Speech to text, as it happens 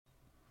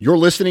You're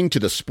listening to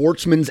the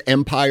Sportsman's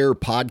Empire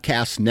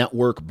Podcast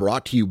Network,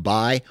 brought to you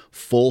by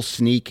Full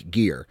Sneak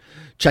Gear.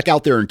 Check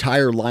out their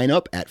entire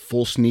lineup at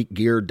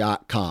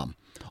fullsneakgear.com.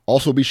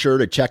 Also be sure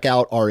to check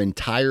out our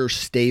entire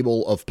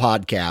stable of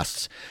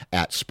podcasts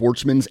at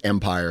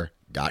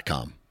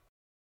sportsmansempire.com.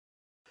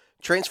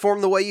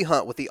 Transform the way you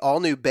hunt with the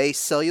all-new Base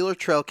cellular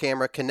trail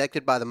camera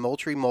connected by the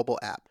Moultrie mobile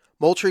app.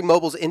 Moultrie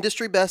Mobile's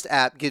industry-best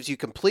app gives you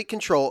complete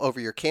control over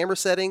your camera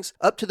settings,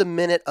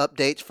 up-to-the-minute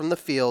updates from the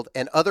field,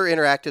 and other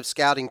interactive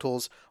scouting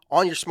tools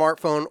on your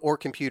smartphone or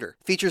computer.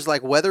 Features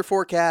like weather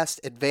forecast,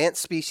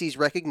 advanced species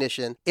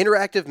recognition,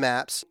 interactive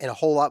maps, and a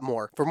whole lot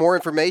more. For more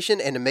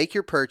information and to make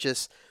your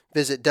purchase,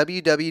 visit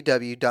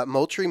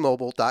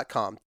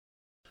www.moultriemobile.com.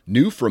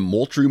 New from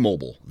Moultrie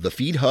Mobile, the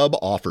Feed Hub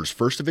offers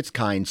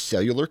first-of-its-kind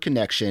cellular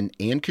connection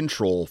and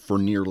control for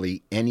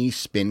nearly any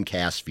spin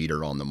cast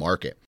feeder on the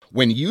market.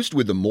 When used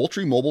with the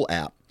Moultrie mobile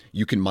app,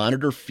 you can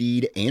monitor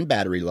feed and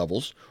battery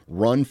levels,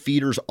 run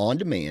feeders on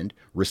demand,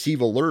 receive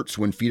alerts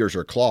when feeders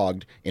are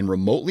clogged, and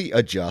remotely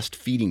adjust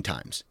feeding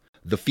times.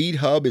 The Feed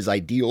Hub is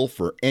ideal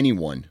for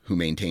anyone who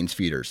maintains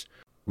feeders.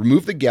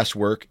 Remove the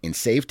guesswork and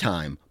save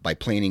time by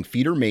planning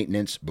feeder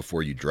maintenance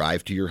before you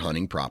drive to your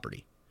hunting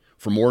property.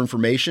 For more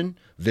information,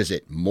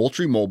 visit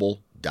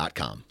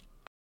moultriemobile.com.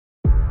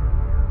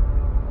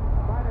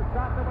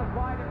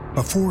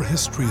 Before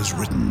history is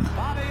written,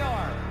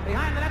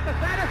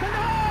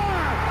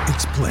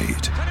 it's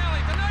played.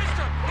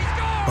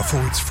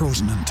 Before it's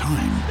frozen in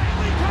time,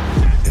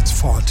 it's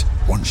fought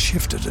one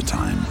shift at a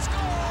time.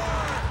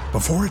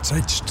 Before it's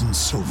etched in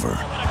silver,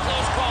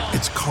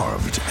 it's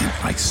carved in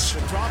ice.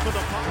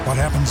 What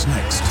happens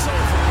next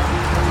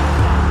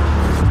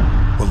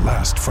will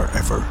last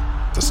forever.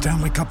 The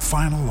Stanley Cup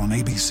Final on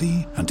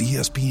ABC and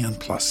ESPN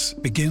Plus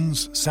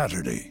begins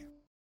Saturday.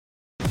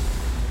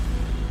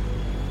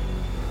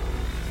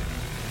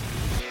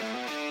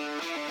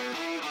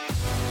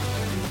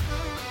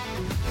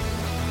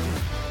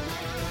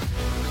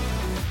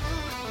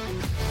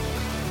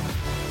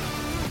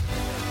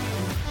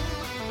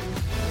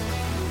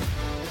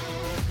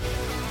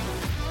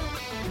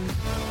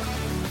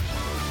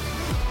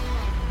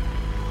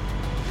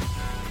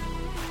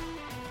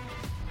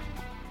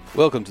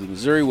 Welcome to the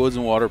Missouri Woods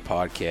and Water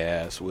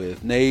Podcast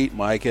with Nate,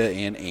 Micah,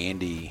 and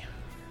Andy.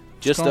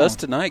 Just us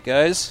tonight,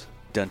 guys.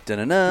 Dun, dun,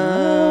 dun,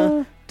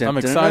 dun, dun, I'm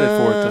excited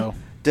for it, though.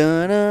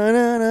 Dun, dun,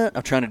 dun, dun.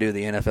 I'm trying to do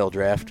the NFL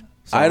draft.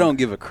 I don't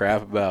give a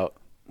crap about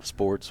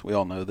sports. We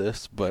all know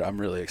this, but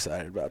I'm really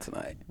excited about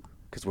tonight.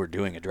 Because we're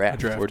doing a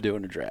draft. We're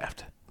doing a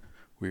draft.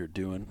 We are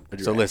doing a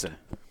draft. So listen,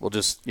 we'll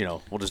just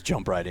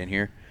jump right in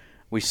here.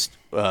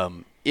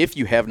 If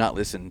you have not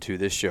listened to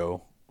this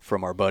show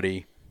from our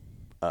buddy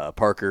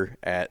Parker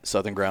at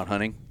Southern Ground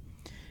Hunting,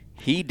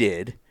 he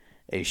did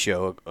a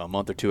show a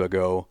month or two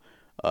ago,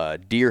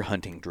 deer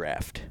hunting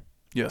draft.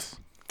 Yes.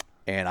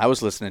 And I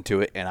was listening to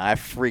it, and I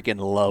freaking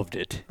loved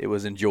it. It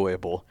was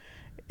enjoyable.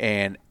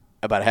 And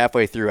about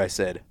halfway through, I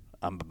said,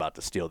 I'm about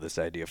to steal this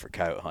idea for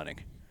coyote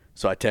hunting.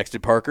 So I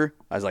texted Parker.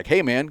 I was like,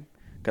 hey, man,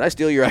 can I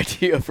steal your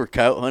idea for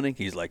coyote hunting?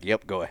 He's like,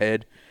 yep, go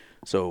ahead.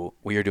 So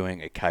we are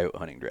doing a coyote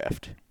hunting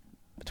draft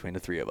between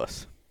the three of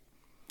us.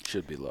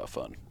 Should be a lot of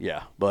fun.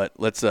 Yeah, but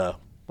let's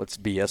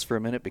BS for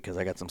a minute because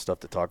I got some stuff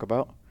to talk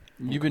about.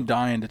 You've been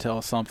dying to tell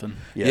us something.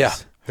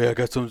 Yes. Yeah, I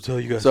got something to tell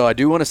you guys. So I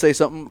do want to say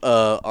something.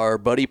 Our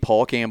buddy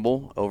Paul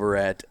Campbell over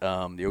at the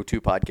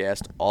O2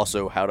 podcast,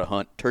 also How to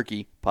Hunt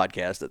Turkey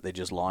podcast that they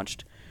just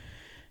launched,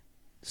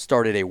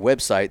 started a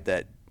website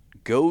that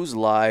goes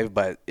live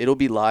it'll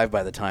be live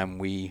by the time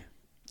we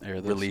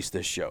release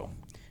this show.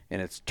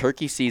 And it's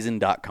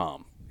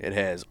turkeyseason.com. It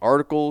has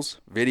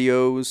articles,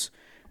 videos,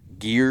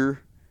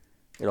 gear.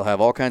 It'll have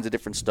all kinds of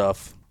different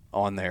stuff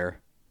on there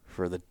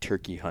for the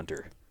turkey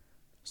hunter.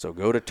 So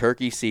go to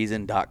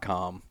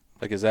turkeyseason.com.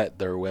 Like, is that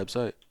their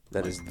website?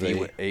 That is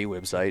a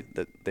website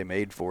that they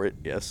made for it,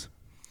 yes.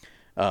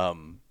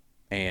 And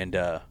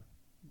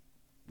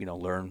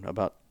learn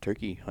about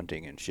turkey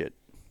hunting and shit.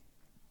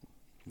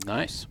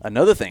 Nice.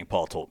 Another thing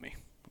Paul told me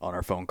on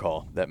our phone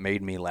call that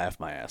made me laugh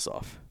my ass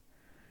off.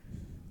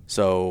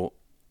 So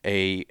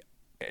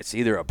it's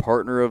either a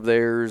partner of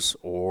theirs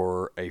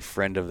or a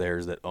friend of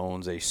theirs that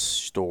owns a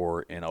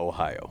store in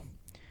Ohio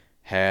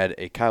had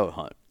a coyote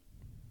hunt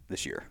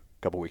this year,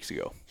 a couple weeks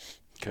ago.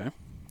 Okay.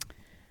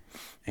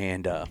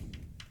 And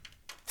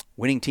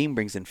winning team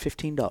brings in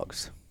 15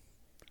 dogs.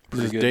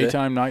 Is it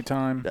daytime,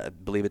 nighttime? I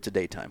believe it's a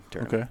daytime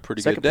tournament. Okay.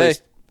 Pretty good day.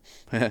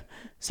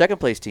 Second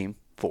place team,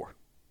 4.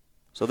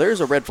 So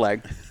there's a red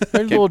flag.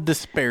 There's a little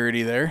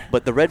disparity there.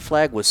 But the red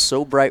flag was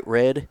so bright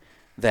red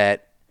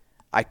that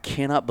I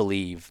cannot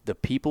believe the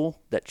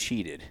people that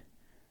cheated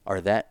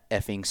are that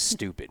effing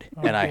stupid.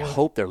 And I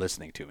hope they're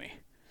listening to me.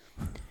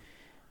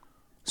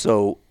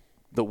 So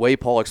the way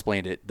Paul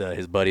explained it,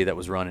 his buddy that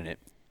was running it,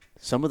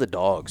 some of the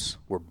dogs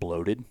were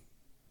bloated.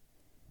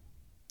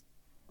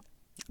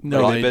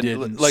 No, they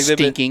didn't.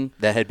 Stinking,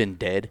 that had been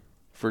dead.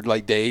 For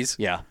like days?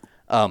 Yeah.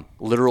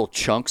 Literal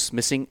chunks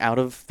missing out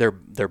of their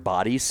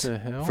bodies The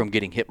hell? from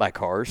getting hit by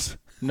cars.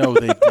 No,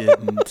 they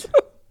didn't.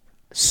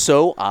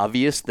 so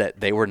obvious that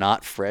they were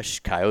not fresh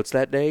coyotes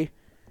that day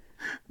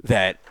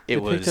that they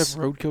was picked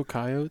up roadkill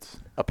coyotes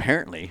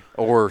apparently,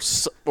 or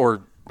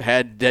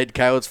had dead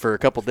coyotes for a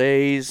couple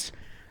days.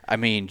 I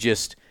mean,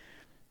 just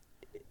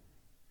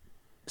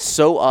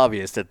so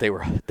obvious that they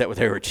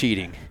were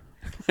cheating.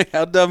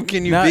 How dumb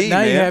can you be, now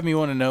man? You have me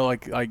want to know,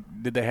 like,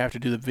 did they have to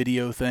do the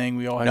video thing?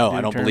 We all have to do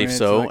I don't believe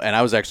so. And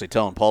I was actually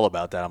telling Paul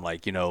about that. I'm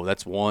like,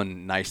 that's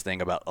one nice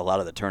thing about a lot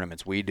of the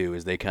tournaments we do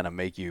is they kind of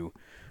make you,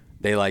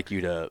 they like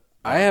you to.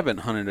 I haven't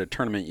hunted a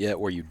tournament yet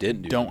where you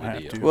didn't do don't the have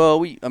video. to.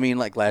 Well,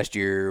 like last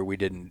year we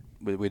didn't.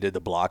 We did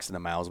the blocks and the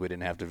mouths. We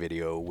didn't have to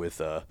video with.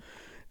 The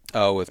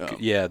Movettes Outdoors.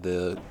 Yeah,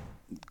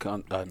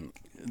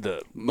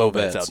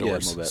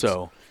 Movettes.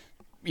 So,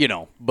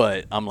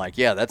 but I'm like,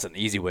 yeah, that's an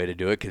easy way to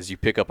do it because you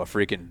pick up a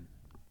freaking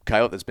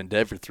coyote that's been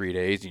dead for 3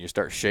 days and you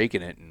start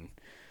shaking it and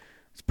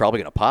it's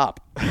probably gonna pop.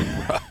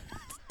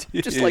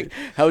 Just like,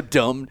 how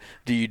dumb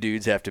do you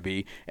dudes have to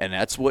be? And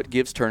that's what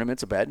gives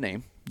tournaments a bad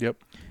name. Yep.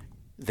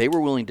 They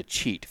were willing to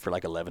cheat for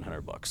like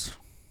 $1,100.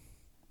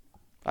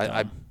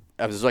 I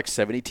was like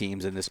 70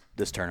 teams in this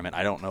tournament.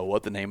 I don't know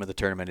what the name of the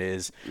tournament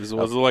is. Was it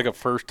like a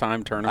first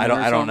time tournament?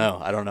 I don't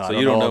know. So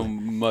you don't know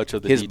much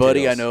of the his details.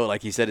 buddy, I know,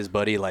 like he said, his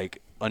buddy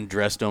like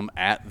undressed him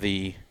at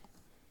the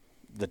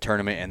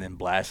tournament and then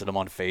blasted him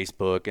on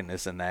Facebook and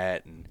this and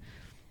that. And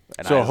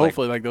so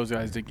hopefully, like those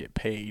guys didn't get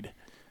paid.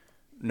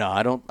 No,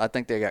 I don't. I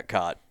think they got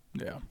caught.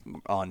 Yeah.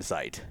 On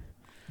site.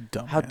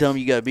 Dumbass. How dumb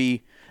you gotta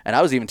be. And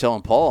I was even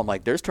telling Paul, I'm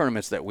like, there's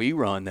tournaments that we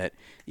run that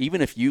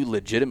even if you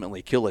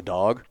legitimately kill a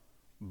dog,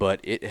 but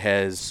it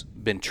has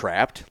been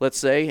trapped, let's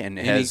say, and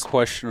any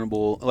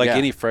questionable,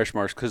 any fresh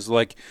marks, because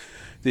like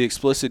the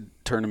explicit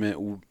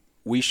tournament,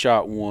 we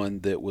shot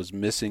one that was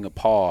missing a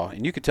paw,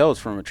 and you could tell it's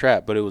from a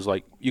trap, but it was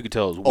like you could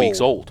tell it was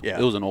weeks old.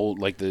 Yeah. It was an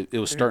old, it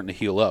was starting to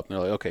heal up. And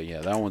they're like, okay,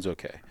 yeah, that one's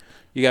okay.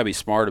 You gotta be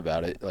smart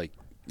about it, like.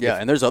 Yeah,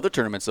 and there's other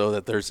tournaments, though,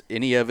 that there's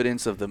any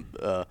evidence of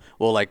the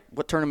like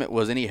what tournament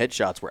was any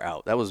headshots were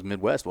out? That was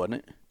Midwest, wasn't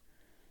it?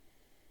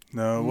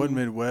 No, it wasn't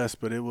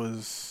Midwest, but it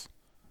was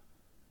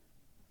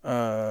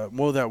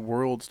that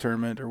Worlds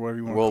tournament or whatever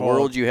you want to call it.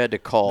 Worlds you had to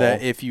call.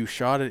 That if you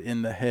shot it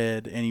in the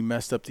head and you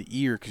messed up the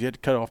ear, because you had to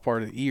cut off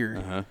part of the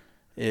ear,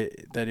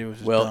 it was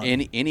just done.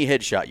 any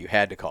headshot you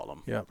had to call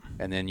them. Yep.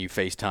 And then you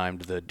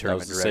FaceTimed the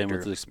tournament director. Same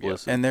with the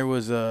explicit. And there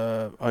was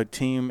a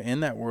team in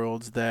that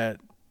Worlds that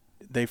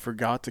they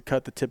forgot to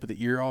cut the tip of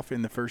the ear off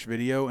in the first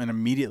video and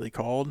immediately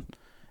called,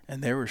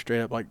 and they were straight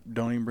up like,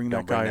 don't even bring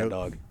that guy out.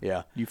 Dog.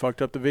 Yeah. You fucked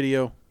up the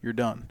video, you're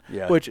done.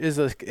 Yeah. Which is,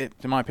 in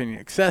my opinion,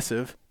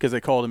 excessive because they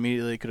called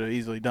immediately, could have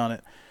easily done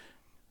it.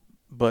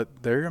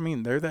 But they're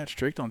that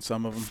strict on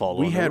some of them.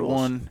 We had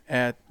one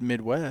at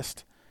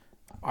Midwest.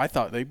 I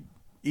thought they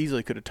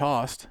easily could have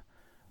tossed.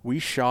 We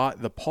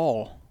shot the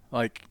paw,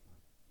 like,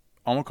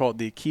 I'm going to call it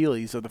the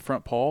Achilles of the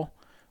front paw.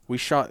 We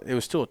shot, it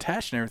was still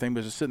attached and everything, but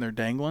it was just sitting there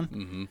dangling.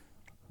 Mm-hmm.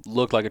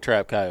 Looked like a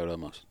trap coyote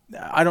almost.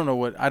 I don't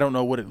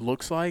know what it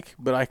looks like,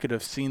 but I could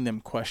have seen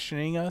them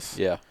questioning us.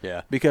 Yeah.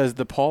 Because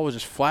the paw was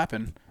just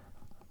flapping.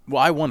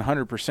 Well, I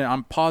 100%.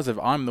 I'm positive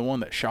I'm the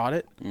one that shot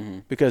it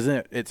because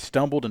then it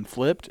stumbled and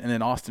flipped, and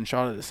then Austin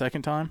shot it the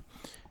second time.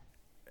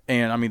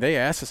 And they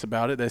asked us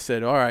about it. They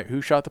said, "All right,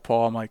 who shot the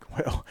paw?" I'm like,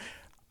 "Well,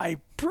 I'm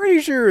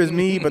pretty sure it was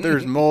me, but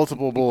there's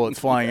multiple bullets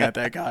flying at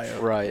that guy."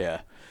 Right.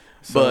 Yeah.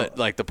 So, but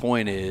like the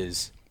point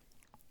is,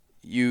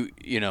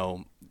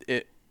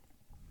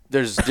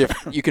 there's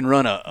different. You can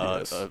run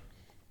a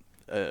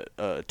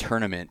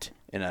tournament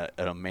in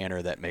a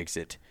manner that makes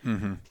it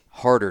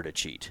harder to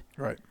cheat.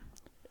 Right.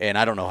 And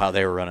I don't know how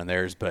they were running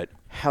theirs, but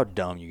how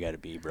dumb you got to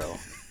be, bro.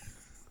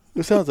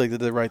 It sounds like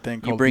the right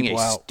thing. You bring a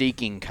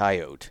stinking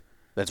coyote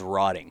that's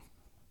rotting,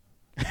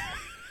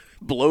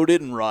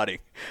 bloated and rotting.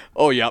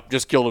 Oh, yep,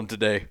 just killed him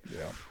today.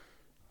 Yeah.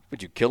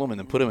 Would you kill him and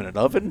then put him in an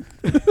oven?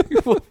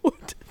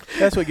 What?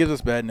 That's what gives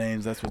us bad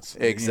names. That's what's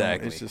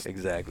exactly. It's just,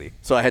 exactly.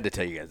 So I had to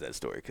tell you guys that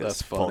story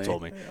because Paul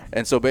told me. Yeah.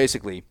 And so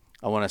basically,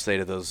 I want to say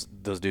to those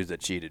dudes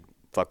that cheated,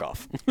 fuck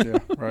off. Yeah,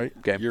 right.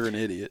 Okay. You're an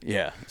idiot.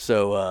 Yeah.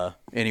 So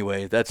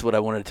anyway, that's what I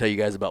wanted to tell you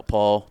guys about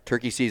Paul,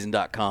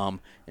 turkeyseason.com,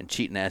 and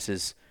cheating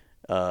asses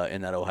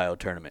in that Ohio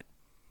tournament.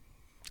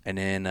 And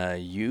then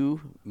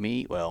it's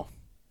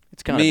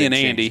kind of me and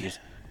Andy.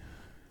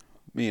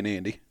 Me and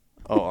Andy.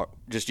 Oh,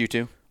 just you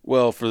two?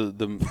 Well, for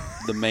the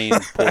main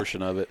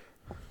portion of it.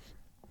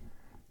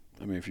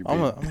 If you're I'm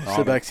gonna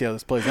sit back and see how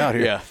this plays out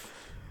here. Yeah.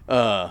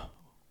 No,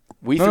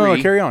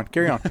 carry on.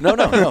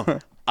 No.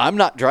 I'm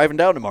not driving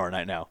down tomorrow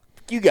night now.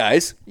 You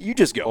guys, you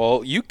just go.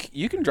 Well, you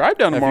can drive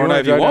down tomorrow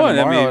night if you want.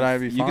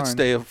 You could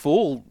stay a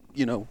full,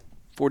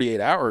 48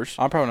 hours.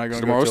 I'm probably not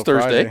going to go tomorrow's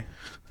Thursday. Friday.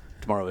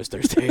 Tomorrow is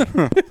Thursday.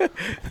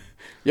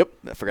 Yep,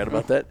 I forgot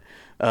about that.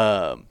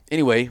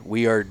 Anyway,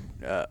 we are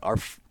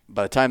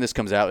by the time this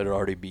comes out, it'll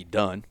already be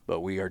done.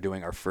 But we are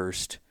doing our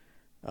first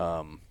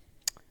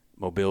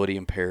mobility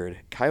impaired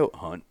coyote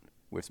hunt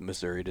with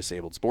Missouri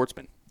Disabled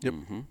Sportsmen. Yep,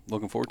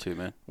 looking forward to it,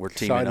 man. We're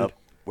teaming up.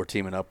 We're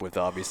teaming up with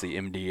obviously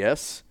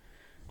MDS.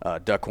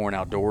 Duckhorn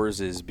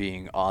Outdoors is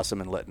being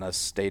awesome and letting us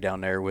stay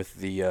down there with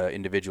the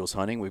individuals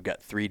hunting. We've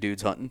got 3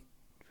 dudes hunting.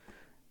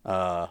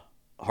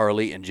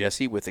 Harley and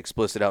Jesse with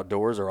Explicit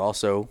Outdoors are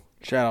also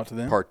shout out to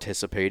them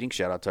participating.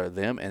 Shout out to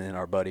them, and then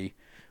our buddy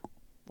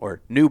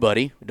or new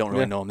buddy. We don't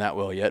really know him that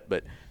well yet,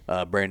 but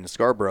Brandon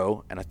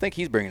Scarborough, and I think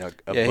he's bringing a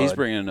he's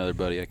bringing another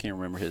buddy. I can't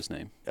remember his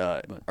name.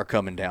 Are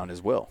coming down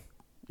as well.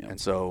 And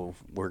so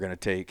we're going to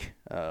take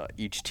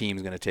each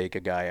team's going to take a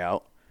guy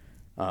out.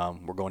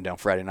 We're going down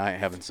Friday night,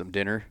 having some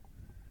dinner,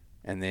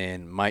 and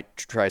then might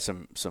try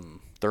some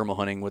thermal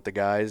hunting with the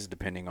guys,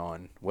 depending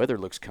on weather.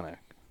 Looks kind of.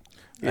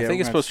 I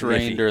think it's supposed to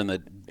rain during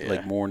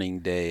the morning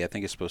day. I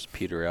think it's supposed to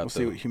peter out. We'll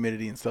see what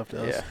humidity and stuff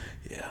does.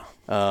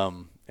 Yeah.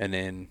 And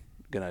then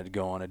gonna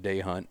go on a day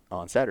hunt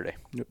on Saturday.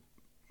 Yep.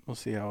 We'll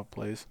see how it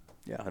plays.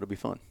 Yeah, it'll be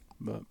fun.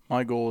 But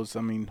my goal is,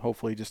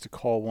 hopefully just to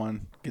call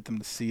one, get them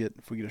to see it.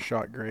 If we get a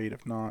shot, great.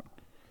 If not,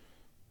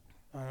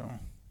 I don't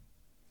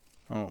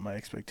know what my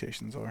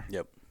expectations are.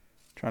 Yep.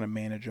 Trying to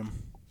manage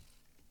them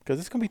because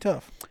it's gonna be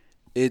tough.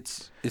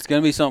 It's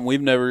gonna be something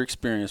we've never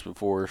experienced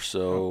before.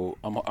 So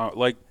I'm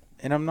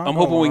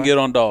hoping we can get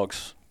on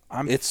dogs.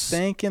 I'm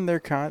thinking they're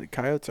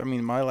coyotes.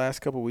 My last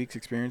couple of weeks'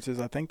 experiences,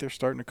 I think they're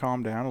starting to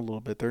calm down a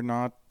little bit. They're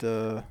not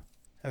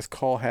as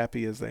call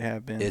happy as they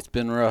have been. It's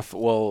been rough.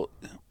 Well,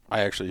 I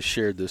actually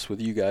shared this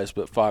with you guys,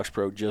 but Fox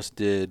Pro just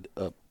did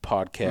a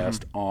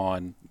podcast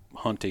on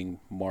hunting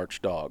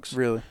March dogs.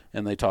 Really?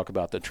 And they talk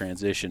about the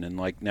transition, and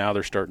now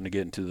they're starting to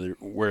get into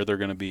where they're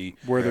going to be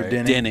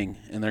they're denning,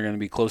 and they're going to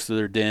be close to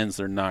their dens.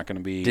 They're not going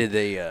to be.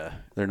 They're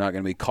not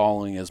going to be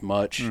calling as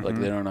much.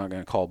 They're not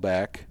going to call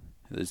back.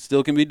 It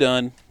still can be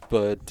done,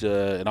 but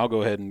and I'll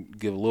go ahead and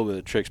give a little bit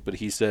of tricks. But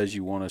he says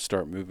you want to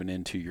start moving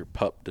into your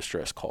pup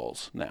distress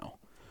calls now.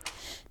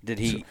 Did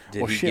he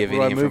give any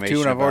information? I moved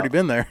to, and I've already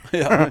been there.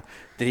 Yeah.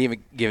 Did he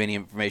even give any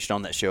information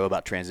on that show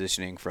about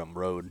transitioning from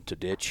road to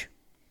ditch?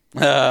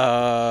 Yeah,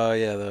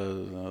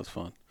 that was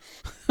fun.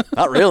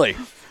 Not really.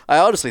 I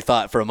honestly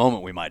thought for a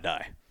moment we might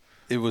die.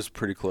 It was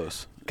pretty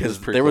close because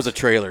there was a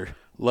trailer.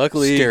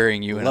 Luckily,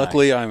 scaring you.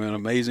 Luckily, I'm an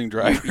amazing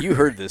driver. You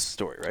heard this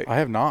story, right? I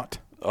have not.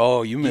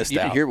 Oh, you missed out. You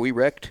didn't hear we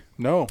wrecked?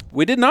 No,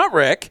 we did not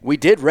wreck. We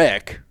did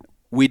wreck.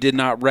 We did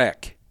not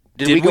wreck.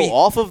 Did we go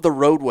off of the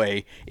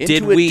roadway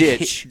into a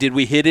ditch? Did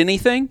we hit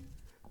anything?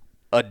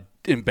 An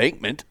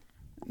embankment?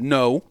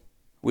 No,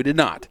 we did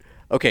not.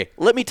 Okay,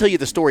 let me tell you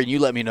the story, and you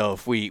let me know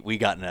if we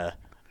got in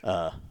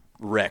a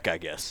wreck, I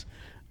guess.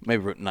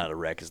 Maybe not a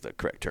wreck is the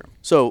correct term.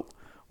 So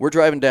we're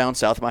driving down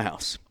south of my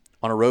house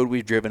on a road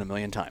we've driven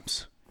 1,000,000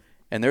 times.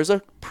 And there's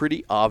a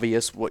pretty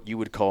obvious what you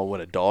would call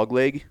a dog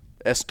leg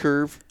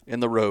S-curve in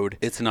the road.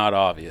 It's not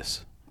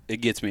obvious. It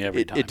gets me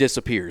every time. It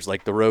disappears.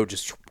 Like the road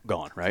just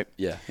gone, right?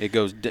 Yeah. It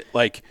goes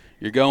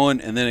you're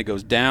going, and then it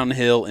goes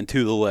downhill and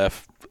to the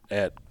left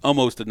at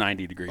almost a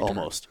 90-degree turn.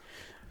 Almost.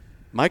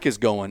 Mike is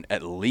going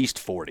at least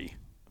 40,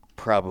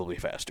 probably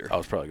faster. I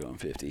was probably going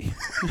 50.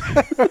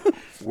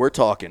 We're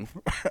talking,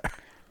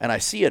 and I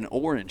see an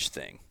orange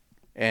thing.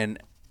 And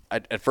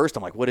at first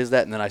I'm like, what is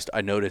that? And then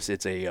I notice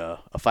it's a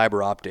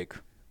fiber optic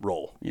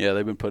roll. Yeah,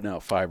 they've been putting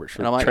out fibers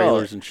for like,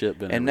 trailers and shit.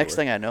 And next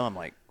thing I know, I'm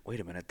like, wait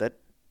a minute,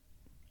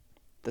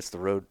 that's the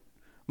road.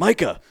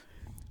 Micah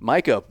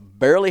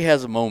barely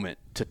has a moment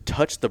to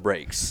touch the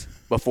brakes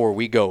before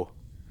we go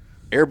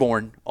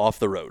airborne off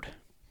the road.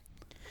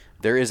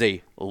 There is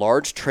a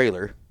large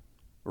trailer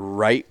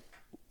right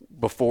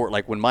before,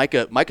 like when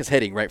Micah's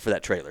heading right for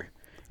that trailer,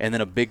 and then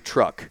a big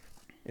truck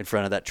in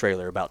front of that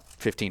trailer about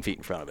 15 feet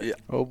in front of it. Yeah.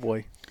 Oh,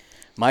 boy.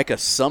 Micah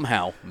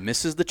somehow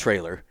misses the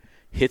trailer,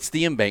 hits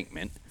the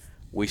embankment.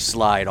 We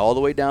slide all the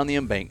way down the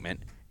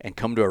embankment and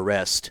come to a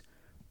rest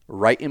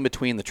right in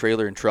between the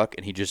trailer and truck,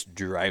 and he just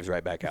drives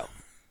right back out.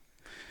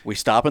 We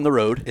stop in the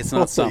road. It's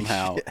not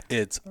somehow. Shit.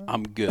 It's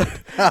I'm good.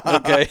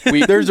 Okay.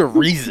 There's a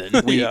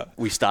reason.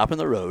 We stop in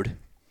the road,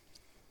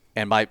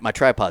 and my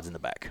tripod's in the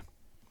back.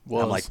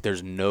 I'm like,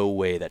 there's no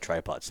way that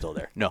tripod's still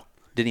there. No,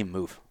 didn't even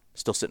move.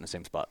 Still sitting in the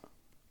same spot.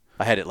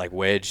 I had it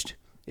wedged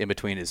in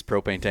between his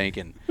propane tank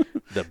and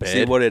the bed.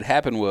 See, what had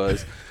happened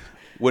was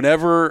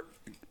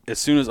as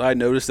soon as I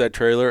noticed that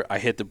trailer, I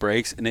hit the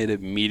brakes, and it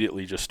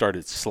immediately just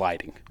started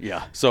sliding.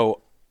 Yeah.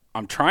 So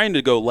I'm trying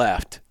to go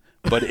left,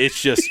 but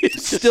it's just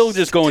still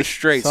just going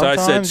straight.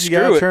 Sometimes so I said, screw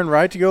you gotta it. Turn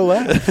right to go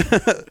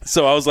left.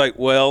 So I was like,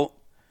 well,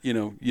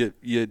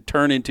 you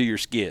turn into your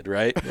skid,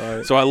 right?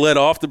 So I let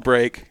off the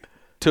brake,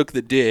 took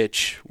the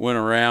ditch, went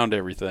around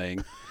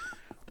everything.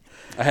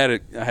 I had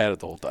it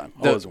the whole time.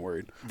 I wasn't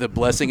worried. The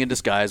blessing in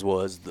disguise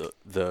was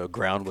the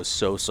ground was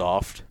so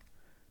soft.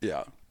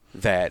 Yeah.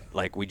 That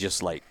we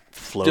just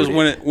floated.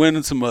 Just went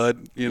in some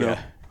mud, know.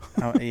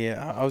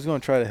 Yeah, I was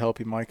going to try to help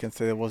you, Mike, and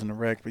say that wasn't a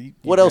wreck. But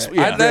what else?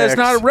 Yeah. That's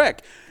not a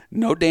wreck.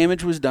 No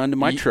damage was done to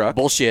my truck.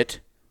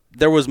 Bullshit.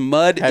 There was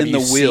mud in the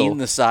wheel. Have you seen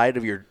the side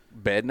of your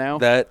bed now?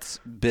 That's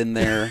been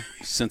there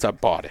since I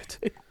bought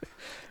it.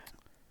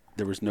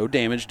 There was no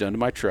damage done to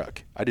my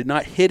truck. I did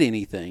not hit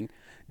anything.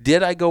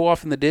 Did I go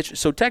off in the ditch?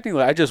 So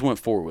technically, I just went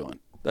four-wheeling.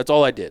 That's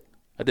all I did.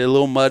 I did a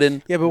little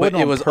mudding. Yeah, but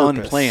it was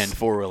unplanned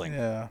four-wheeling.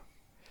 Yeah.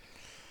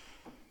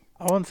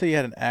 I wouldn't say you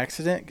had an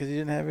accident because you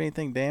didn't have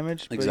anything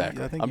damaged.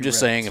 Exactly. I think I'm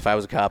just saying, if I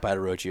was a cop, I'd have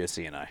wrote you a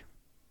CNI.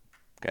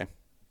 Okay.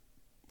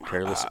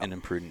 Careless and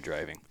imprudent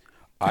driving.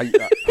 I mean,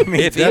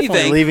 if definitely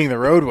anything, leaving the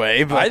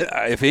roadway. But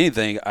if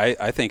anything,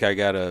 I think I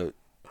got a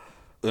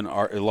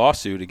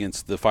lawsuit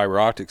against the fiber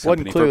optics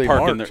company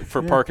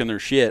for parking their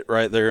shit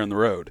right there in the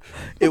road.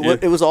 It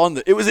was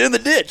in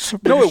the ditch.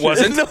 No, it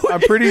wasn't.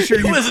 I'm pretty sure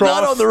it was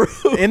not on the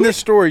road. In the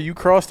story, you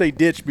crossed a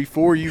ditch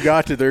before you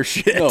got to their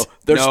shit. No,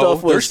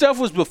 their stuff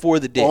was before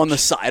the ditch on the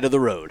side of the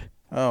road.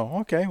 Oh,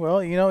 okay. Well,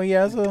 he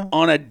has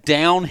on a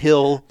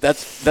downhill.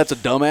 That's a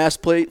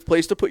dumbass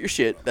place to put your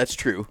shit. That's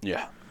true.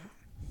 Yeah.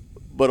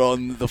 But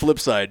on the flip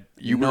side,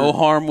 no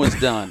harm was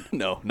done.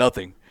 No,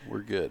 nothing.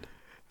 We're good.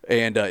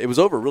 And it was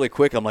over really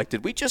quick. I'm like,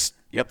 did we just?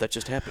 Yep, that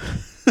just happened.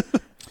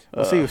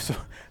 See,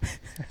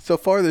 so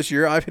far this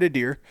year, I've hit a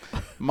deer.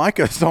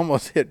 Micah's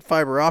almost hit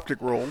fiber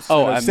optic rolls.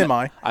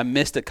 Semi. I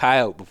missed a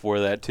coyote before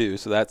that too,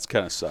 so that's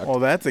kind of sucked. Oh,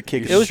 that's a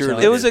kick.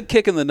 It was a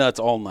kick in the nuts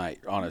all night.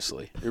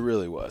 Honestly, it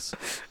really was.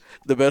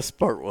 The best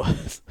part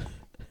was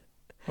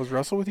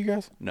Russell with you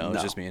guys? No, it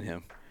was just me and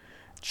him.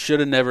 Should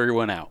have never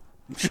went out.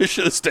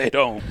 Should have stayed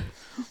home.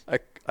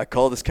 I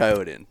called this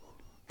coyote in.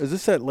 Is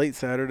this that late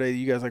Saturday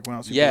you guys went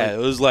out? Yeah, it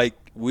was like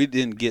we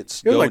didn't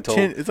get going until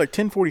it's like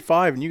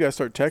 10:45 and you guys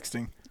start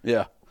texting.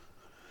 Yeah.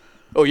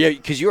 Oh yeah,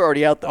 because you were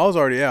already out though. I was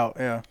already out.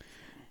 Yeah.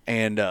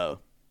 And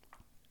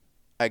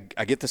I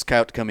get this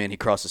coyote to come in. He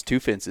crosses 2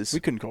 fences. We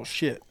couldn't call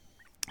shit.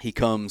 He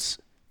comes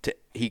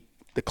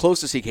the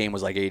closest he came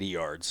was like 80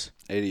 yards.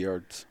 80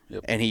 yards.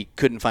 Yep. And he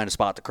couldn't find a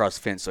spot to cross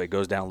the fence, so he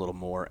goes down a little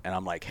more. And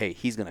I'm like, hey,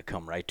 he's gonna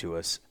come right to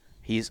us.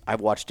 We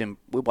watched him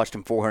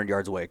 400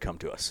 yards away come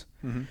to us.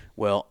 Mm-hmm.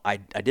 Well, I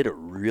did a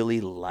really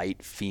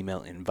light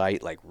female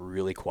invite, like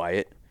really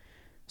quiet.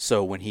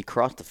 So when he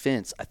crossed the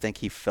fence, I think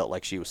he felt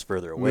like she was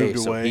further away.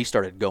 So he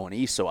started going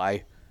east. So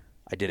I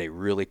did a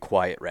really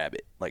quiet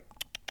rabbit, like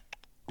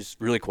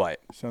just really quiet.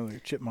 Sounds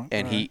like a chipmunk.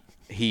 And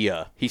he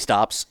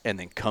stops and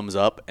then comes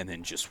up and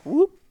then just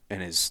whoop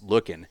and is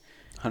looking.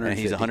 And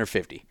he's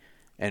 150.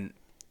 And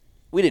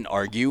we didn't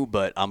argue,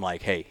 but I'm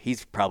like, hey,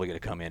 he's probably going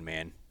to come in,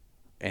 man.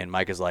 And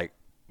Mike is like,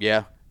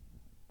 yeah,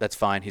 that's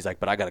fine. He's like,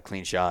 but I got a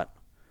clean shot.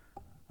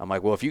 I'm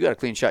like, well, if you got a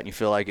clean shot and you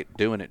feel like it,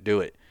 do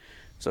it.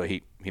 So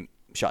he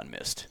shot and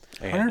missed.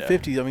 And,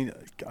 150, I mean,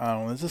 I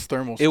don't know. This is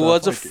thermal stuff. It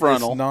was a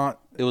frontal.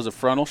 It was a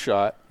frontal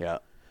shot. Yeah.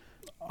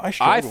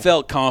 I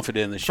felt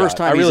confident in the shot. First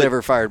time he's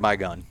ever fired my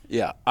gun.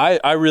 Yeah,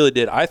 I really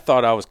did. I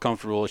thought I was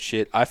comfortable as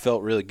shit. I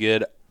felt really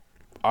good.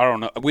 I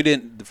don't know. We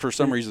didn't, for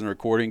some reason, the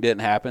recording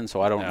didn't happen,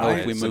 so I don't know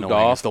if we moved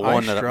off. It's the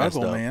one I that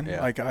struggle, I man.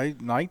 Yeah. Like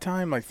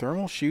nighttime, like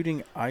thermal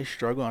shooting, I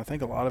struggle. I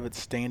think a lot of it's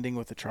standing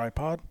with the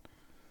tripod.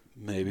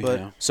 Maybe. But,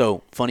 yeah.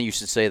 So funny you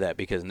should say that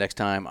because next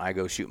time I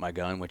go shoot my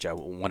gun, which I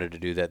wanted to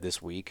do that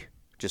this week,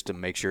 just to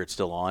make sure it's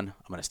still on,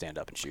 I'm going to stand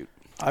up and shoot.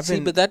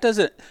 But that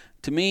doesn't.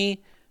 To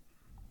me,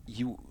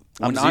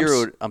 I'm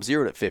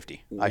zeroed at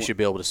 50. I should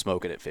be able to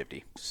smoke it at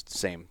 50.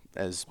 Same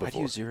as before. Why do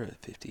you zero at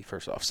 50?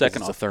 First off,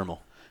 second off, it's a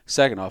thermal.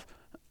 Second off,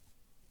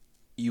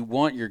 you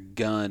want your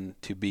gun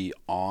to be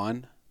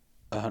on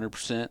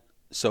 100%.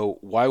 So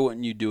why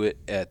wouldn't you do it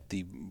at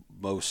the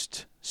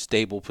most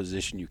stable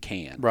position you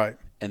can? Right.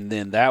 And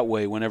then that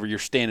way, whenever you're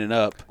standing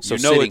up, so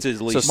it's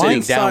at least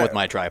sitting down with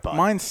my tripod.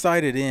 Mine's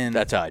sighted in.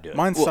 That's how I do it.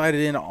 Mine's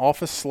sighted in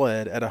off a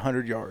sled at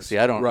 100 yards. See,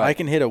 I don't. I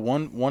can hit a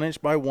 1 inch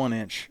by 1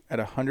 inch at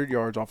 100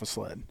 yards off a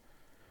sled.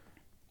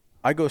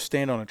 I go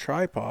stand on a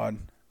tripod,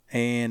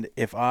 and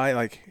if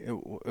I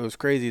it was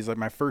crazy. It's like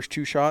my first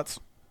 2 shots,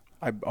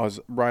 I was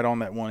right on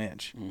that 1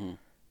 inch. Mm-hmm.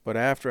 But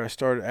after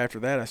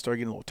that, I started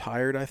getting a little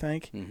tired, I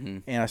think,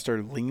 and I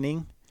started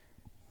leaning,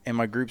 and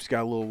my groups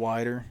got a little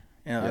wider.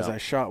 And as I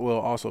shot,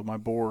 also my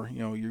bore,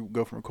 you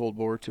go from a cold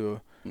bore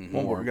to a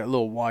one bore, got a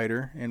little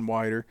wider, and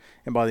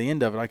by the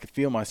end of it, I could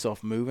feel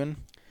myself moving.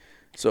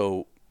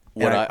 So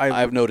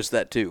I've noticed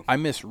that too. I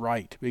miss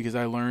right because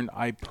I learned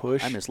I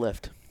push. I miss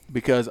left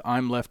because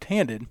I'm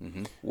left-handed,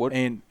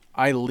 and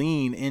I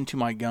lean into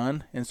my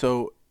gun, and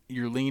so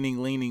you're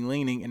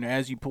leaning, and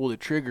as you pull the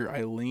trigger,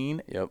 I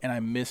lean, and I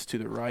miss to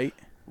the right.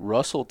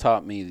 Russell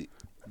taught me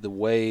the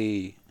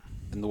way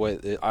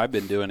that I've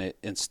been doing it.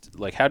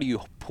 Like, how do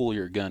you pull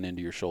your gun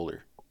into your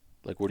shoulder?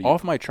 Like, what do you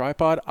off my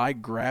tripod? I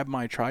grab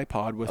my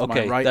tripod with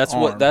my right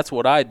arm. That's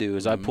what I do.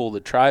 Is I pull the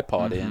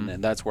tripod in,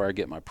 and that's where I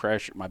get my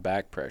pressure, my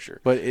back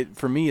pressure. But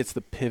for me, it's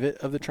the pivot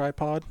of the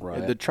tripod.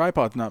 Right. The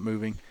tripod's not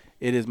moving.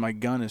 It is my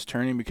gun is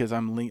turning because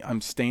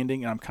I'm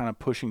standing and I'm kind of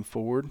pushing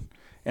forward.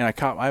 And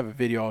I have a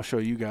video I'll show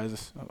you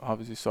guys.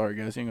 Obviously, sorry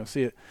guys, you ain't gonna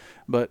see it.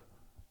 But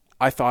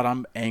I thought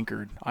I'm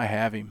anchored. I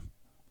have him.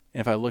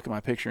 And if I look at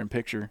my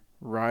picture,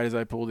 right as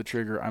I pull the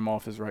trigger, I'm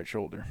off his right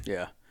shoulder.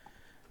 Yeah.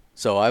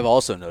 So I've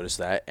also noticed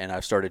that, and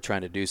I've started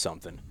trying to do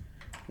something.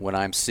 When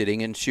I'm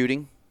sitting and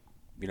shooting,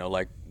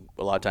 like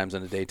a lot of times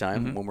in the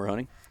daytime when we're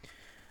hunting,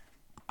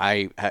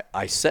 I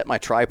set my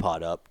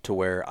tripod up to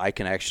where I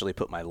can actually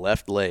put my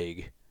left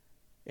leg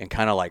and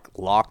kind of like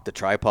lock the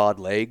tripod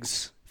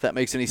legs, if that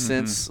makes any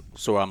sense.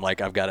 So I'm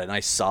like, I've got a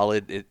nice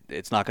solid,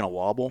 it's not going to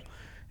wobble.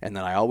 And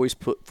then I always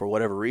for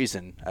whatever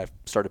reason, I've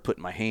started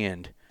putting my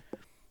hand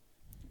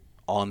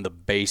on the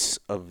base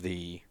of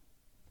the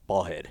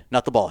ball head.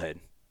 Not the ball head.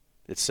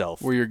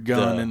 itself. Where your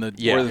gun and the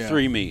where the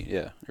three meet.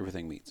 Yeah,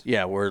 everything meets.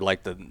 Yeah, where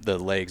like the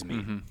legs meet.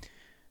 Mm-hmm.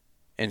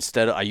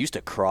 Instead, I used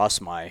to cross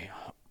my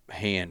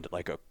hand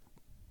like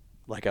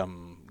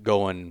I'm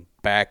going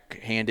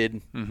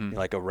back-handed,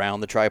 like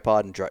around the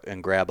tripod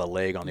and grab a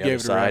leg on the other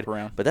side.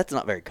 But that's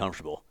not very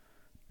comfortable,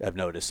 I've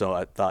noticed. So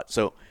I thought,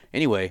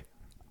 anyway,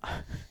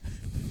 I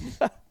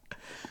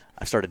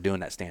started doing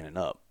that standing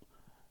up.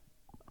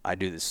 I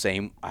do the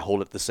same. I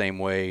hold it the same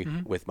way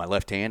with my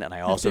left hand, and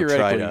I also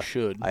try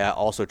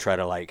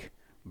to like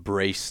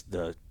brace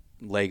the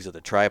legs of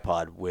the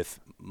tripod with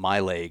my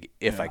leg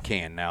if I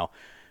can. Now,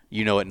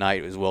 at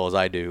night as well as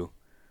I do,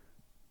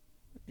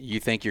 you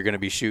think you're going to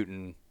be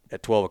shooting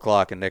at 12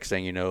 o'clock, and next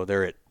thing you know,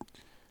 they're at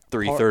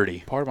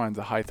 3:30. Part of mine's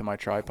the height of my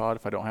tripod.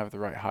 If I don't have it the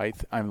right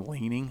height, I'm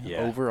leaning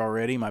over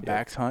already. My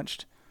back's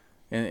hunched.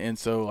 And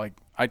so, like,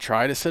 I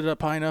try to set it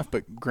up high enough,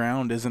 but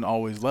ground isn't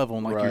always level.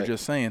 And like you're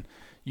just saying,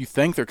 you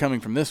think they're coming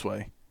from this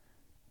way,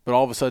 but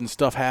all of a sudden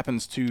stuff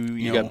happens to,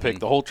 you got to pick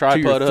the whole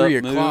tripod up, 3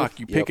 o'clock,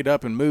 you pick it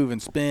up and move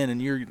and spin,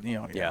 and you're,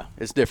 Yeah,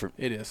 it's different.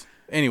 It is.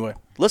 Anyway.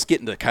 Let's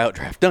get into the coyote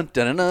draft. Dun,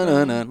 dun, dun,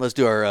 dun, dun. Let's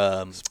do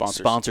our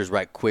sponsors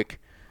right quick.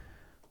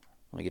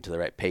 Let me get to the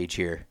right page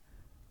here.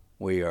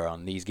 We are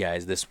on these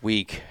guys this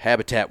week.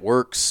 Habitat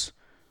Works.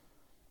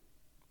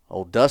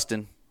 Old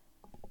Dustin.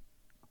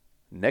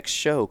 Next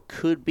show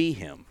could be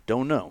him.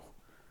 Don't know.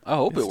 I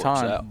hope it works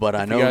out. But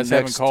I know you guys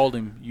haven't called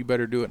him, you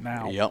better do it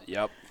now.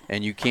 Yep.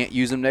 And you can't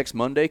use him next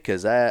Monday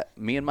because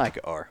me and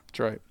Micah are. That's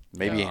right.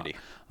 Maybe Andy.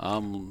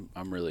 I'm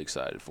really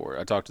excited for it.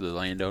 I talked to the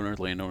landowner.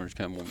 The landowner's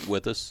coming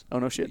with us. Oh,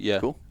 no shit. Yeah.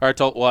 Cool. I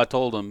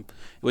told him,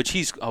 I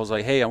was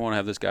like, hey, I want to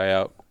have this guy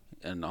out.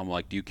 And I'm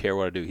like, do you care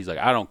what I do? He's like,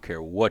 I don't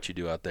care what you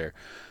do out there.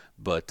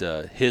 But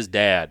his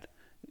dad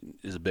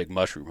is a big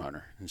mushroom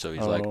hunter. And so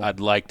he's like,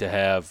 I'd like to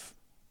have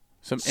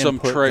some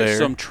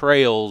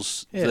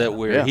trails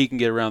where he can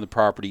get around the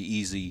property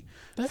easy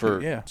he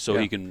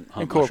can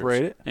hunt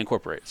incorporate it.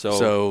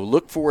 So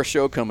look for a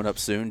show coming up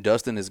soon.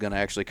 Dustin is going to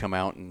actually come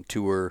out and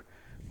tour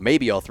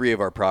maybe all 3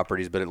 of our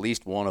properties, but at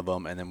least one of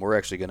them, and then we're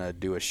actually going to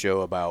do a show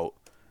about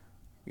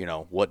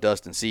what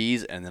Dustin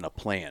sees and then a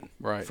plan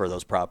for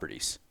those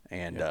properties.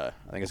 And I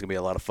think it's going to be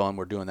a lot of fun.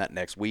 We're doing that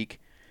next week.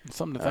 It's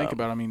something to think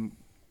about. I mean,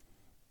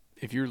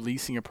 if you're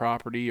leasing a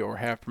property or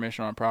have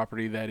permission on a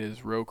property that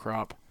is row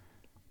crop,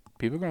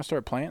 people are going to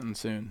start planting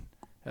soon.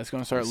 That's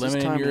going to start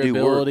limiting your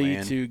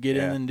ability to get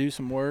in and do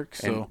some work.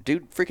 So, and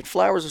dude, freaking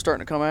flowers are starting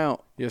to come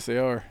out. Yes, they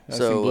are. I've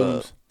seen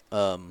blooms.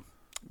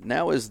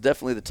 Now is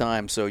definitely the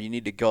time. So you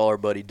need to call our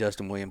buddy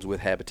Dustin Williams with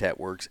Habitat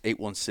Works,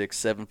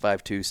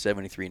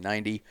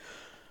 816-752-7390.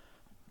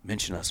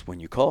 Mention us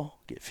when you call.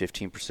 Get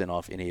 15%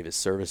 off any of his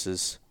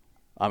services.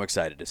 I'm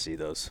excited to see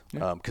those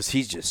because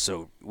he's just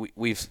so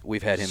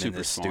we've had him in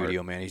this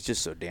studio, man. He's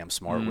just so damn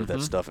smart with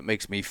that stuff. It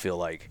makes me feel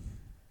like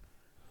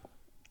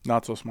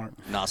not so smart.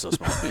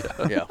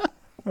 Yeah.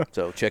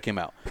 So check him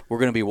out. We're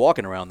going to be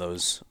walking around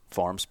those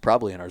farms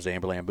probably in our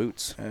Zamberland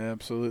boots.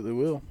 Absolutely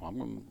will.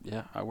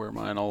 I wear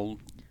mine all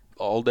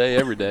day,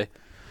 every day.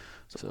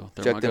 So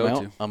check them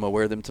out. I'm going to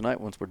wear them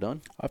tonight once we're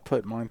done. I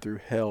put mine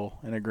through hell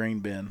in a grain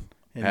bin.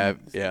 The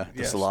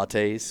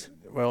Salates.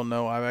 Well,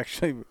 no, I've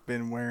actually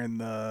been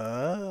wearing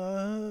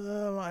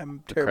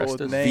I'm terrible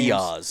with names.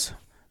 Viaz.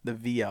 The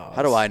Viaz.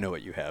 How do I know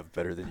what you have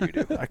better than you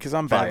do? Because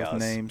I'm bad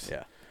with names.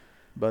 Yeah.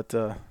 But,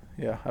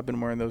 I've been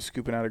wearing those,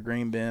 scooping out a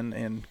grain bin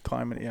and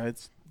climbing. Yeah,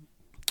 it's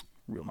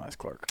real nice,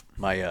 Clark.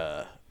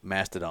 My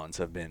mastodons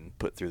have been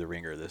put through the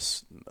ringer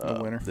this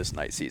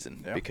night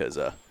season because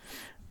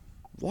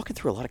walking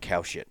through a lot of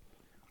cow shit.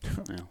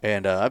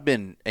 And I've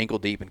been ankle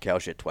deep in cow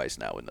shit twice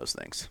now in those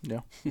things.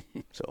 Yeah.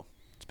 So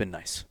it's been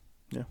nice.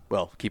 Yeah.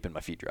 Well, keeping my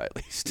feet dry at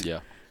least.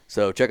 Yeah.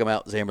 So check them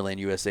out,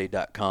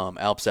 ZamberlandUSA.com.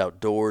 Alps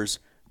Outdoors.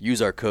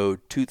 Use our code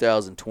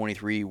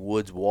 2023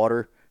 Woods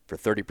Water for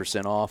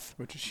 30% off.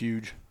 Which is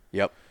huge.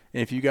 Yep.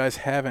 And if you guys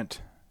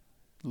haven't,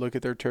 look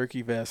at their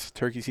turkey vests.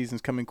 Turkey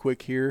season's coming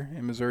quick here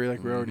in Missouri,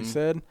 like we already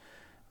said.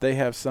 They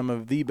have some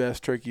of the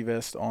best turkey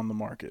vests on the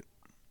market.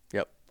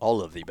 Yep.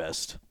 All of the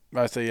best.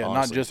 I say, honestly.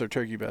 Not just their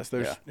turkey vest.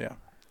 I'm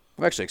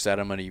actually excited.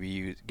 I'm going to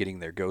be getting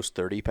their Ghost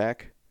 30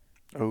 pack.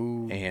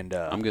 Oh. And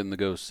I'm getting the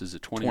Ghost. Is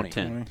it 20 or 10?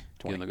 20.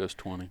 Getting the Ghost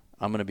 20.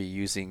 I'm going to be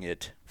using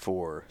it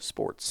for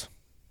sports.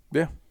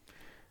 Yeah.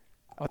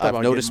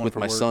 I've noticed with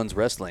my son's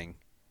wrestling,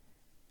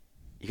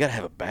 you got to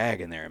have a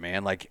bag in there,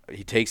 man. Like,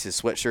 he takes his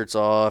sweatshirts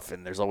off,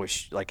 and there's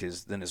always,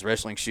 his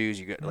wrestling shoes.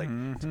 You got,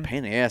 it's a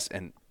pain in the ass.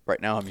 And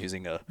right now I'm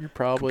using a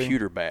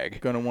computer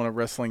bag. Going to want a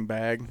wrestling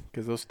bag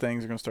because those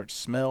things are going to start to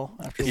smell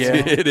after a while.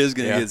 Yeah, it is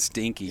going to get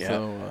stinky. Yeah.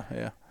 So,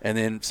 And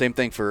then same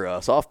thing for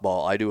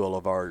softball. I do all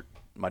of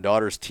my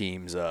daughter's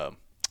team's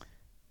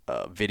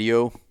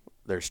video,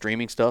 their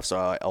streaming stuff. So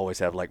I always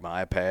have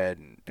my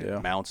iPad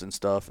and mounts and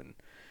stuff. And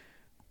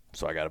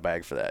so I got a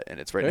bag for that.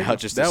 And it's now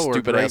just a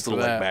stupid ass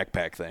little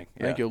backpack thing.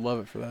 I think you'll love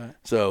it for that.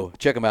 So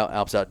check them out,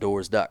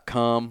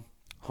 alpsoutdoors.com.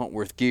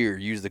 Huntworth Gear.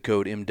 Use the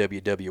code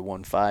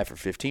MWW15 for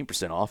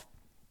 15% off.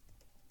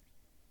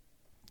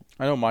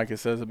 I know Micah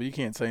says it, but you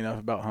can't say enough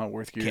about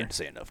Huntworth Gear. Can't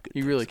say enough good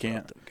You really things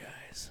can't. About them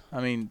guys.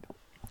 I mean,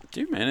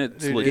 Dude, man,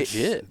 it's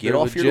legit. Get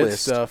off your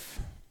list. Stuff.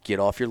 Get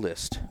off your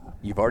list.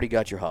 You've already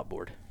got your hot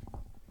board.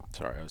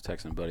 Sorry, I was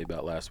texting Buddy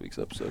about last week's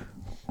episode.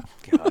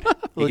 God.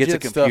 He gets a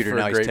computer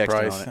now. He's texting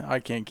price. on it. I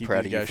can't keep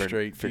Proud these of guys you for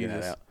straight. figuring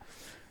that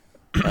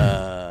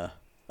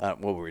out.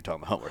 What were we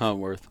talking about?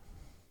 Huntworth.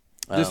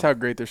 Just how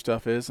great their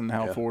stuff is and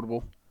how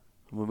affordable.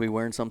 We'll be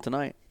wearing some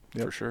tonight.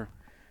 Yep. For sure.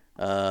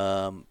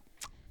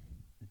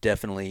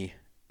 Definitely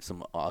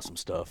some awesome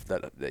stuff.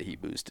 That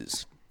heat boost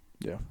is.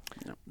 Yeah.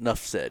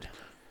 Enough said.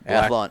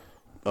 Athlon.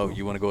 Oh,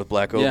 you want to go with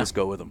Black Ovis? Yeah.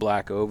 Go with them.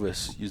 Black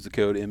Ovis. Use the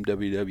code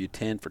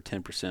MWW10 for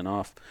 10%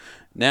 off.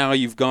 Now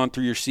you've gone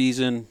through your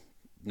season.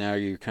 Now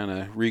you're kind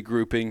of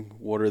regrouping.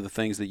 What are the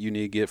things that you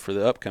need to get for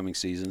the upcoming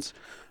seasons?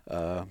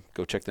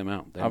 Go check them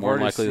out. They're more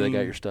likely they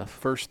got your stuff.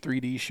 First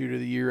 3D shoot of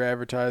the year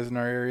advertised in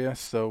our area,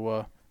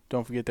 so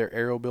don't forget their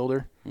Arrow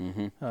Builder.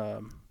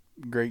 Mm-hmm.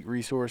 Great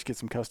resource. Get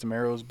some custom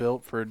arrows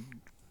built for a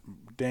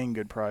dang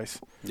good price.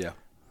 Yeah.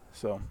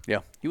 So yeah,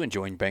 you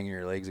enjoying banging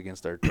your legs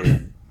against our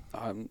table?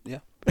 Yeah.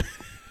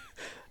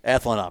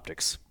 Athlon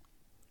Optics.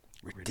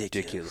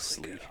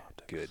 Ridiculously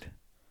good.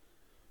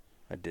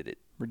 I did it.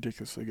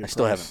 Ridiculously good. I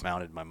still price. haven't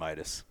mounted my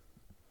Midas,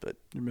 but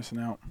you're missing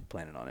out.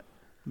 Planning on it.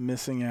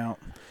 Missing out.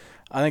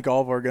 I think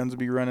all of our guns will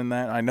be running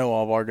that. I know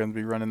all of our guns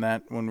will be running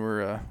that when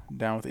we're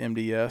down with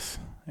MDS,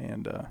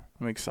 and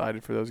I'm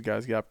excited for those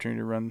guys to get the opportunity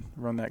to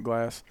run that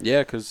glass.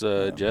 Yeah, because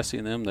Jesse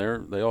and them,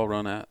 they all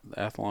run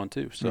Athlon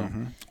too. So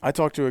I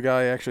talked to a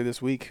guy actually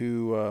this week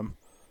who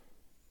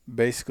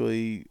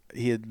basically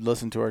he had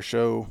listened to our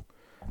show.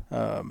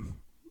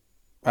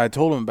 I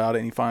told him about it,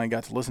 and he finally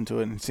got to listen to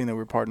it and seen that we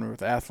were partnering with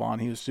Athlon.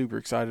 He was super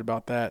excited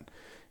about that.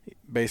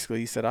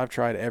 Basically, he said, I've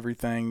tried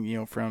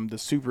everything, from the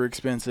super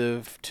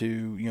expensive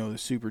to, the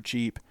super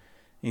cheap.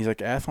 And he's like,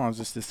 Athlon's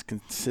just this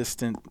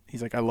consistent.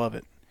 He's like, I love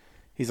it.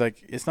 He's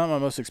like, it's not my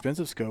most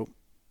expensive scope,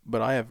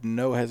 but I have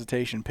no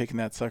hesitation picking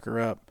that sucker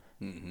up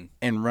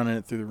and running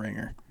it through the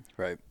ringer.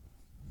 Right.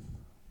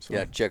 So.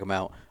 Yeah, check him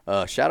out.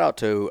 Shout out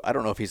to, I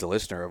don't know if he's a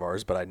listener of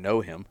ours, but I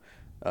know him.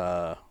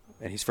 And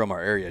he's from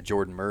our area,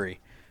 Jordan Murray.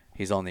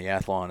 He's on the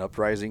Athlon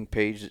Uprising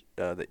page.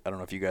 I don't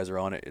know if you guys are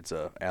on it. It's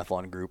a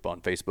Athlon group on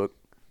Facebook,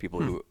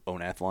 people who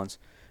own Athlons.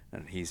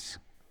 And he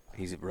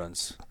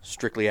runs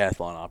strictly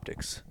Athlon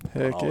optics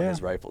on all of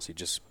his rifles. He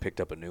just picked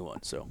up a new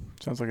one. So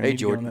sounds like hey,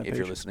 Jordan, if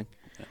you're listening.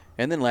 Yeah.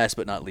 And then last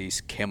but not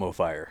least, Camo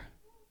Fire.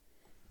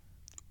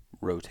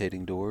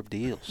 Rotating door of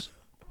deals.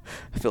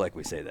 I feel like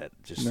we say that.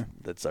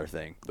 That's our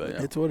thing. But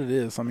it's what it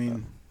is. I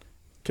mean,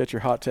 catch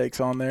your hot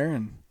takes on there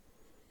and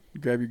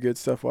grab your good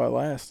stuff while it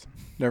lasts.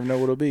 Never know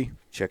what it'll be.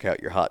 Check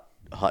out your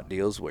hot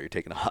deals while you're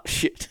taking a hot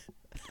shit.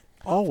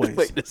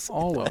 Always.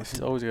 Always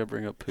got to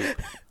bring up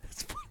poop.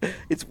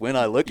 It's when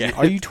I look at it.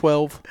 Are you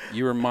 12?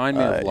 You remind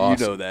me of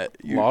Lawson. You know that.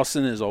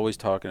 Lawson is always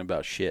talking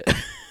about shit.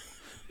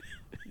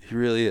 He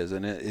really is.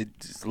 And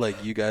it's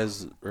like you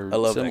guys are I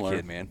love similar. that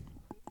kid, man.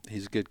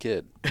 He's a good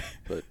kid.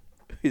 But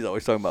he's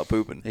always talking about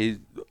pooping. He's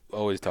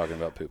always talking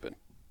about pooping.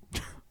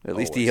 At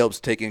least he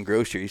helps take in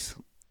groceries.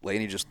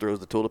 Lainey just throws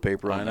the toilet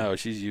paper on. I know.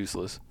 She's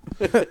useless.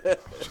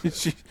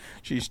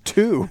 She's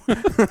 2.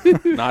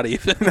 Not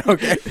even.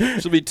 Okay.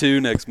 She'll be 2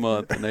 next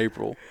month in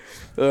April.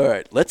 All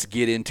right. Let's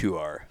get into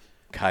our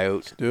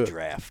coyote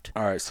draft.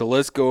 All right. So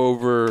let's go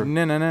over the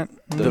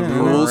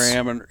rules.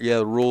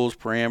 The rules,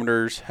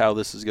 parameters, how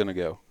this is going to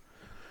go.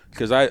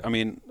 Because, I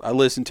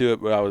listened to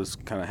it, but I was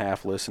kind of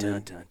half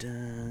listening.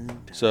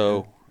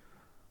 So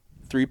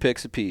 3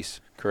 picks apiece,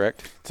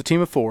 correct? It's a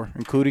team of 4,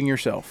 including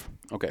yourself.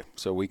 Okay.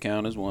 So we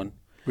count as 1.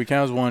 We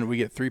count as 1. We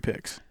get 3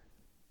 picks.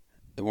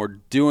 And we're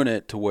doing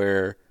it to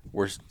where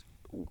we're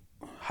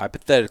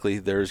hypothetically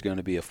there's going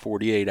to be a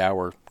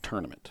 48-hour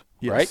tournament,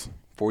 right?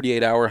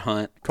 48-hour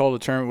hunt. Call the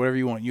tournament whatever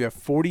you want. You have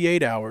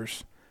 48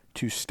 hours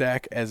to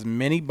stack as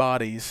many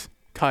bodies,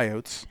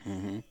 coyotes,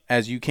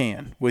 as you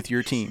can with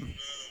your team.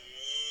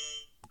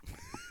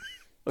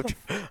 I'm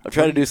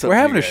trying to do something.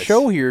 We're having a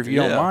show here if you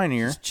don't mind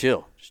here. Just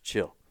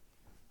chill.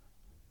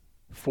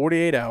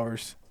 48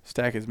 hours,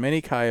 stack as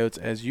many coyotes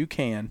as you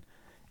can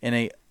in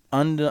a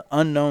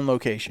unknown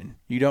location.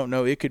 You don't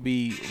know. It could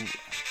be.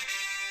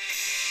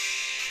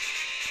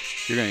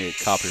 You're going to get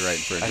copyright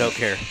infringement. I don't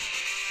care.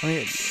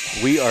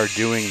 We are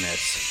doing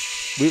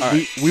this.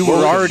 We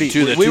were already.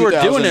 We were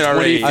doing it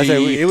already. I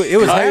say it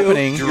was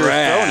happening. You were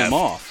throwing him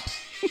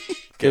off.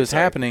 It was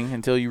happening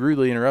until you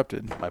rudely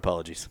interrupted. My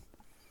apologies.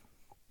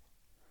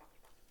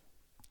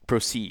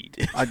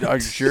 Proceed. Are you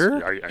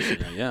sure? Are you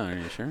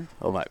sure?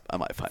 I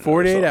might find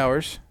 48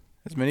 hours,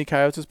 as many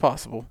coyotes as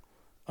possible,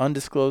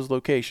 undisclosed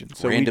location.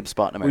 So random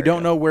spot in America. We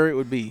don't know where it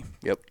would be.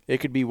 Yep. It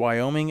could be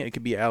Wyoming. It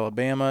could be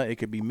Alabama. It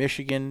could be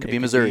Michigan. It could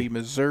be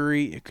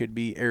Missouri. It could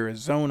be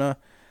Arizona.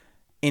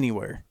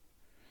 Anywhere.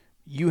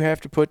 You have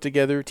to put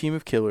together a team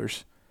of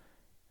killers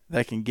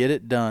that can get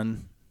it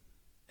done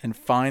and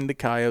find the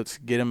coyotes,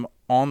 get them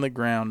on the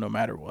ground no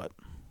matter what.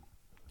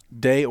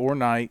 Day or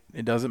night,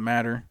 it doesn't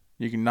matter.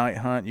 You can night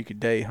hunt. You can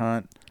day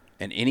hunt.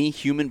 And any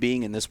human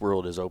being in this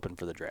world is open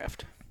for the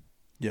draft.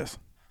 Yes.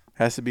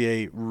 Has to be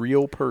a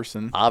real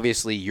person.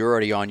 Obviously, you're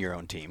already on your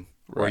own team.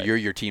 Right. Or you're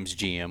your team's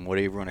GM,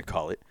 whatever you want to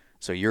call it.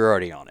 So you're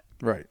already on it.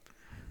 Right.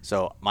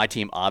 So my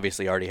team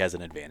obviously already has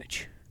an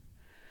advantage.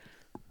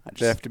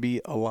 They have to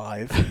be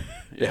alive.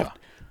 Yeah.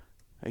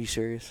 Are you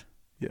serious?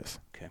 Yes.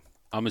 Okay.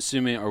 I'm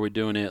assuming, are we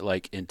doing it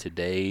like in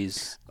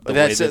today's?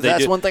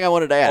 That's one thing I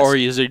wanted to ask. Or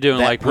is they doing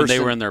That like when they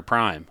person- were in their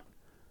prime?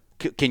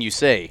 Can you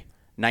say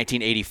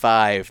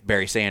 1985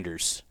 Barry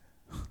Sanders?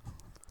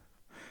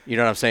 You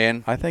know what I'm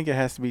saying? I think it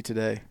has to be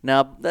today.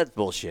 No, that's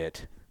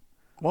bullshit.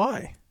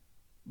 Why?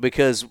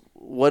 Because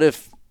what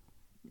if,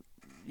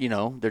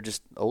 they're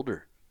just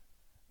older?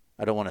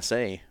 I don't want to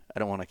say. I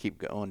don't want to keep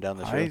going down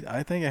this road.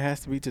 I think it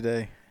has to be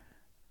today.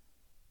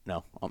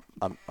 No,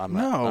 I'm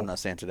No. not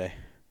saying today.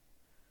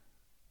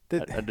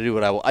 That, I do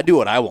what I want. I do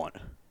what I want.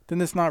 then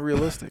it's not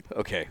realistic.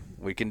 Okay,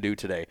 we can do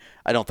today.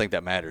 I don't think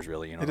that matters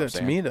really. You know what I'm To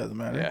saying? me, it doesn't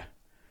matter.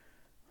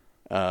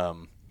 Yeah.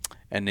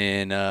 And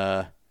then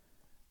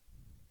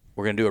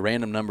we're gonna do a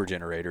random number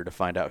generator to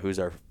find out who's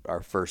our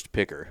first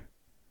picker.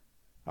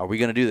 Are we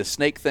gonna do the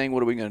snake thing?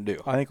 What are we gonna do?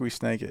 I think we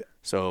snake it.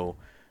 So,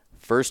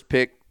 first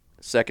pick,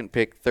 second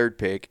pick, third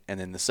pick, and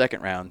then the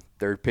second round,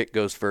 third pick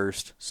goes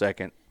first,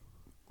 second,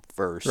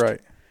 first, Right.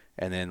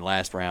 and then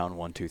last round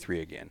 1, 2, 3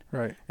 again.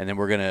 Right. And then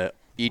we're gonna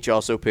each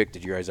also pick.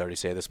 Did you guys already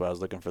say this while I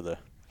was looking for the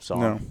song?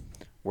 No.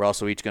 We're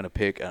also each gonna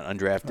pick an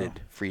undrafted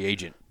free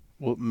agent.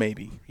 Well,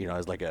 maybe.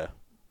 As like a,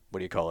 what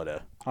do you call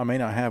it? I may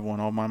not have one.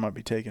 All mine might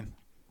be taken.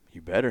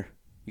 You better.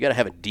 You got to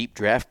have a deep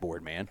draft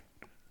board, man.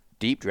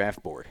 Deep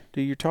draft board.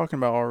 Dude, you're talking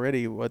about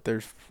already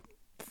there's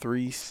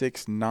 3,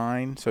 6,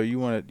 9. So you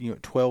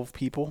want 12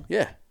 people?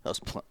 Yeah, that's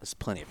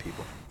plenty of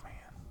people. Man.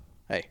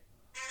 Hey,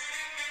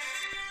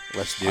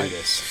 let's do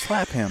this.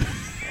 Slap him.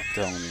 I'm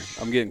telling you,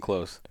 I'm getting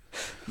close.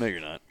 No, you're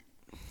not.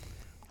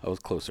 I was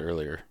close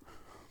earlier.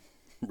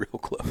 Real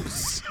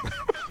close.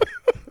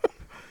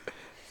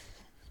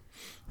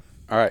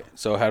 All right,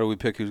 so how do we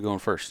pick who's going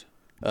first?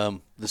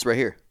 This right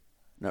here.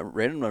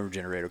 Random number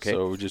generator, okay?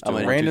 So we just I'm do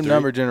gonna- one, two, Random three?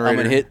 number generator.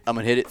 I'm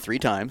gonna hit it 3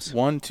 times.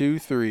 1, 2,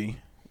 3.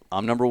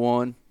 I'm number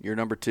 1, you're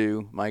number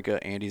 2,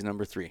 Micah, Andy's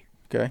number 3.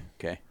 Okay.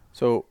 Okay.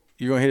 So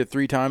you're going to hit it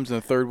 3 times,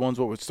 and the third one's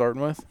what we're starting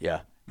with?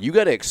 Yeah. You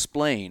got to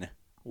explain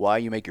why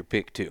you make your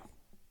pick 2.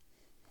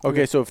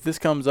 Okay, so if this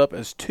comes up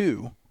as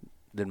 2,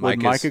 Then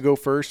would Micah go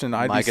first and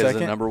I'd be Micah's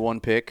second? the number 1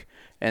 pick,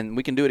 and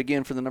we can do it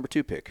again for the number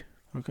 2 pick.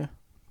 Okay.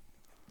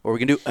 Or we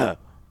can do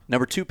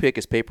number 2 pick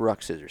is paper,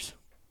 rock, scissors.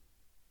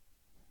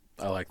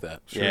 I like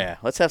that. Sure. Yeah,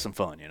 let's have some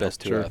fun.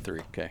 Best 2 Sure. out of 3.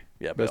 Okay.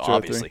 Yeah, Best but 2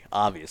 out of 3.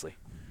 obviously.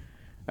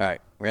 All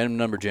right, random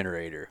number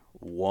generator.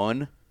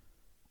 1,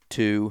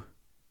 2,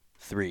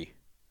 3.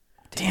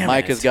 Damn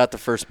Micah's it. got the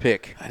first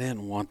pick. I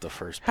didn't want the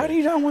first pick. How do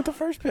you not want the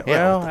first pick?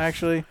 Yeah, Well,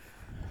 actually,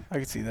 I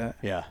can see that.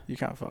 Yeah. You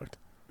kind of fucked.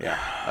 Yeah.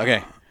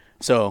 Okay.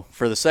 So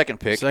for the second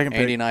pick, Second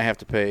Andy pick. and I have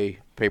to pay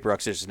paper,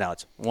 rock, scissors. Now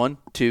it's 1,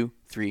 2,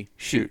 3,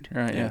 shoot.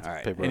 Right, yeah. All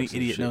right. Paper, Any rock, scissors,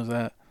 idiot shoot. knows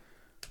that.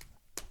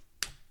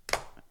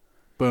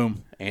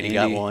 Boom. Andy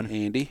got one.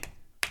 Andy.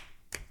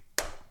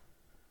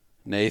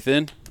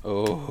 Nathan.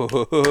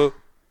 Oh.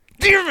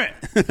 Damn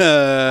it!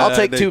 I'll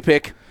take 2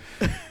 pick.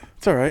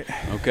 It's all right.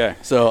 Okay.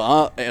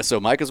 So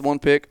Micah's 1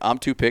 pick. I'm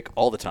 2 pick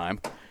all the time,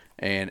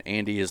 and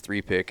Andy is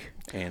 3 pick.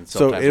 And So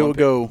sometimes it will 1 pick.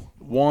 go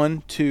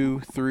 1, 2,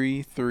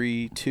 3,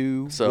 3,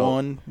 2, So-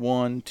 1,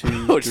 1, 2,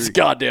 Oh, 3. just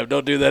goddamn!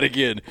 Don't do that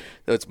again.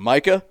 So it's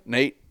Micah,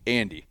 Nate,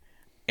 Andy,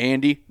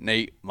 Andy,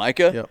 Nate,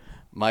 Micah, Yep.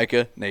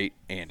 Micah, Nate,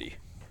 Andy,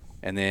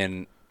 and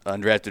then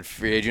undrafted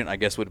free agent. I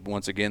guess would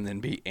once again then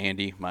be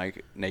Andy,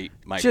 Mike, Nate,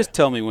 Micah. Just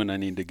tell me when I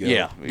need to go.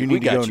 yeah, You we need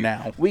to got go you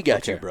now. We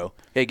got you, Okay. bro.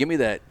 Hey, give me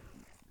that.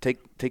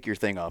 Take your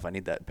thing off. I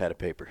need that pad of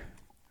paper.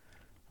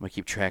 I'm gonna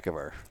keep track of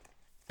our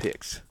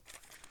picks.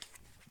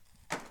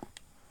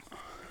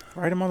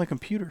 Write them on the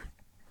computer.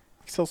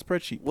 Excel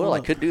spreadsheet. Well, Pull I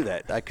up. could do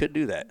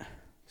that.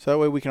 So that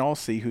way we can all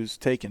see who's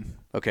taken.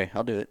 Okay,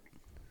 I'll do it.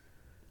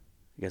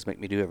 You guys make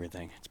me do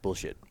everything. It's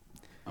bullshit.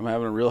 I'm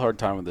having a real hard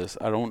time with this.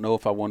 I don't know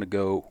if I want to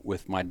go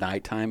with my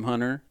nighttime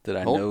hunter that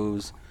I Hold-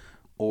 knows,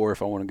 or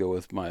if I want to go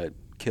with my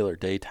killer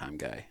daytime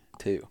guy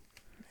too.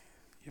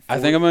 I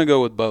think I'm going to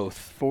go with both.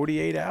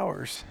 48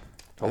 hours.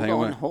 I think I'm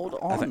gonna- Hold I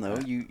on think-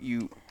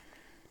 though.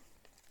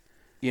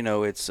 You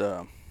know it's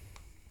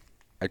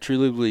I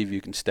truly believe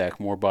you can stack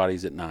more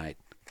bodies at night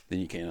than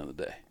you can in the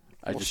day.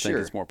 I Well, just sure.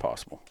 think it's more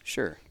possible.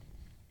 sure.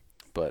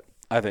 But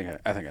I think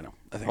I know.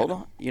 Hold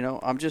on. You know,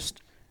 I'm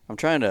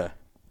trying to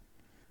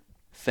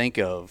think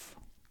of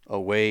a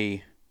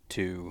way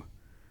to.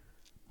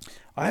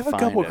 I have a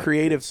Find couple a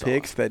creative good song.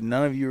 picks that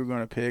none of you are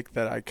going to pick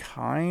that I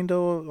kind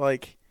of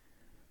like.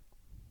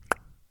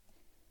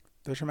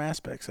 There's some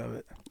aspects of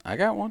it. I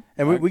got one.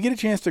 And we get a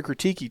chance to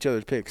critique each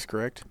other's picks,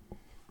 correct?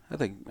 I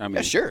mean,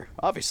 Yeah, sure.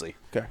 Obviously.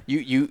 Okay.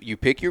 You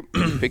pick your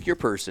pick your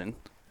person,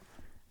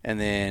 and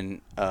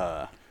then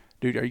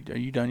Dude, are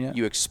you done yet?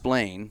 you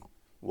explain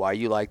why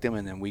you like them,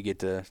 and then we get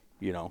to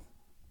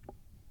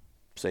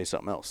say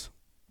something else.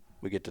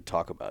 We get to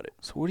talk about it.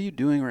 So what are you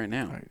doing right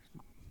now?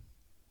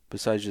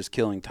 Besides just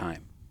killing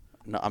time.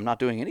 No, I'm not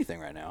doing anything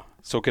right now.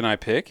 So can I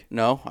pick?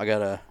 No, I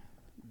gotta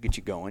get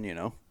you going.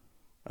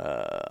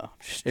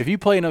 If you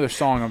play another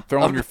song, I'm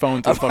throwing your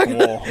phone through the fucking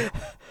wall.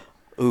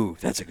 Ooh,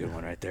 that's a good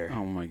one right there.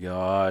 Oh, my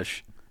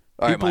gosh.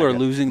 All right, People are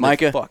losing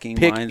Micah, their fucking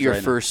pick minds your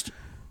right first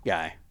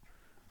guy.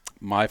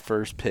 My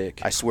first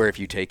pick. I swear if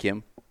you take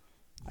him,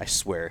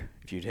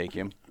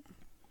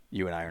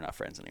 you and I are not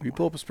friends anymore. You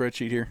pull up a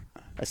spreadsheet here.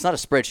 It's not a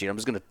spreadsheet. I'm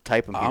just going to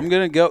type him here. I'm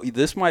going to go.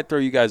 This might throw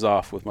you guys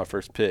off with my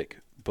first pick,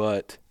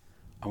 but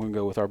I'm going to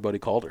go with our buddy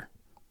Calder.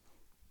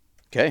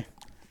 Okay.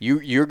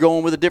 You're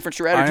going with a different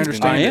strategy. I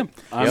understand.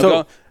 I am.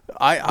 So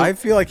I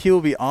feel like he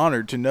will be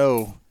honored to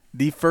know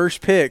the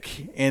first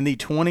pick in the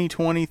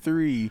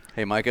 2023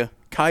 Hey, Micah.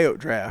 Coyote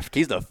draft.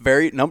 He's the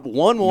very number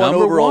one Number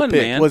overall one,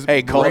 pick. man. Was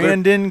Hey, Calder.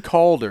 Brandon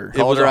Calder.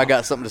 Calder, I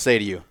got something to say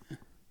to you.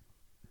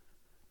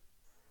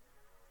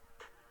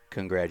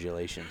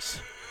 Congratulations.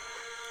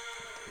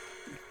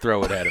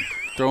 Throw it at him.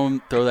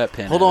 Throw that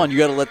pen. Hold at on, him. you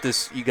gotta let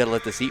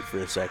this eat for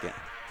a second.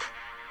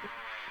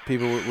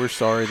 People, we're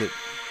sorry that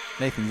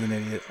Nathan's an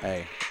idiot.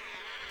 Hey.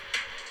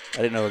 I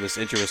didn't know this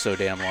intro was so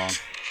damn long.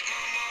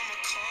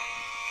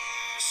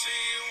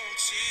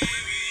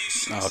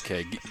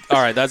 Okay.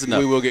 All right, that's enough.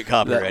 We will get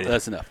copyrighted.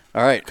 That's enough.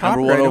 All right,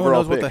 number Copyright, one no one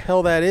overall knows what pick. the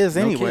hell that is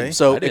anyway. kidding.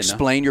 So I didn't know.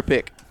 explain your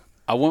pick.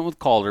 I went with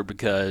Calder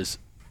because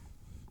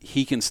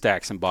he can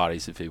stack some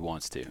bodies if he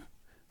wants to.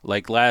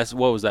 Like last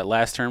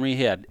tournament,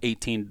 he had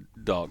 18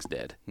 dogs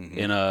dead.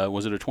 In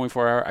was it a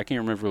 24-hour? I can't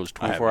remember if it was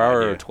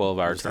 24-hour or a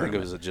 12-hour I think tournament.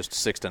 it was just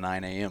 6 to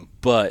 9 a.m.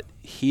 But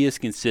he is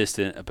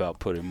consistent about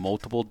putting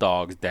multiple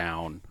dogs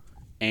down,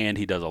 and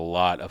he does a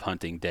lot of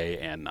hunting day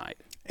and night.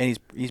 And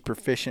he's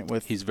proficient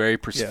with. He's very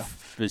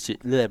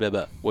proficient. Blah, blah,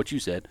 blah, what you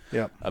said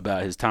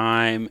about his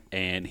time,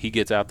 and he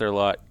gets out there a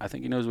lot. I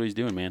think he knows what he's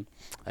doing, man.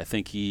 I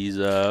think he's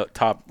a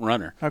top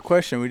runner. A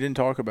question we didn't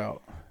talk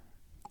about.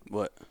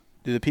 What?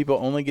 Do the people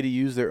only get to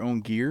use their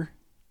own gear,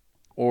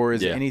 or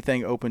is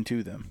anything open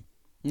to them?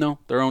 No,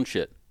 their own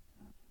shit.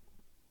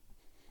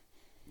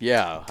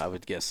 Yeah, I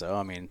would guess so.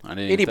 I mean, didn't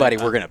anybody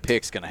think- we're going to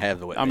pick is going to have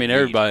the way. I mean,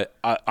 everybody.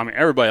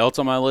 Everybody else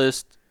on my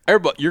list.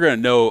 Everybody, you're gonna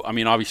know. I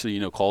mean, obviously, you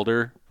know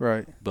Calder,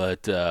 Right.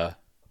 but I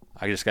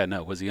just gotta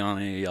know. Was he on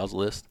any of y'all's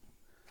list?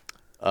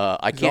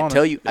 I can't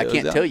tell you. I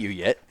can't tell you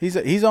yet. He's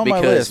on my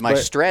because list. my but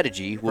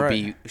strategy will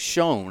Right. be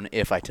shown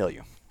if I tell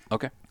you.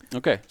 Okay.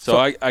 So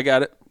I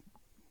got it.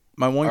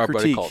 my one Our buddy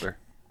critique. Calder.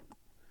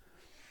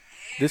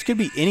 This could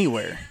be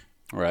anywhere.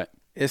 Right.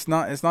 It's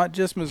not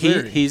just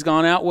Missouri. He's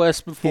gone out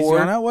west before. He's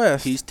gone out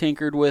west. He's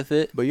tinkered with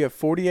it. But you have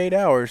 48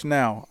 hours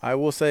now. I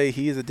will say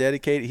he is a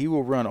dedicated. He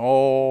will run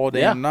all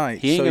damn night.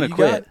 He ain't so gonna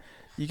quit.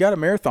 You got a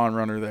marathon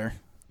runner there.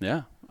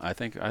 Yeah. I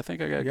think I got a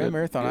You got good a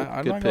marathon. Good,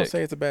 I'm good not gonna pick.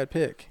 say it's a bad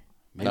pick.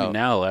 Maybe No.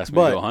 now he'll ask me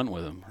But- to go hunt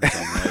with him. Or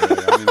something.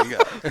 I mean, you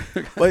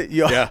got- But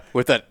Yeah,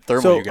 with that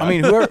thermal So you got. I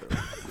mean,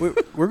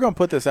 we're going to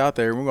put this out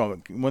there.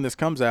 When this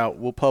comes out,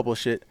 we'll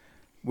publish it.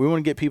 We want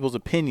to get people's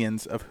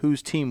opinions of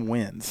whose team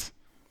wins.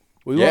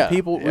 We want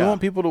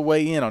people to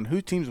weigh in on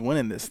whose team's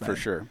winning this thing. for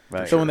sure.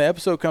 Right. So when the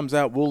episode comes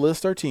out, we'll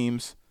list our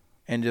teams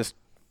and just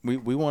we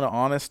want to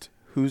honest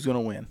who's going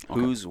to win.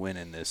 Who's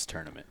winning this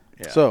tournament?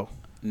 Yeah. So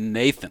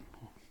Nathan.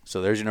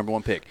 So there's your number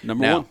one pick.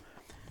 Number now, one.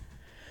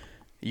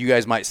 You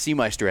guys might see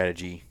my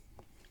strategy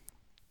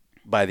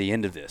by the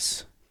end of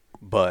this,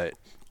 but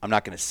I'm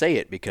not going to say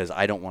it because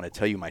I don't want to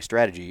tell you my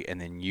strategy and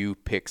then you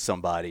pick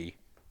somebody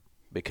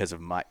because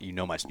of you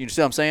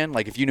see what I'm saying?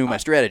 Like if you knew my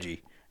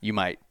strategy, you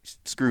might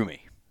screw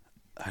me.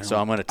 So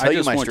I'm going to tell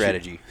you my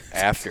strategy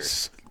after.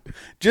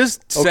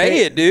 Just say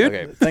Okay. it, dude.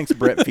 Okay. thanks,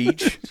 Brett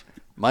Veach.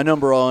 My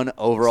number one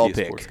overall Is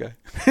he a sports pick.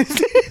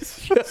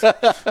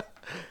 guy?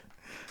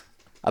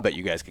 I bet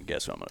you guys can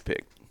guess who I'm going to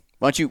pick.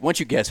 Why don't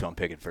you guess who I'm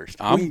picking first?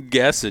 I'm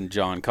guessing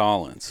John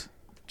Collins.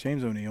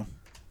 James O'Neill.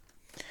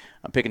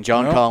 I'm picking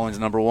John Collins,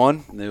 number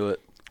one. Knew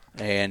it.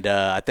 And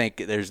I think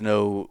there's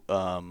no,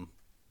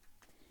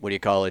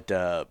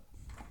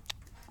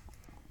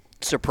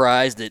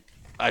 surprise that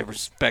I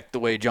respect the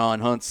way John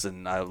hunts,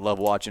 and I love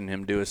watching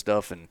him do his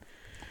stuff. And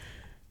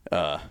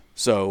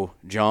so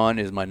John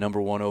is my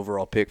number one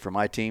overall pick for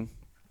my team.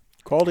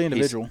 Quality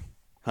individual.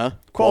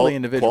 Quality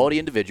individual. Quality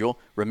individual.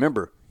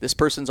 Remember, this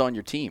person's on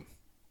your team,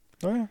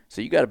 Oh yeah.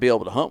 so you got to be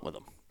able to hunt with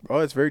them. Oh,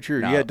 that's very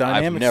true. Now, You have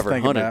dynamics I've never to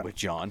think hunted about. with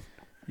John,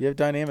 You have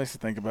dynamics to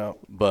think about.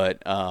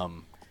 but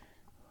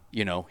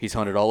he's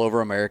hunted all over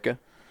America.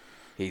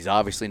 He's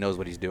obviously knows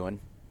what he's doing,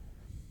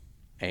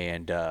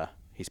 and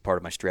he's part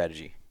of my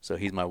strategy. So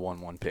he's my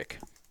 1-1 pick,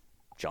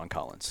 John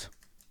Collins.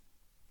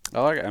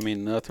 I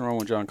mean, nothing wrong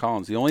with John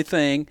Collins. The only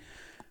thing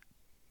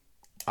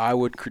I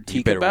would critique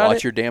You better about watch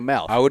it, your damn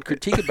mouth. I would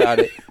critique about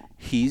it.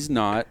 He's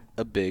not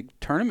a big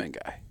tournament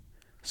guy.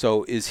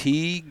 So is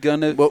he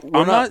gonna? Well,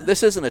 I'm not.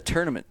 This isn't a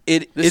tournament.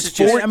 It's is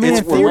just- 40 I mean,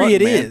 it's in theory, one,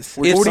 it man. is.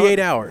 We're 48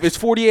 done. hours. It's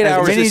 48 as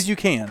hours. many Just- as you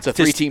can. It's a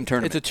 3-team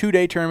tournament. It's a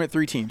 2-day tournament,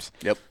 3 teams.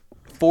 Yep.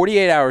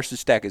 48 hours to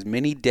stack as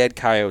many dead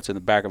coyotes in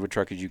the back of a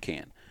truck as you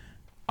can.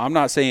 I'm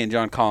not saying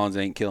John Collins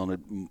ain't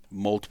killing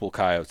multiple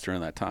coyotes during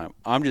that time.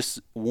 I'm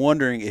just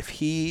wondering if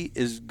he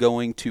is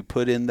going to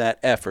put in that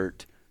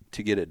effort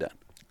to get it done.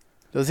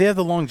 Does he have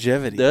the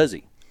longevity? Does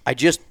he? I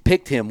just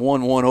picked him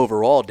 1-1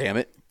 overall, damn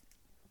it.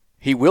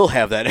 He will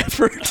have that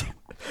effort.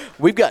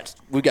 we've got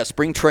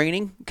spring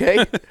training.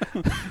 Okay,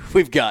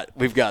 we've got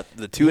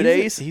the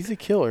 2-a-days. He's a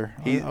killer.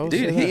 He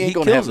ain't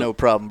gonna have no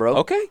problem, bro.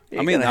 Okay,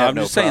 I mean, I'm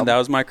just saying that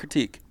was my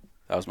critique.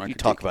 You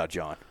talk about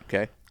John,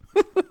 okay?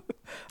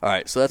 All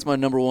right, so that's my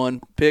number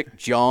one pick,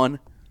 John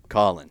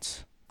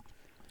Collins.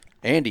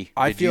 Andy,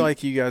 I feel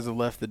like you guys have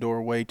left the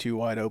door way too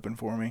wide open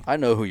for me. I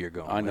know who you're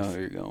going with. I know who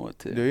you're going with,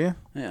 too. Do you?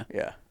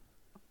 Yeah.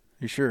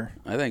 You sure?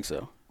 I think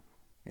so.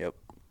 Yep.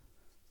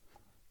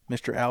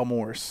 Mr. Al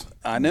Morris.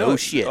 I know. No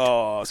shit.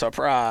 Oh,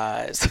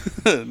 surprise.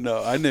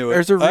 No, I knew it.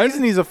 There's a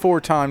reason he's a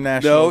 4-time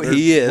national No,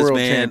 he is, world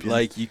man. champion.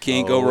 Like, you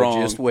can't go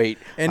wrong. Just wait.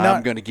 And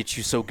I'm going to get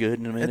you so good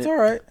in a minute. It's all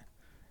right.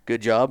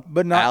 Good job.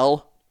 But not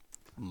Al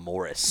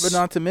Morris. But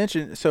not to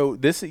mention, so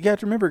this, you have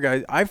to remember,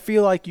 guys, I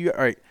feel like all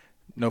right,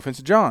 no offense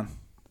to John,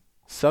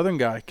 Southern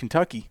guy,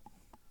 Kentucky,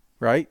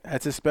 right?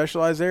 That's his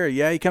specialized area.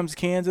 Yeah, he comes to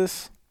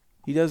Kansas.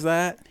 He does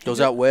that. Goes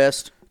out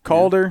west.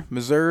 Calder,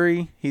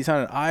 Missouri. He's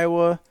hunted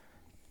Iowa,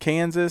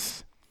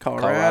 Kansas,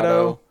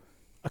 Colorado.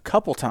 A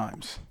couple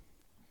times.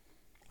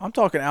 I'm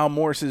talking Al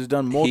Morris has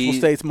done multiple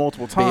states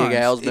multiple times. Big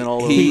Al's been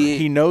all over.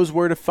 He knows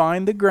where to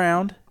find the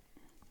ground.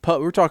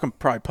 We're talking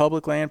probably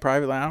public land,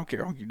 private land. I don't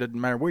care. It doesn't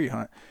matter where you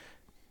hunt.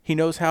 He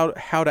knows how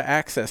to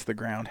access the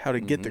ground, how to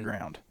get the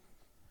ground.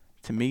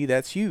 To me,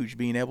 that's huge,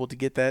 being able to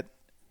get that,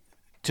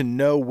 to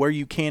know where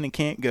you can and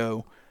can't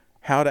go,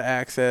 how to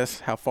access,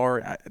 how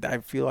far. I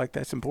feel like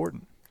that's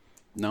important.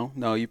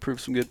 No, you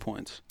proved some good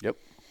points. Yep.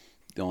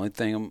 The only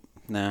thing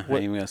I ain't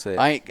even going to say it.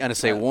 I ain't going to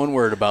say one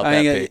word about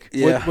that pick.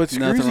 Yeah, what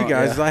screws you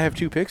guys is I have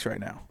 2 picks right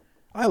now.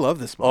 I love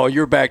this ball. Oh,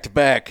 you're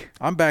back-to-back.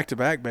 I'm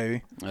back-to-back,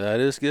 baby. That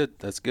is good.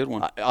 That's a good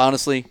one.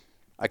 Honestly,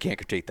 I can't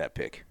critique that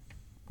pick.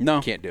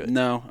 No. Can't do it.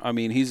 No. I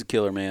mean, he's a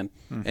killer, man.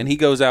 Mm-hmm. And he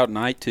goes out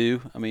night,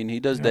 too. I mean, he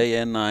does day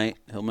and night.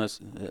 He'll mess.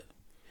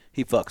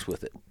 He fucks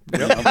with it.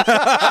 Yep.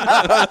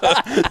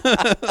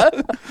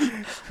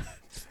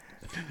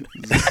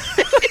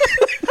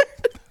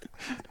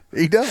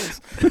 He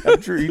does.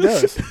 I'm sure he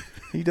does.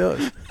 He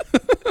does.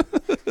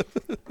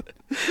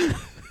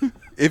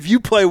 If you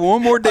play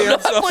one more damn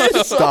song.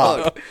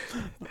 Stop.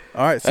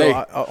 All right. So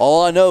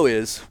all I know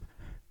is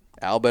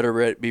Al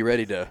better be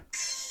ready to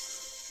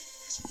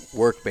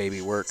work,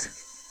 baby, work.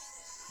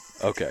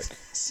 Okay.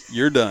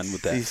 You're done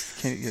with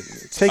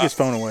that. Take his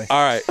phone away.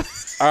 All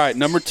right.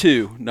 Number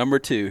two.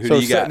 Who do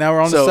you got? Now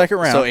we're on the second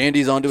round. So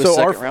Andy's on to his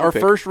second round our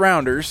pick. first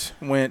rounders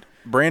went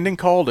Brandon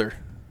Calder,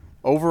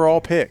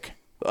 overall pick.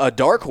 A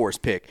dark horse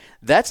pick.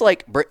 That's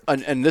like,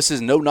 and this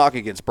is no knock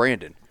against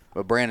Brandon,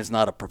 but Brandon's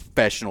not a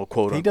professional,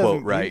 quote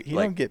unquote, right? He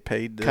don't get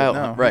paid.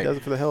 Right. He does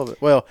it for the hell of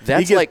it. Well,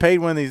 that's he gets paid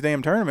one of these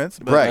damn tournaments.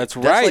 But right. That's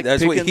right. Like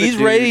that's what he's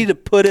ready to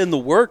put in the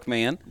work,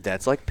 man.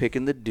 That's like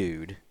picking the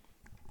dude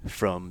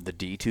from the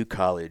D2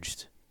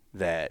 college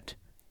that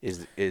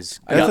is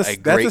that's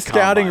a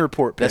scouting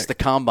report pick. That's the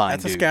combine.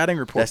 That's dude. a scouting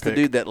report. That's pick.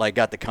 the dude that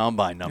got the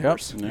combine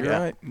numbers.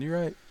 Yep. You're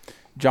right.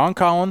 John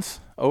Collins,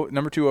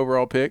 number 2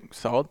 overall pick,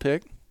 solid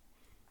pick.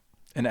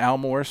 And Al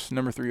Morris,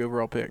 number 3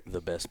 overall pick.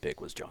 The best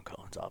pick was John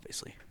Collins,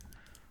 obviously.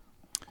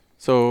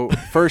 So,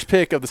 first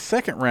pick of the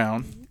second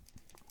round.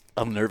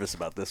 I'm nervous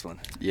about this one.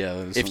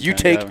 Yeah. If you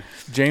take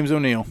James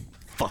O'Neill.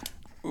 Fuck.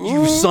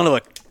 You son of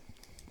a.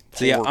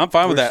 See, I'm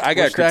fine with that. I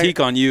got critique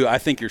on you. I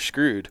think you're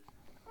screwed.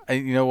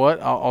 You know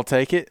what? I'll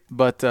take it.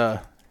 But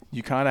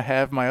you kind of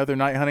have my other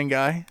night hunting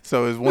guy.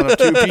 So, it was one of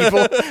 2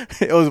 people.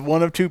 It was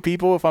one of 2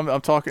 people. If I'm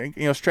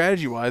talking,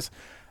 strategy-wise,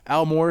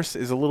 Al Morris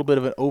is a little bit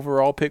of an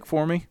overall pick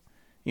for me.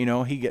 He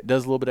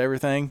does a little bit of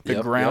everything. The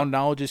ground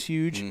knowledge is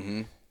huge.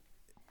 Mm-hmm.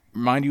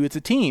 Mind you, it's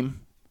a team.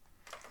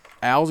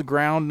 Al's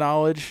ground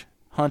knowledge,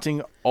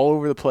 hunting all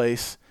over the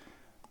place.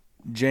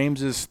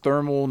 James's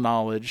thermal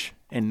knowledge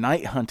and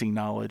night hunting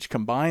knowledge.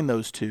 Combine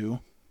those 2,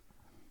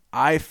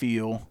 I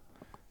feel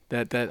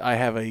that I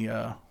have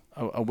a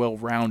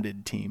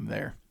well-rounded team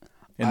there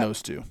in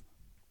those 2.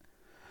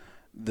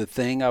 The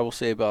thing I will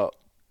say about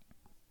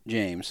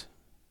James,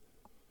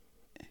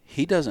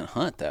 he doesn't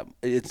hunt that.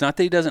 It's not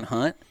that he doesn't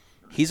hunt.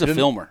 He's a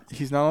filmer.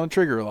 He's not on the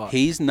trigger a lot.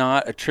 He's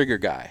not a trigger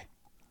guy.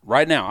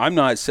 Right now, I'm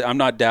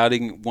not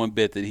doubting one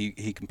bit that he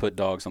can put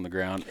dogs on the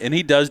ground, and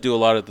he does do a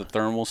lot of the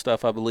thermal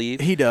stuff, I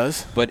believe. He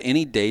does. But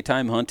any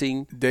daytime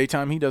hunting,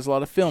 he does a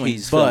lot of filming.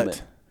 He's filming.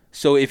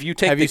 So if you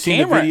take have the you seen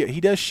camera, the video?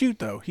 He does shoot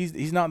though.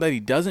 He's not that he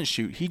doesn't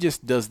shoot. He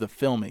just does the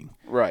filming.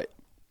 Right.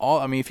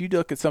 If you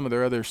look at some of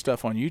their other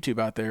stuff on YouTube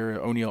out there,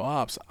 O'Neill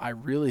Ops, I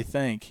really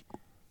think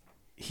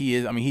he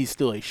is. He's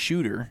still a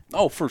shooter.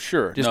 Oh, for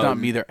sure. Just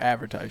not be their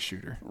advertised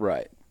shooter.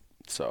 Right.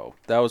 So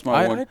that was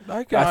my one.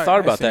 I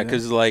thought about that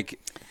because,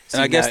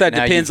 and I guess that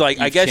depends.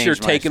 I guess you're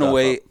taking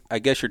away. I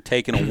guess you're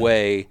taking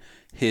away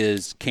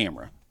his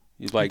camera.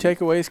 He's like, you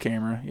take away his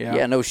camera. Yeah.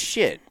 Yeah. No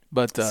shit.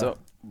 But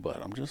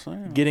but I'm just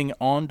saying, getting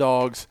on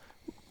dogs.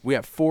 We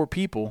have 4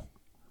 people.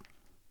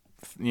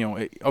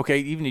 Okay.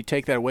 Even if you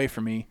take that away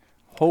from me,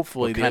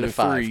 hopefully the other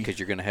 3, because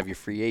you're going to have your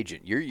free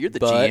agent. You're the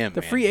GM.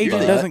 The free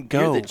agent doesn't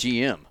go. You're the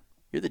GM.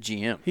 You're the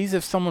GM. He's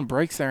if someone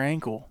breaks their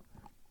ankle.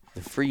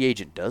 The free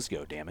agent does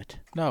go, damn it.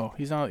 No,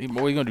 he's not.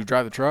 What are you going to do,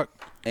 drive the truck?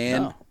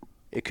 And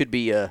it could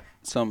be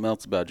something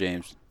else about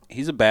James.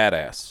 he's a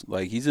badass.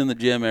 Like, he's in the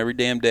gym every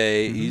damn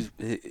day.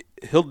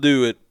 Mm-hmm. He'll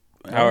do it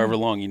however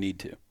long you need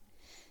to.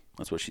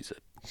 That's what she said.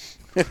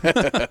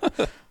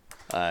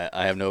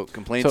 I have no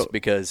complaints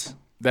because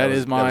that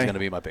was going to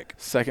be my pick.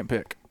 Second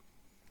pick.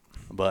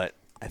 But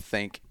I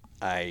think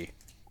I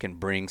can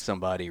bring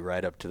somebody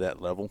right up to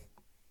that level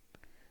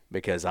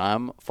because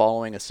I'm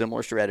following a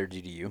similar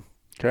strategy to you.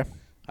 Okay.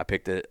 I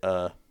picked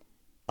a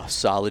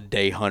solid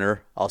day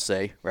hunter, I'll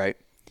say, right?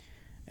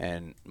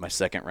 And my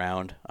second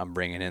round, I'm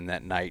bringing in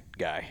that night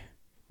guy.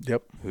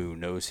 Yep. Who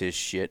knows his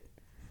shit.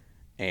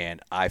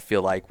 And I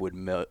feel like would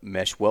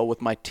mesh well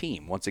with my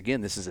team. Once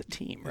again, this is a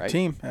team, right? A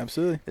team,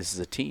 absolutely. This is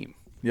a team.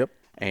 Yep.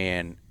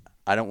 And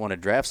I don't want to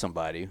draft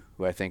somebody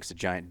who I think is a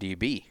giant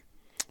DB.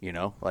 You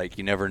know, like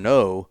you never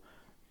know.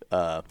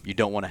 You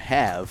don't want to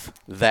have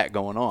that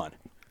going on.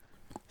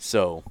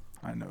 So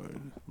I know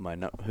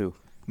who?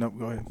 Nope.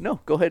 Go ahead. No,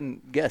 go ahead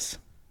and guess.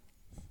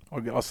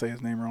 I'll say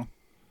his name wrong.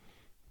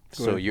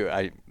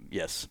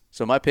 Yes.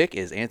 So my pick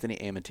is Anthony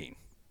Amatine.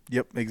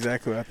 Yep,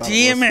 exactly what I thought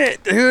Damn it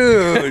was.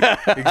 Dude.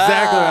 Exactly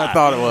what I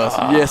thought it was.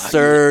 Yes,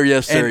 sir.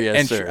 Yes, sir.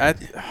 Yes, sir.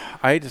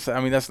 I hate to say,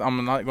 I mean,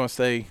 I'm not going to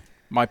say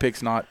my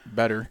pick's not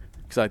better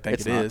because I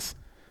think it is.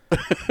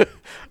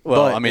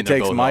 Well, but I mean, it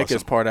takes Micah's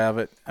awesome. part of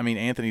it. I mean,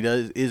 Anthony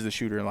is the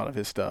shooter in a lot of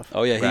his stuff.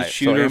 Oh, yeah, he's right.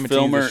 shooter, so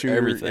filmer, shooter,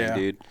 everything,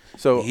 dude.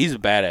 So he's a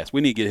badass.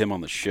 We need to get him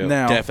on the show.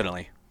 Now,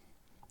 Definitely.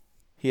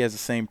 He has the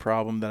same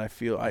problem that I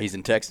feel. He's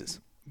in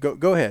Texas.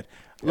 Go ahead.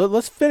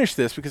 Let's finish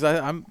this because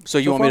I'm. So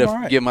you want me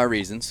to give my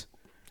reasons?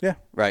 Yeah.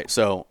 Right.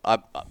 So I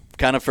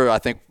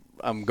think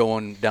I'm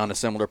going down a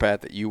similar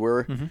path that you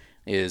were. Mm-hmm.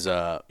 Is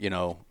I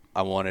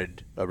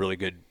wanted a really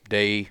good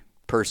day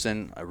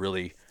person, a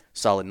really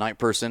solid night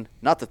person.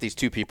 Not that these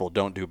two people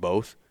don't do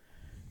both,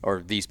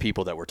 or these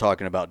people that we're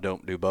talking about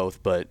don't do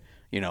both, but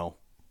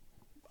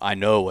I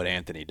know what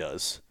Anthony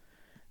does,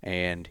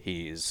 and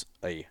he's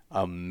a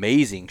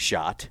amazing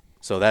shot.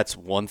 So that's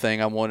one thing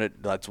I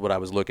wanted. That's what I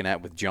was looking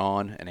at with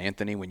John and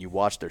Anthony. When you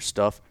watch their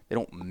stuff, they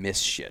don't miss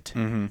shit.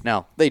 Mm-hmm.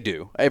 Now, they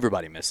do.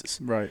 Everybody misses.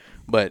 Right.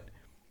 But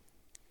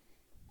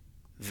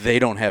they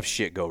don't have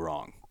shit go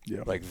wrong.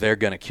 Yeah. Like, they're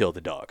going to kill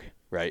the dog,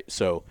 right?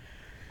 So,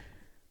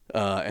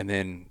 and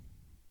then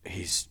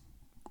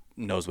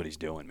knows what he's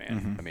doing,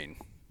 man. Mm-hmm. I mean,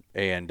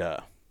 and,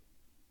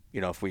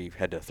 if we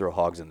had to throw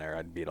hogs in there,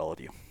 I'd beat all of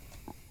you.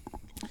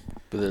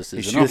 But this He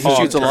isn't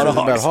shoots a lot of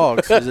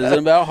hogs. This isn't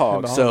about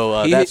hogs.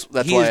 So that's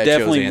why I he's chose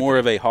definitely Anthony. more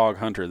of a hog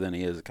hunter than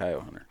he is a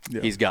coyote hunter. Yeah.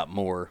 He's got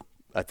more,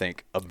 I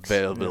think,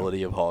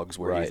 availability of hogs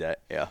where he's at.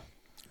 Yeah.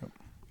 Yep.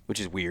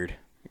 Which is weird.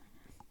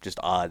 Just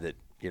odd that,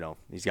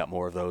 he's got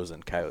more of those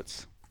than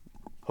coyotes.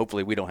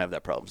 Hopefully we don't have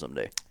that problem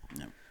someday.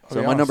 Yeah.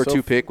 So my number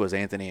 2 pick was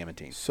Anthony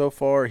Amatine. So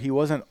far, he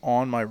wasn't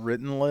on my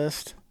written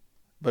list,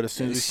 but as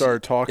soon as we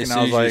started talking,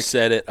 I was like, like, you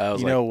said it, I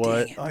was you know like,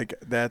 what? Dang. Like,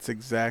 that's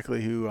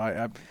exactly who I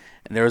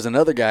And there was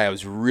another guy I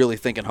was really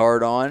thinking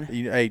hard on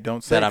hey,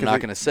 don't say that I'm not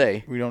going to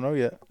say. We don't know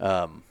yet.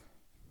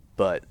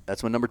 But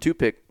that's my number 2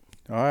 pick.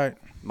 All right.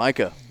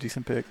 Micah.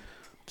 Decent pick.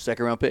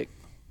 Second round pick.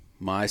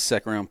 My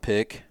second round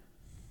pick,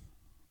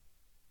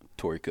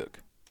 Torrey Cook.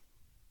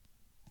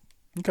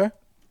 Okay.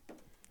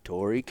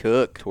 Torrey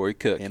Cook.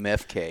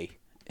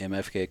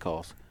 MFK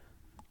calls.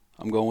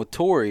 I'm going with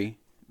Torrey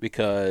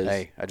because...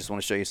 Hey, I just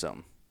want to show you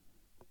something.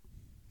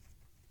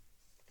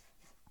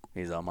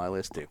 He's on my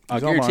list, too.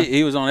 I guarantee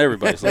he was on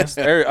everybody's list.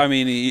 I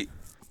mean,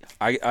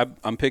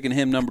 I'm picking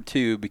him number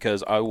 2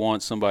 because I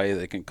want somebody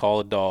that can call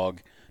a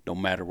dog no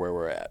matter where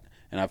we're at.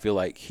 And I feel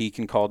like he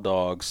can call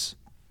dogs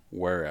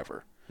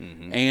wherever.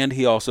 Mm-hmm. And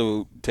he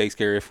also takes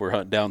care if we're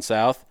hunting down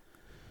south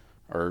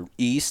or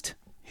east,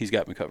 he's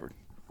got me covered.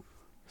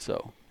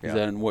 So,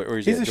 yeah. Where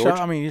is he's he a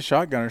Georgia? he's a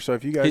shotgunner. So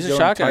if you guys he's go a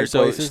shotgunner,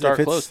 so places, start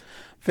close.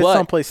 If it's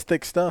someplace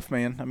thick stuff,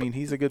 man, I mean,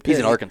 he's a good pick. He's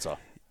in Arkansas.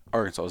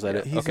 Arkansas, is that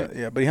it?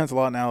 Okay. But he hunts a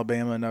lot in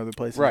Alabama and other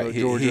places. Right, like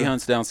Georgia. he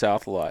hunts down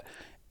south a lot.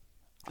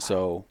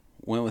 So,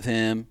 went with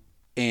him.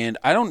 And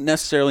I don't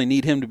necessarily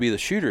need him to be the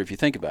shooter if you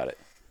think about it.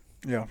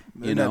 Yeah.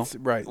 That's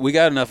right. We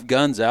got enough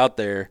guns out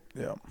there.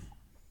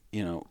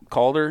 Yeah.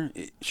 Calder,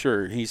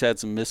 sure, he's had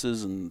some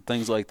misses and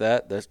things like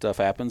that. That stuff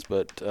happens,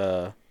 but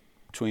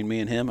between me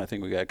and him, I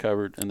think we got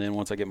covered. And then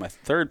once I get my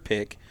third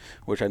pick,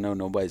 which I know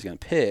nobody's going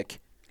to pick.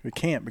 We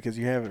can't because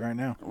you have it right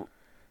now.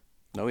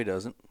 No, he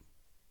doesn't.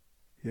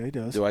 Yeah, he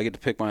does. Do I get to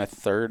pick my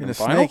third in and a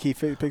final? snake, he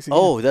picks again.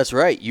 Oh, that's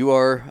right. You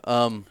are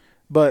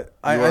but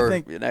I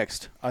think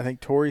next. I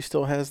think Torrey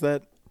still has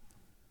that.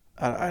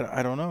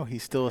 I don't know.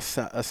 He's still a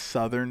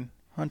southern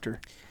hunter.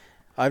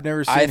 I've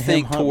never seen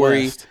him hunt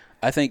west.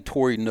 I think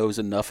Torrey knows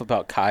enough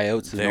about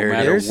coyotes. No There's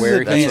matter his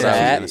where he's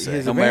advantage. at,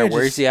 His no matter advantage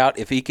where is he's out,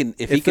 if he can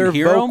they're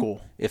hear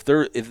vocal.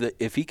 them,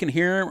 if he can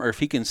hear them or if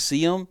he can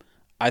see them,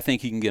 I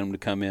think he can get them to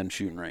come in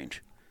shooting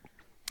range.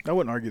 I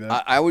wouldn't argue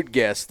that. I would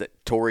guess that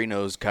Torrey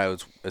knows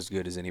coyotes as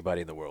good as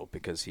anybody in the world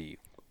because he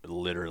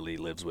literally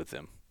lives with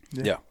them.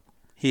 Yeah.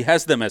 He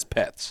has them as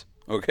pets,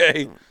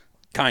 okay?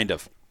 Kind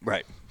of.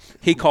 Right.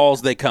 He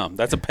calls, they come.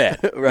 That's a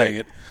pet.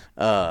 Right.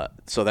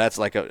 So that's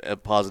like a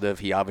positive.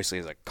 He obviously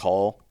is a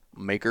call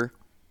maker,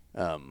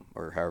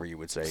 or however you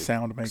would say.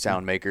 Sound maker.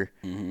 Sound maker.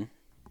 Mm-hmm.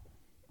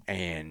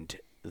 and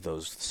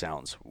those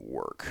sounds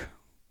work.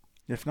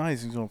 If not,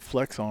 he's going to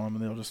flex on them,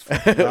 and they'll just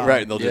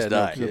right, and they'll just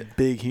die. He's a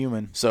big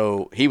human.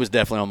 So he was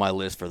definitely on my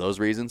list for those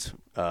reasons,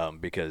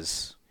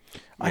 because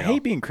I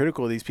hate being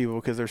critical of these people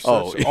because they're such.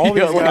 All these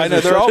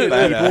guys they're all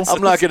badass.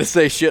 I'm not going to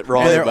say shit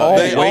wrong about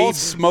them. They all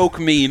smoke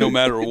me no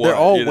matter what. They're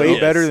all way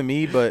better than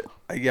me, but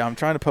I'm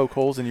trying to poke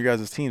holes in your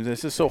guys' teams. And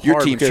it's just so hard. Your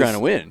team's trying to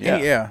win.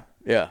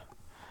 Yeah.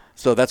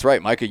 So that's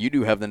right, Micah. You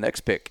do have the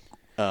next pick.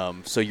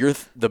 So you're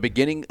the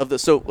beginning of the.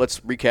 So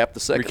let's recap the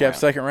second round.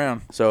 Second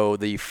round. So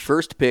the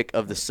first pick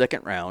of the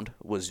second round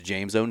was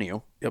James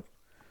O'Neal. Yep.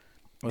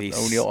 With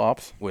O'Neal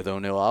Ops. With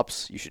O'Neal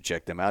Ops. You should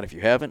check them out if you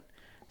haven't.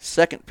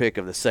 Second pick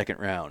of the second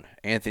round,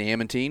 Anthony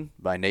Amantine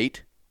by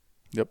Nate.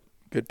 Yep.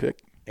 Good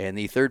pick. And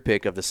the third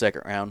pick of the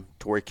second round,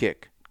 Tory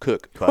Cook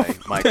by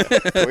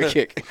Micah.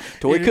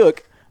 Tory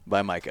Cook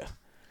by Micah.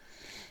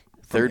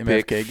 Third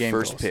pick,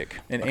 first pick.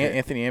 And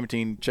Anthony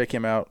Amantine, check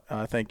him out.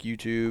 I think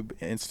YouTube,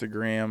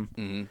 Instagram.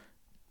 Mm-hmm.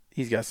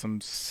 He's got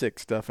some sick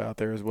stuff out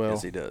there as well.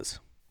 Yes, he does.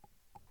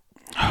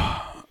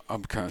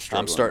 I'm kind of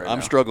struggling.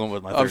 I'm struggling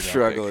with my third I'm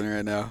struggling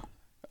right now.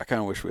 I kind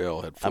of wish we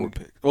all had 4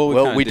 picks.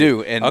 Well, we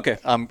do. And okay.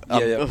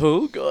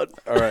 Oh, God.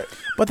 All right.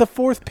 But the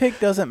fourth pick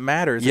doesn't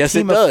matter. Yes,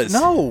 it does.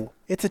 No.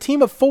 It's a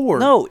team of 4.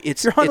 No,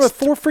 you're hunting with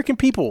 4 freaking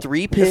people.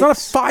 3 picks. It's not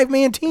a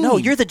 5-man team. No,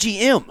 you're the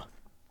GM.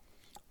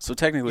 So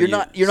technically, you're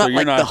not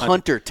like the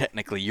hunter.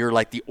 Technically, you're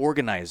like the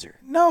organizer.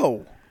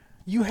 No,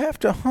 you have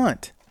to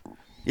hunt.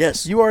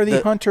 Yes, you are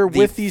the hunter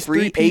with these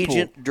 3 people. Free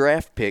agent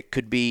draft pick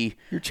could be.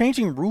 You're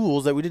changing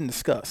rules that we didn't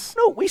discuss.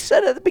 No, we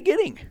said at the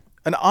beginning.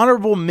 An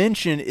honorable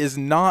mention is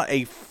not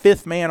a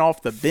 5th man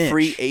off the bench.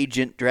 Free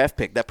agent draft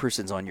pick. That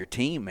person's on your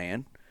team,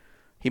 man.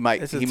 He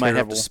might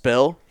have to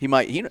spell. He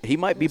might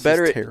be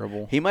better at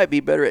terrible. He might be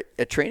better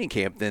at training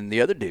camp than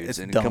the other dudes,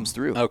 and dumb. It comes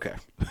through. Okay,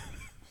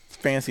 it's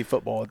fantasy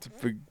football. It's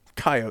for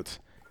coyotes.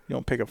 You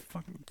don't pick a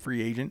fucking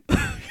free agent.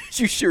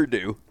 You sure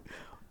do.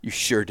 You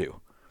sure do.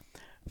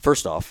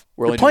 First off,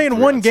 we're playing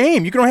one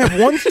game. You can only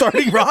have one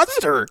starting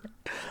roster.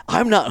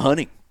 I'm not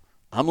hunting.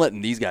 I'm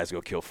letting these guys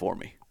go kill for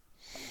me.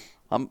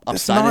 I'm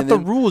That's signing not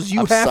them, the rules.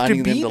 You I'm have signing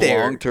to be them to there.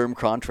 long-term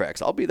contracts.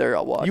 I'll be there.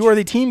 I'll watch. You are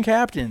the team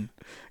captain.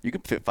 You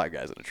can fit 5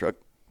 guys in a truck.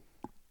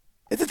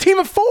 It's a team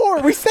of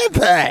 4. We said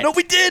that. No,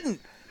 we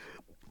didn't.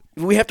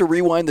 We have to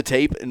rewind the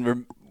tape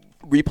and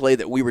replay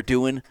that we were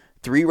doing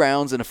 3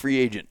 rounds and a free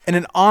agent. And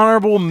an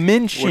honorable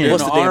mention.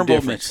 What's the damn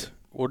difference?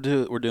 We're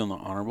doing the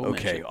honorable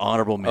mention. Okay,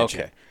 honorable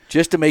mention. Okay.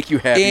 Just to make you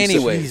happy.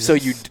 Anyway, so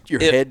your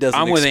head doesn't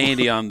I'm with explode.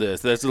 Andy on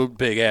this. That's a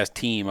big-ass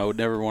team. I would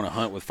never want to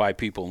hunt with 5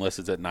 people unless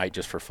it's at night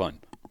just for fun,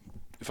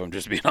 if I'm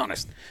just being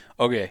honest.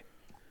 Okay.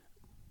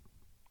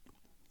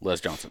 Les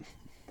Johnson.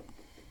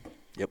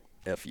 Yep,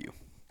 F you.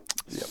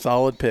 Yep.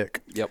 Solid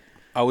pick. Yep.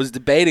 I was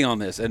debating on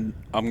this, and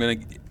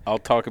I'll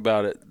talk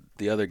about it,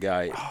 the other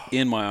guy,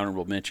 in my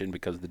honorable mention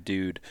because the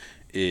dude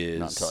is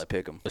not until I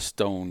pick him. A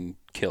stone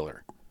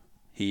killer.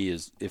 He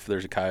is, if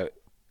there's a coyote,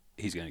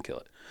 he's going to kill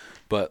it.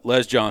 But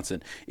Les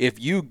Johnson, if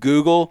you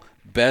Google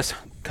best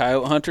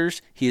coyote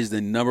hunters, he is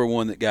the number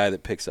 1 guy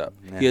that picks up.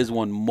 Yeah. He has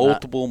won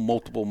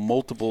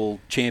multiple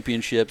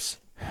championships.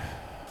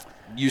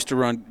 Used to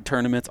run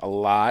tournaments a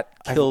lot.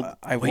 Wait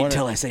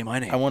until I say my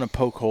name. I want to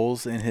poke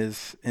holes in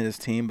his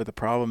team, but the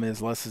problem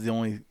is Les is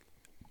the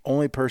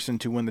only person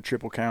to win the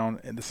Triple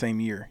Crown in the same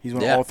year. He's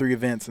won all 3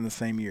 events in the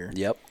same year.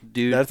 Yep,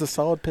 dude. That's a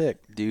solid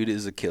pick. Dude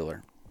is a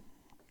killer.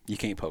 You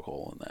can't poke a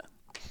hole in that.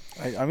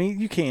 I mean,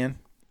 you can,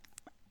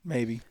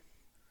 maybe.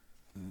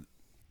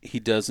 He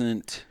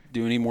doesn't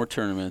do any more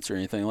tournaments or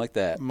anything like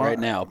that right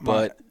now.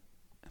 But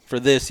for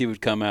this, he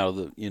would come out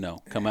of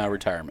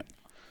retirement.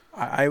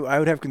 I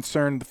would have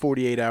concern the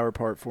 48-hour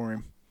part for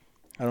him.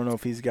 I don't know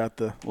if he's got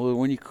the. Well,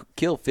 when you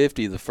kill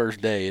 50 the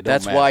first day, it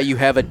that's don't matter. why you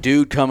have a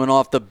dude coming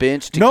off the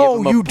bench to give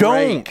him a break.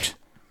 Don't.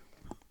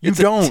 You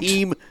don't. It's a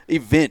team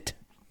event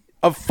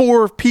of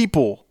 4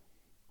 people.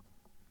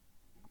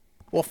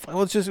 Well,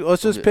 let's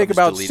just pick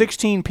about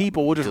 16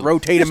 people. We'll just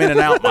rotate them in and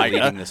out, Mike.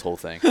 Deleting this whole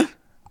thing.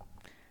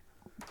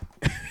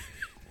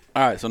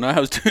 All right, so now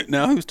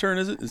whose turn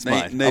is it? It's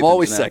mine. Nathan's I'm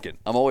always now. second.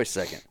 I'm always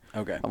second.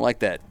 Okay. I'm like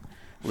that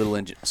little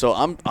engine. So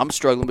I'm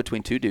struggling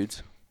between 2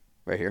 dudes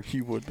right here.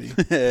 You would be.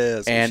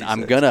 And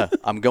I'm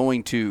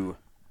going to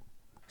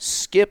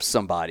skip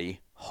somebody,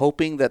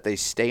 hoping that they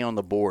stay on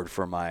the board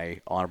for my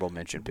honorable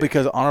mention pick.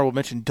 Because honorable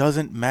mention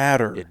doesn't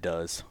matter. It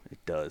does. It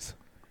does.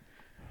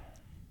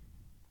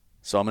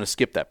 So I'm going to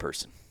skip that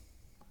person.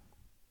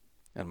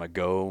 And I'm going to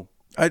go.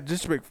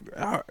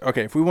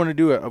 Okay, if we want to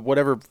do a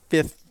whatever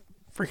 5th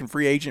freaking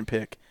free agent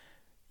pick,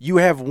 you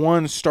have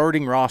 1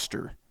 starting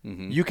roster.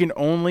 Mm-hmm. You can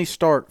only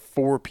start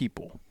 4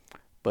 people.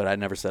 But I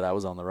never said I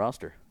was on the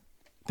roster.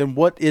 Then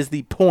what is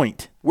the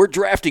point? We're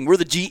drafting. We're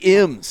the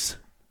GMs.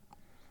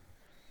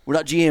 We're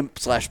not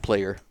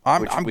GM/player.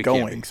 I'm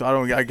going,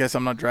 so I guess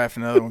I'm not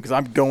drafting another one because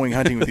I'm going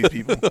hunting with these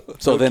people.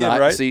 So then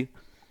right? See.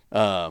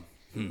 Do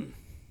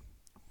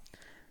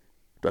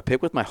I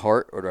pick with my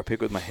heart or do I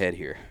pick with my head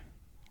here?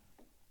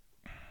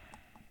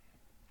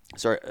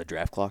 Sorry, a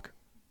draft clock?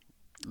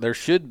 There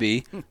should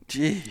be.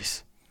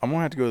 Jeez. I'm going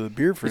to have to go to the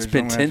beer fridge. It's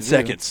been 10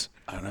 seconds.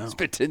 I know. It's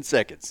been 10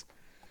 seconds.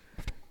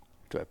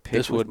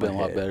 This would have been a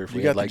lot better if you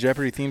we got had the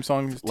Jeopardy theme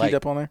song teed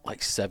up on there?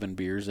 Like 7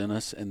 beers in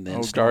us and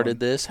then started God.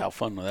 this. How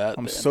fun would that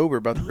I'm been? sober,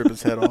 about to rip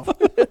his head off. All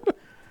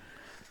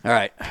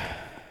right.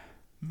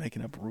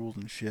 Making up rules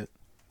and shit.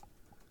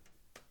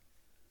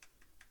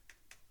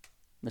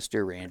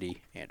 Mr.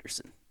 Randy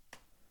Anderson.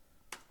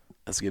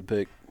 That's a good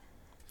pick.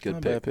 Good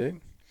Not pick. a bad pick.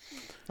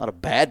 Not a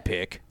bad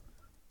pick.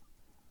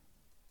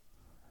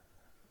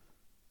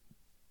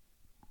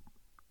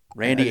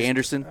 Randy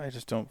Anderson. I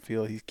just don't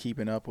feel he's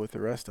keeping up with the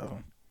rest of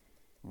them.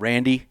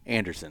 Randy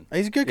Anderson.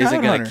 He's a good coyote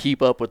Isn't going hunter. to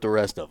keep up with the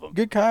rest of them.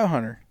 Good coyote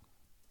hunter.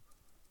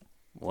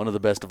 One of the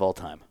best of all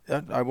time.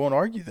 I won't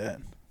argue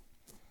that.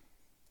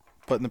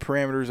 But in the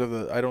parameters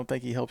of I don't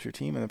think he helps your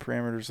team in the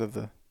parameters of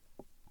the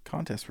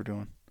contest we're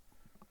doing.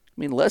 I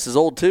mean, Les is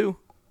old too.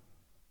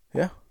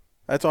 Yeah.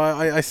 That's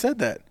why I said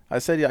that. I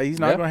said, yeah, he's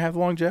not going to have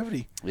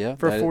longevity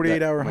for a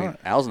 48-hour hunt.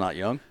 Al's not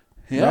young.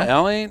 Yeah, No.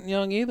 Al ain't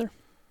young either.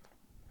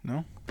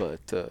 No.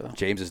 But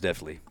James is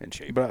definitely in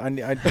shape. But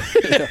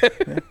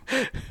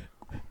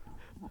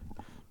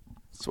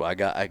So I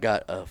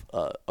got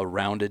a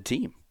rounded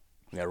team.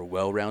 We got a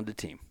well-rounded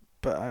team.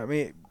 But, I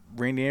mean,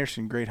 Randy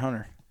Anderson, great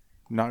hunter.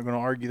 Not going to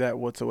argue that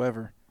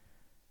whatsoever.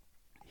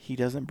 He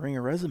doesn't bring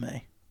a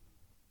resume.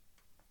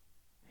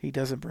 He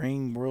doesn't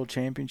bring world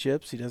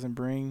championships. He doesn't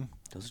bring...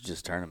 Those are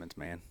just tournaments,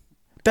 man.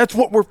 That's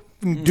what we're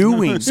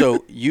doing.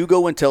 So you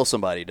go and tell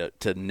somebody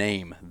to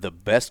name the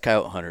best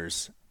coyote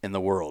hunters in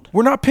the world.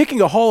 We're not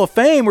picking a Hall of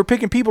Fame. We're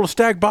picking people to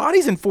stack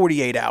bodies in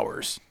 48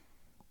 hours.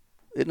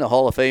 Isn't a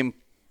Hall of Fame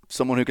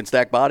someone who can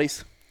stack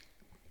bodies?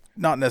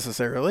 Not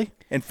necessarily.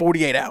 In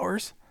 48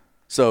 hours.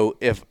 So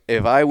if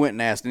I went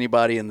and asked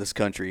anybody in this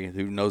country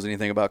who knows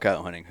anything about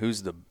coyote hunting,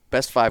 who's the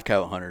best 5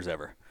 coyote hunters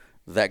ever,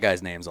 that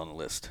guy's name's on the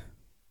list.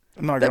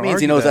 That means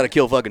he knows how to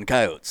kill fucking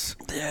coyotes.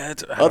 yeah,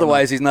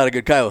 Otherwise, he's not a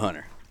good coyote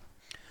hunter.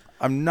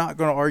 I'm not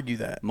going to argue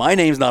that. My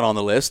name's not on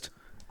the list.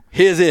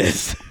 His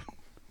is.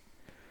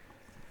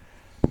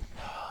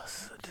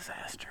 This is a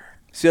disaster.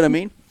 See what I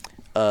mean?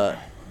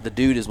 The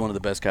dude is one of the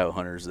best coyote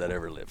hunters that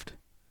ever lived,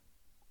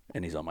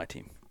 and he's on my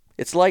team.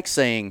 It's like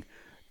saying,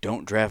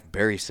 don't draft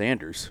Barry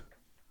Sanders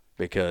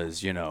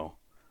because,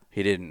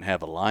 he didn't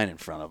have a line in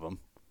front of him.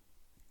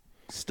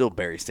 Still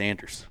Barry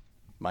Sanders.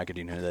 Micah, do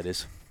you know who that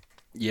is?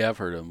 Yeah, I've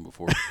heard of him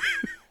before.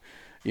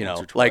 Once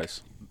or like,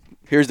 twice.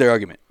 here's their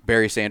argument.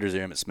 Barry Sanders or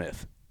Emmitt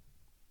Smith.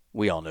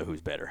 We all know who's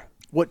better.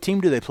 What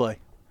team do they play?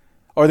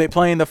 Are they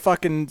playing the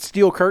fucking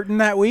Steel Curtain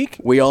that week?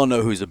 We all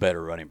know who's a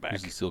better running back.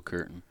 Who's the Steel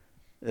Curtain?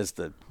 That's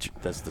the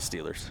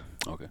Steelers.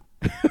 Okay.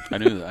 I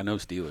know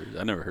Steelers.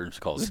 I never heard him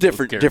called It's Steel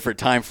different Curtain. different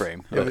time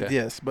frame. Yeah, Okay.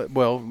 yes, but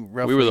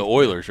roughly, We were the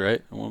Oilers,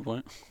 right? At one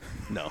point.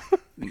 No.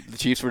 The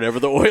Chiefs were never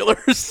the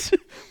Oilers.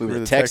 we were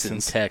the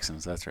Texans.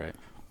 Texans, that's right.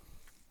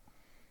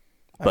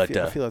 I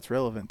feel that's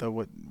relevant though.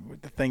 What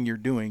the thing you're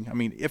doing? I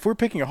mean, if we're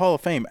picking a Hall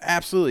of Fame,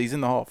 absolutely, he's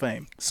in the Hall of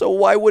Fame. So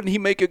why wouldn't he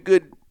make a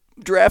good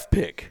draft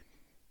pick?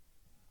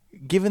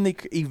 Given the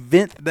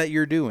event that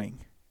you're doing,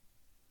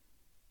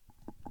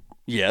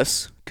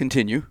 Yes.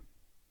 Continue.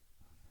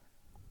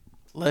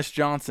 Les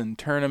Johnson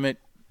tournament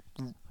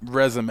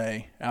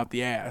resume out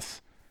the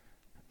ass.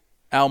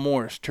 Al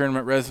Morris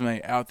tournament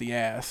resume out the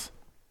ass.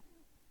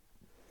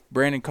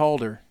 Brandon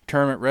Calder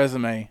tournament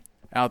resume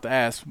out the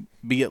ass,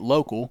 be it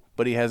local,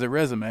 but he has a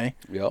resume.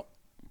 Yep.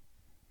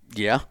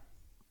 Yeah.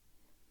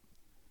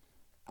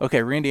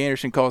 Okay, Randy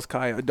Anderson calls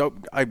coyote.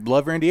 I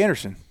love Randy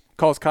Anderson.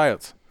 Calls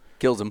coyotes.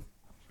 Kills him.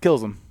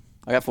 Kills them.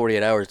 I got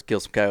 48 hours to kill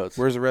some coyotes.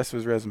 Where's the rest of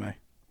his resume?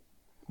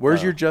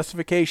 Where's your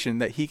justification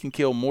that he can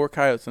kill more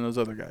coyotes than those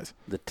other guys?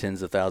 The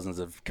tens of thousands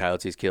of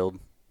coyotes he's killed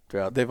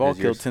throughout They've all his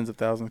killed years. tens of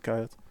thousands of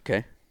coyotes.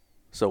 Okay.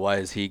 So why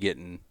is he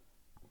getting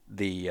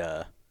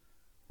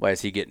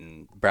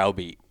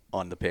browbeat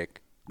on the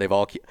pick? They've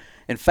all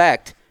in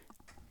fact,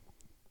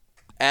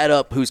 add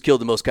up who's killed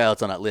the most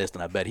coyotes on that list,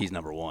 and I bet he's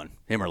number 1.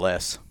 Him or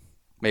less.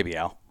 Maybe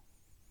Al.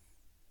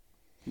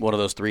 One of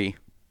those 3.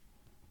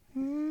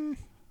 Don't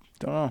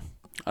know.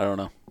 I don't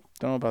know.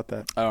 Don't know about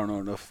that. I don't know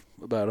enough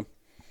about him.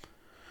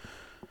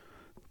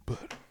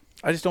 But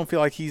I just don't feel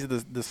like he's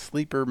the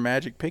sleeper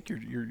magic pick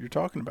you're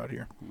talking about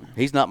here.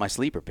 He's not my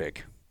sleeper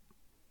pick.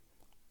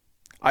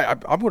 I'm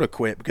going to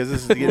quit because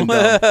this is getting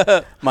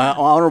dumb. My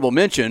honorable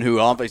mention, who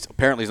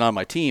apparently is not on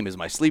my team, is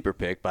my sleeper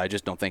pick, but I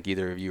just don't think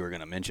either of you are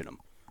going to mention him.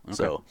 Okay.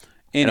 So,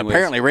 and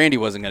apparently Randy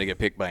wasn't going to get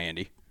picked by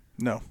Andy.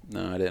 No,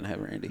 I didn't have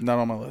Randy. Not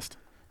on my list.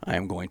 I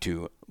am going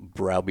to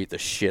browbeat the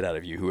shit out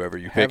of you, whoever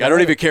you pick. I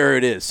don't even care who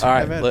it is. All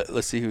right,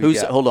 let's see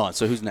who's got. Hold on.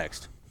 So who's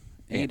next?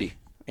 Andy.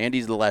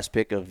 Andy's the last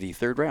pick of the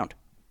 3rd round.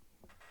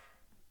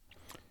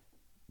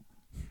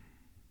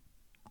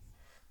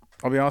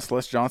 I'll be honest,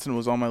 Les Johnson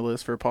was on my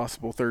list for a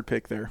possible 3rd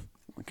pick there.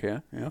 Okay,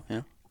 yeah.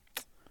 I'm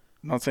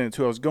not saying it's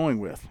who I was going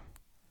with.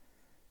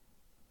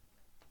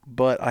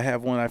 But I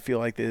have one I feel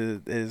like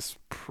is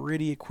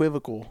pretty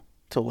equivocal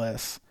to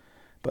Les,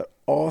 but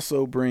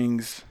also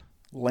brings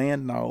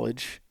land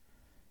knowledge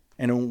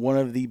and one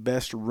of the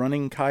best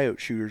running coyote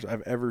shooters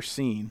I've ever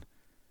seen,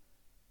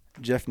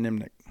 Jeff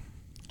Nimnick.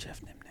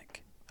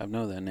 I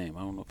know that name.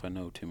 I don't know if I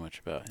know too much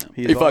about him.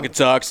 He fucking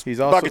sucks. He's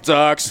also fucking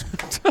sucks.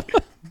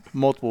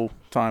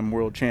 multiple-time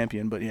world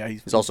champion, but yeah,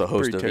 he's also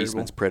host of terrible.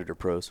 Eastman's Predator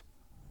Pros.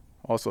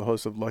 Also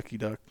host of Lucky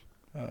Duck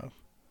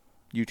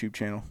YouTube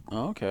channel.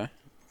 Oh, okay.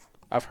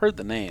 I've heard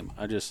the name.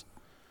 I just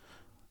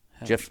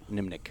Jeff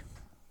Nimnick.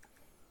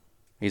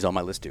 He's on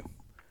my list too.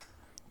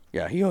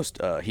 Yeah, he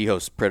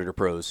hosts Predator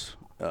Pros.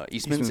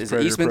 Eastman's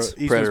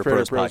Predator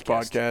Pros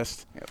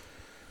podcast. Yep.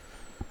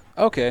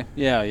 Okay.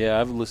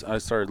 Yeah. I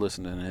started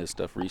listening to his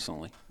stuff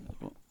recently.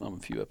 I'm a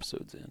few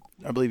episodes in.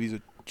 I believe he's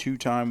a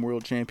 2-time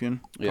world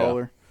champion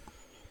caller.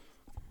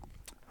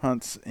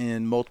 Hunts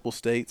in multiple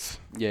states.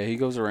 Yeah, he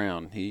goes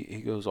around.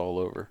 He goes all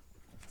over.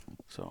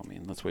 So I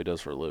mean, that's what he does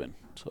for a living.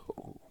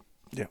 So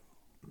yeah,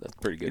 that's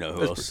pretty good. You know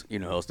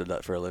who else did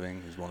that for a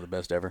living? He's one of the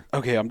best ever.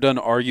 Okay, I'm done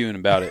arguing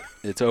about it.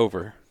 It's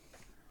over.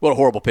 What a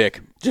horrible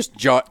pick. Just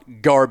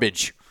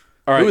garbage.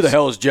 All right. Who the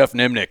hell is Jeff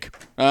Nimnick?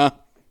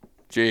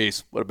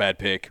 Jeez, what a bad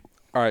pick.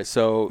 All right,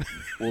 so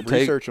we'll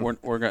research him.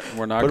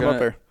 We're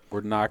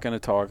not going to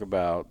talk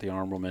about the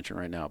honorable mention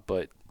right now,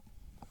 but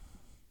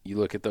you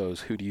look at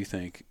those. Who do you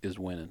think is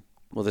winning?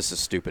 Well, this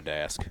is stupid to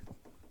ask.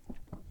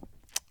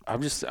 I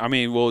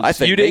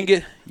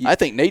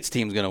think Nate's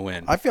team's going to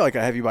win. I feel like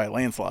I have you by a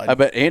landslide. I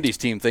bet Andy's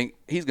team think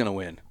he's going to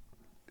win.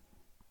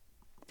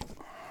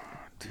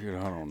 Dude,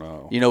 I don't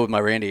know. You know, with my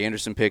Randy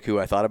Anderson pick, who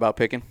I thought about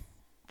picking,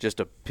 just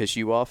to piss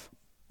you off,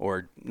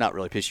 or not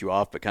really piss you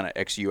off, but kind of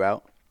X you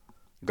out,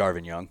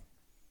 Garvin Young.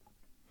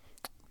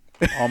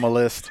 On my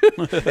list.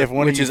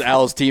 Which is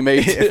Al's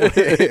teammate.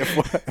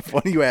 if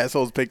one of you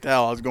assholes picked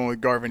Al, I was going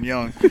with Garvin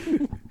Young.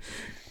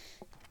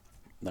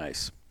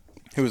 Nice.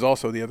 Who was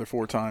also the other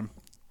 4-time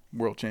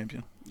world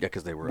champion. Yeah,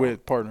 because they were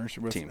with partners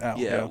with team. Al.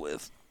 Yeah,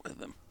 with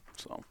them.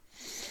 So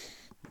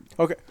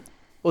okay,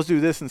 let's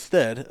do this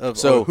instead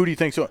of who do you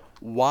think? So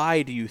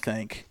why do you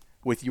think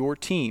with your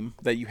team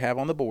that you have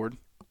on the board,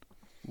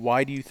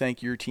 why do you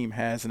think your team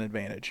has an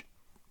advantage?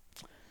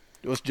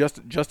 Let's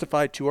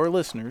justify to our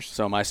listeners.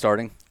 So am I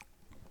starting?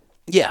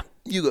 Yeah,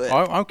 you go ahead.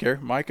 I don't care,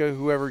 Micah.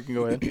 Whoever can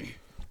go ahead.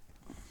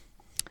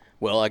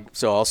 Well,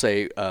 I'll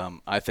say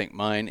I think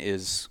mine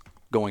is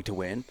going to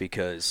win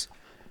because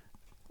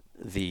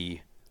the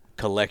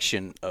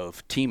collection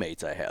of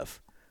teammates I have.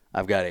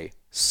 I've got a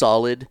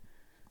solid,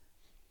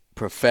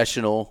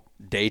 professional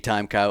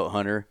daytime coyote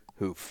hunter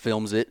who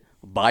films it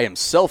by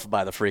himself,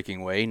 by the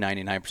freaking way,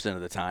 99%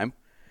 of the time,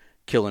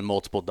 killing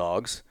multiple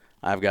dogs.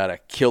 I've got a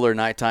killer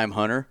nighttime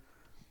hunter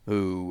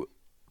who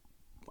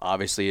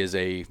obviously is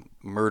a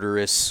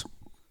murderous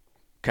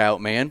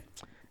coyote man.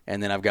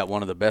 And then I've got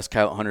one of the best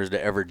coyote hunters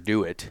to ever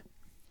do it,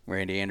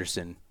 Randy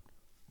Anderson,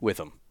 with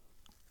him.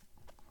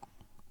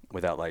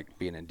 Without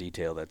being in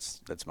detail,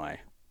 that's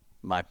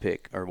my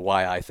pick, or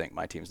why I think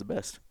my team's the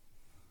best.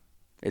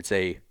 It's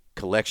a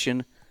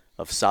collection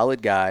of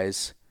solid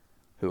guys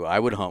who I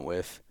would hunt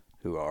with,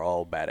 who are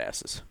all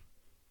badasses.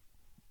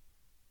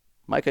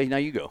 Micah, now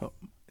you go.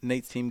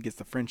 Nate's team gets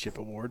the friendship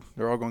award.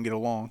 They're all going to get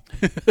along.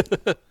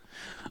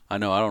 I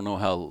know. I don't know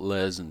how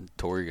Les and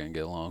Tori are going to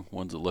get along.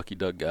 One's a Lucky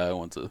Duck guy.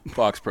 One's a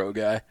Fox Pro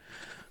guy.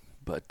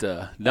 But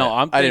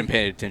no, I didn't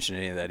pay attention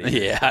to any of that either.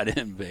 Yeah, I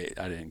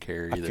didn't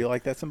care either. I feel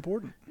like that's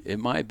important. It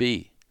might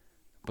be,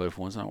 but if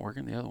one's not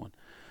working, the other one.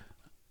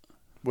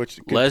 Which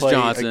could Les play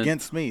Johnson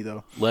against me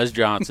though. Les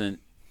Johnson,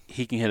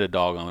 he can hit a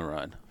dog on the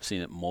run. I've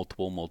seen it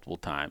multiple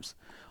times.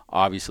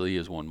 Obviously, he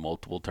has won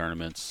multiple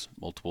tournaments,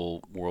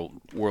 multiple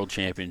world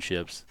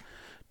championships.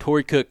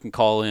 Tori Cook can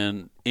call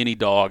in any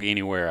dog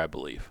anywhere, I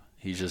believe.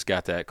 He's just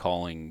got that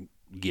calling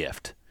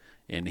gift,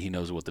 and he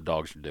knows what the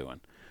dogs are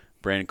doing.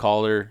 Brandon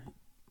Calder,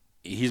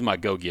 he's my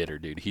go-getter,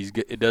 dude.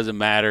 It doesn't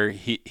matter.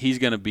 He's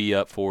going to be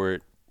up for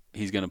it.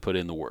 He's going to put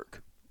in the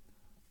work.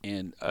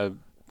 And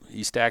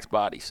he stacks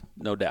bodies,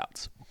 no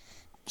doubts.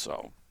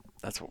 So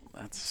that's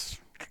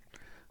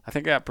I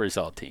think I got a pretty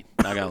solid team,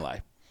 not going to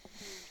lie.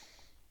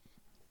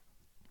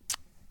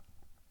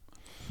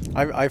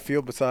 I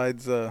feel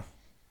besides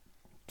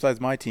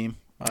my team,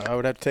 I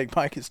would have to take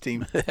Micah's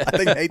team. I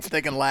think Nate's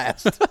taking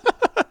last.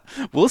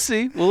 We'll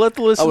see. We'll let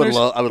the listeners.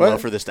 I would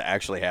love for this to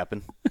actually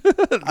happen.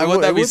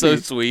 That'd be so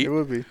sweet. It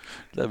would be.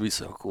 That'd be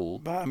so cool.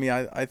 But, I mean,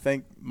 I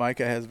think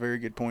Micah has very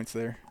good points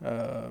there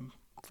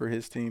for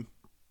his team.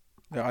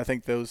 I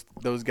think those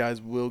guys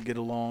will get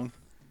along.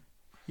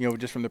 You know,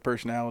 just from the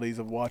personalities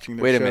of watching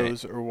their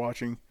shows or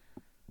watching.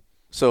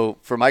 So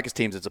for Micah's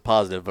teams, it's a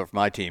positive, but for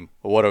my team,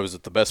 what was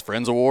it? The Best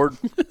Friends Award?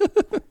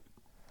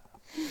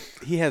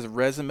 He has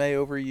resume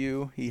over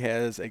you. He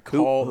has a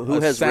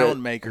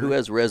sound maker. Who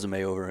has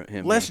resume over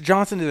him? Les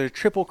Johnson is a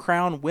Triple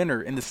Crown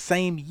winner in the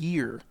same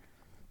year.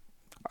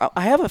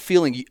 I have a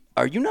feeling.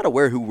 Are you not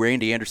aware who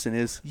Randy Anderson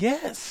is?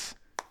 Yes.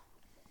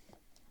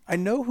 I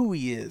know who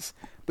he is.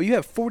 But you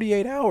have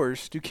 48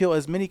 hours to kill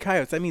as many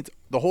coyotes. That means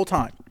the whole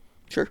time.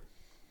 Sure.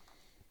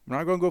 We're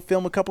not going to go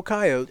film a couple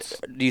coyotes.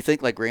 Do you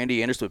think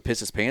Randy Anderson would piss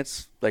his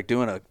pants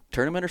doing a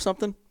tournament or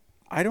something?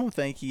 I don't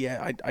think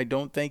I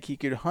don't think he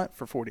could hunt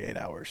for 48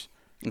 hours.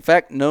 In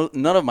fact, none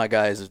of my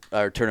guys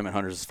are tournament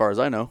hunters as far as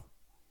I know.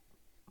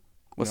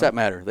 What's that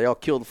matter? They all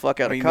kill the fuck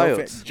out of No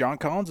coyotes. John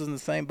Collins is in the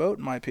same boat,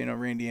 in my opinion, of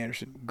Randy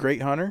Anderson.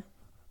 Great hunter.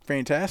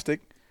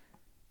 Fantastic.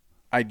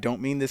 I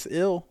don't mean this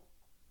ill.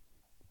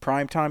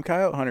 Primetime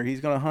coyote hunter.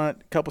 He's going to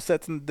hunt a couple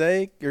sets in the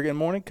day or in the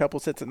morning, couple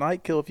sets at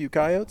night, kill a few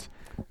coyotes.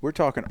 We're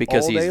talking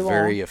because all day long. he's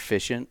very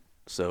efficient.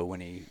 So when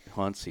he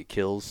hunts, he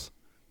kills.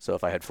 So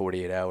if I had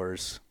 48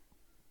 hours,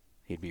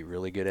 he'd be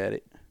really good at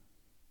it.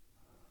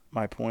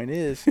 My point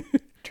is,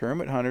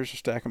 tournament hunters are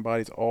stacking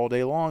bodies all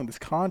day long. This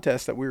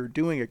contest that we were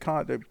doing,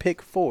 the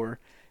pick 4,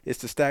 is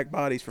to stack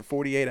bodies for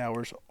 48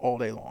 hours all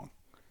day long.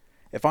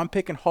 If I'm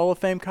picking Hall of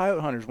Fame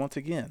coyote hunters, once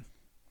again,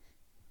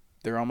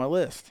 they're on my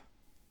list.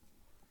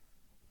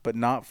 But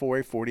not for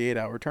a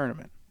 48-hour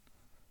tournament.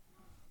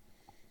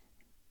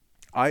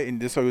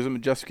 And this was a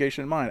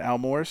justification in mind. Al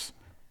Morris,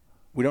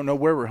 we don't know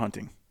where we're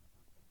hunting.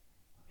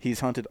 He's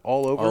hunted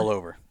all over. All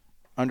over.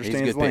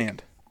 Understands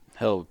land.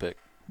 Hell of a pick.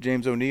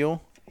 James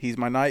O'Neill, he's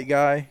my night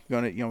guy.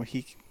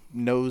 He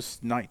knows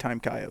nighttime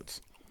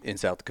coyotes. In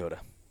South Dakota.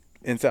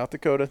 In South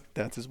Dakota,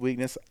 that's his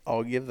weakness.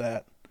 I'll give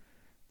that.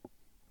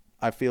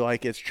 I feel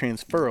like it's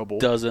transferable.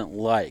 Doesn't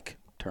like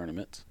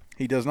tournaments.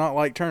 He does not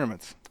like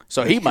tournaments.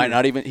 So he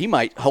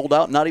might hold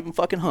out and not even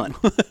fucking hunt.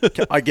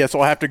 I guess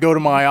I'll have to go to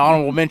my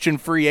honorable mention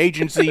free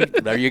agency.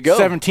 There you go.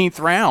 17th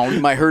round. He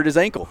might hurt his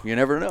ankle. You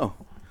never know.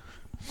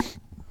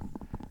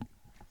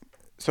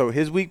 So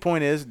his weak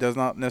point does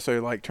not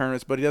necessarily like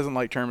tournaments, but he doesn't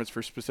like tournaments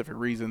for specific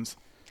reasons.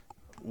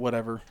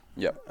 Whatever.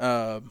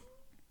 Yep.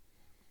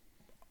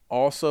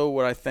 Also,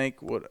 what I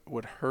think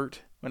would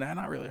hurt,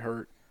 not really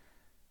hurt.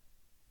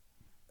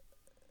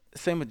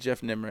 Same with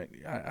Jeff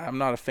Nimrick. I'm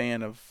not a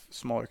fan of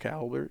smaller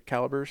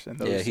calibers. And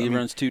those, he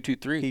runs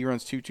 223. He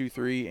runs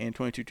 223 and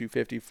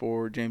 22-250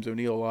 for James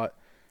O'Neill a lot.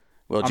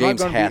 Well,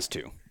 James has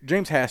to.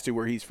 James has to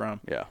where he's from.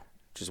 Yeah.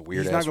 Just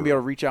weird. He's not going to be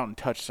able to reach out and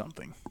touch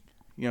something.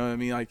 You know what I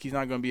mean? Like, he's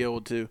not going to be able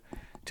to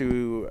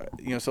some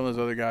of those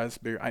other guys.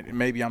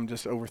 Maybe I'm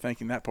just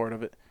overthinking that part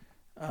of it.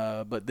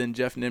 But then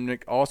Jeff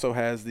Nimnick also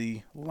has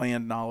the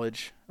land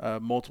knowledge,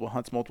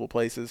 hunts multiple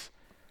places,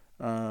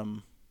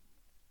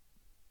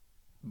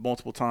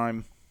 multiple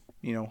time.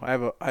 I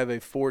have a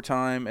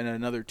 4-time and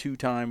another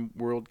 2-time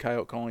world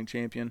coyote calling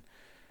champion,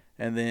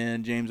 and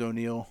then James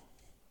O'Neill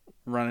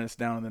running us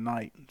down in the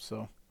night.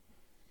 So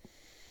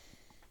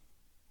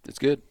it's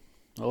good.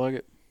 I like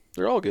it.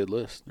 They're all good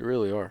lists. They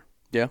really are.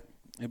 Yeah,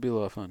 it'd be a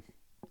lot of fun.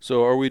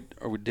 So are we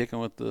dicking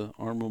with the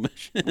honorable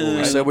mention? Well,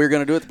 we said we were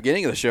going to do it at the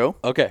beginning of the show.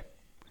 Okay.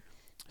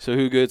 So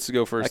who gets to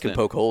go first? I can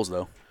poke holes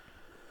though.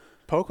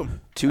 Poke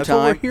them. That's what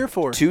we're here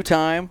for.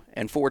 2-time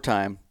and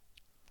 4-time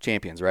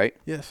champions, right?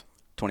 Yes.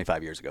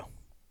 25 years ago.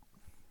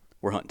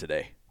 We're hunting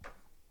today.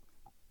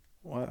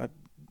 Well,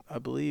 I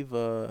believe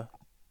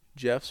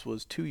Jeff's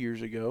was 2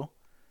 years ago,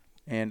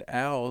 and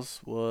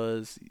Al's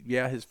was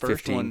his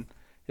first 15. one.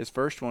 His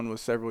first one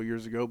was several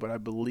years ago, but I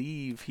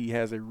believe he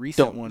has a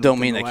recent one. Don't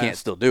mean they can't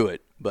still do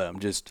it, but I'm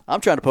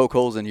trying to poke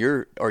holes in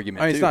your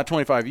argument. It's not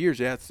 25 years.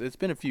 Yeah, it's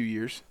been a few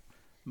years,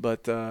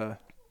 but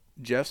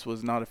Jeff's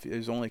was not. It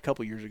was only a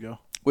couple years ago.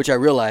 Which I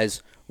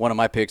realize one of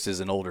my picks is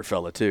an older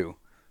fella too,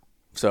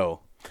 so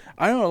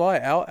I don't lie.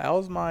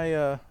 Al's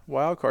my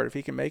wild card if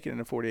he can make it in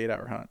a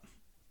 48-hour hunt.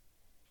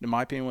 In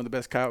my opinion, one of the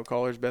best coyote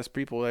callers, best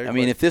people there. I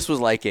mean, if this was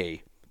like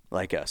a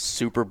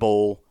Super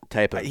Bowl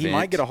type of he event,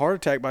 might get a heart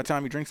attack by the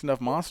time he drinks enough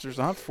monsters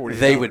to hunt for 48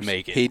 They hours. would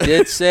make it. He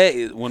did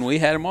say when we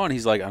had him on,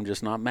 he's like, I'm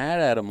just not mad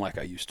at him like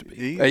I used to be.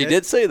 He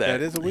did say that.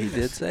 That is a weakness.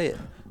 He did say it.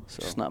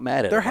 So just not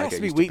mad at there him. has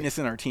like to be weakness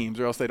in our teams,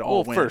 or else they'd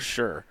all win. For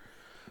sure.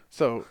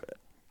 So,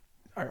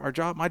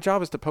 my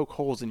job is to poke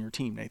holes in your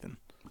team, Nathan.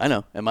 I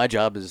know, and my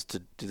job is to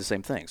do the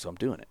same thing, so I'm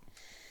doing it.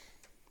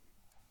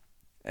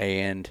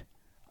 And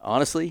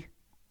honestly,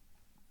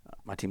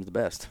 my team's the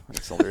best.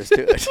 That's all there is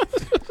to it.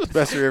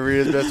 Best there ever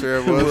is, best there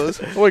ever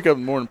was. I wake up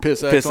in the morning,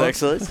 piss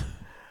excellence.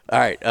 All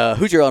right,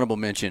 who's your honorable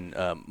mention?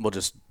 We'll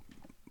just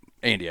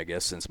Andy, I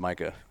guess, since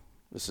Micah.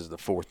 This is the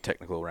 4th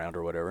technical round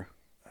or whatever.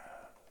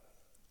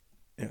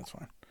 Yeah, that's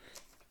fine.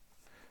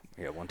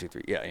 Yeah, 1, 2,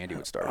 3. Yeah, Andy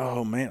would start.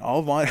 Oh man,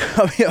 all my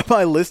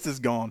my list is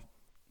gone.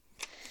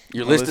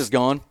 Your list is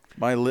gone.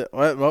 My list.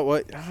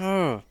 What?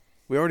 Oh,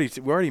 we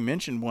already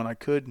mentioned one I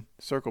could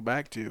circle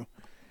back to.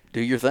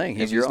 Do your thing.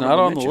 He's not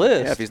on the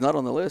list. Yeah, if he's not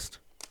on the list.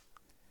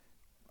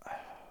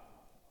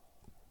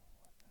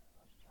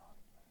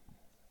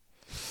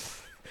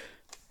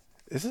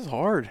 This is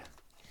hard.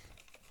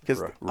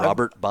 Because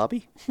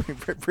Bobby?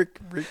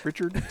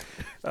 Richard.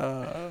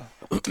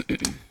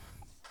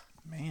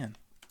 Man.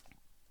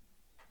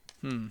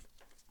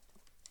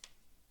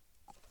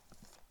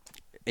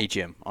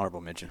 HM,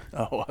 honorable mention.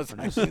 Oh, I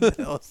was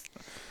something else.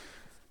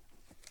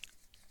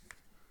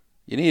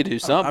 You need to do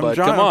something, but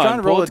come on, trying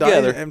to roll pull it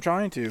together. I'm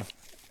trying to.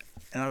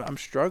 And I'm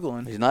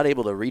struggling. He's not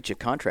able to reach a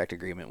contract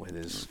agreement with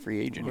his free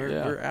agent.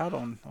 We're out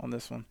on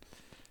this one.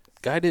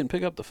 Guy didn't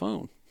pick up the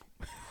phone.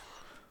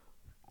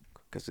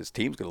 Because his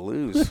team's going to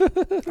lose.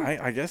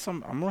 I guess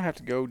I'm going to have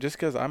to go just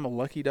because I'm a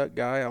Lucky Duck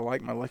guy. I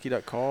like my Lucky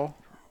Duck call.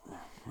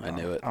 I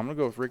knew it. I'm going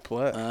to go with Rick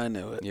Paulette. I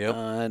knew it. Yep.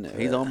 I knew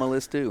He's it. on my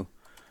list too.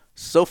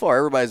 So far,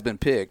 everybody's been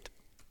picked.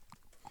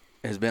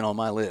 has been on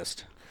my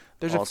list.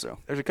 There's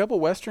a couple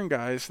Western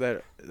guys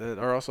that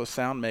are also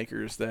sound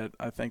makers that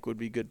I think would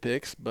be good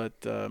picks, but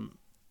I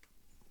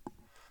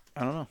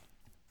don't know.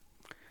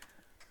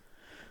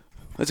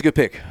 That's a good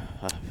pick.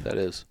 That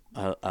is.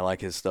 I like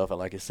his stuff. I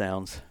like his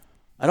sounds.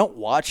 I don't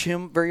watch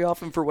him very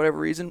often for whatever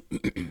reason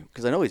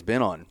because I know he's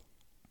been on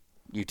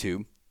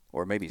YouTube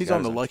or maybe he's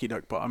on the Lucky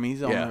Duck. I mean,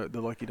 he's on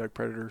the Lucky Duck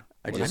Predator.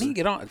 I need to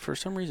get on. For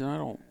some reason, I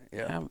don't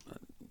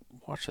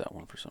watch that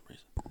one for some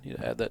reason. I need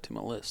to add that to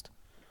my list.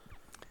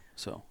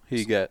 So who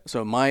you got?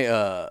 So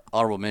my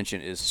honorable mention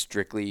is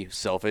strictly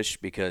selfish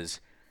because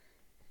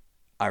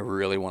I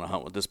really want to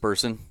hunt with this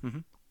person. Mm-hmm.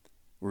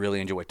 Really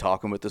enjoy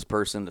talking with this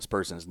person. This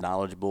person is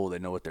knowledgeable. They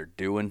know what they're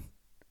doing.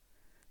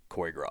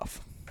 Corey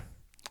Groff.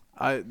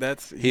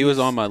 He was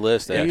on my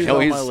list.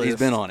 He's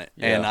been on it,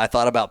 and I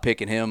thought about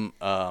picking him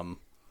on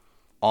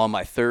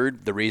my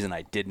third. The reason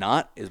I did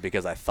not is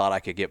because I thought I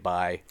could get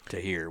by to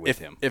here with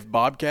him. If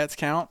Bobcats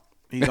count.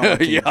 He's on the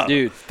team.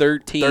 Dude,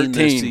 13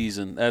 this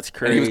season. That's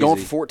crazy. And he was going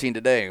for 14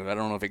 today. I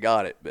don't know if he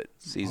got it, but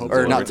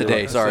not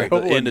today. Sorry, the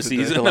end of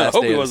season. The last I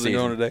hope day he of wasn't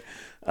going today.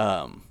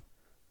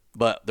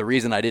 But the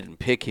reason I didn't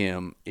pick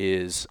him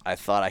is I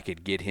thought I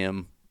could get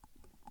him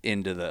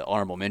into the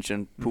honorable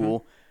mention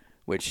pool,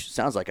 which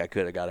sounds like I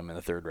could have got him in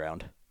the third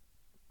round.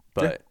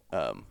 But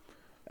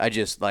I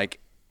just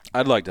like.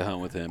 I'd like to hunt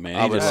with him,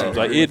 man. He just seems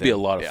like it'd be a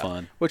lot of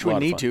fun. Which we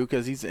need to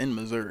because he's in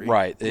Missouri.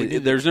 Right.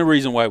 There's no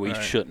reason why we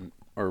shouldn't.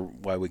 Or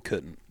why we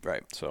couldn't.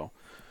 Right. So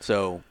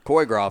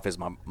Corey Groff is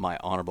my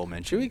honorable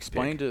mention. Should we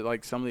explain to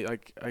like somebody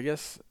like I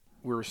guess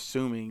we're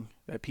assuming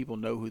that people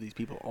know who these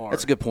people are.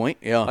 That's a good point.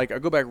 Yeah. Like I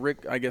go back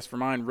Rick for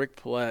mine, Rick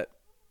Paulette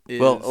is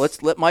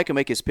let's let Micah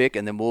make his pick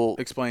and then we'll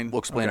explain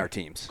our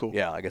teams. Cool.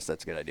 Yeah, I guess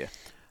that's a good idea.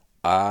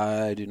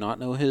 I do not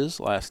know his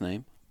last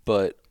name,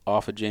 but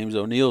off of James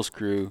O'Neill's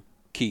crew,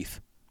 Keith.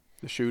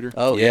 The shooter?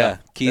 Oh yeah.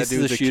 Keith's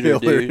the shooter,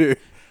 dude.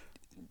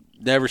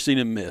 Never seen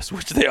him miss,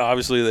 which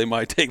they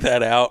might take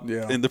that out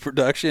in the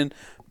production.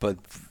 But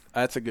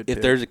that's a good if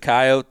pick. There's a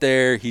coyote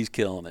there, he's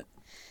killing it.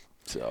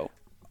 So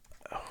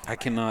I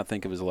cannot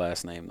think of his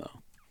last name,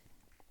 though.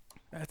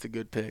 That's a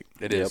good pick.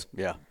 It is.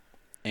 Yeah.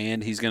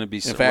 And he's going to be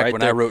in fact,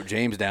 when I wrote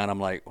James down, I'm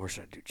like, or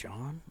should I do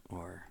John?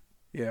 Or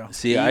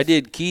see, Keith? I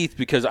did Keith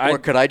because or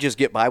could I just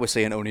get by with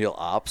saying O'Neill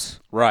Ops?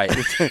 Right.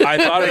 I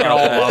thought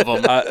about all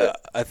of them.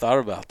 I thought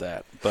about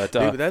that, but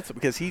that's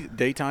because he's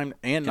daytime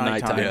and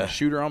nighttime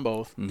shooter on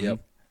both. Mm-hmm. Yep.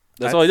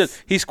 That's all he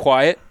does. He's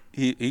quiet.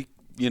 He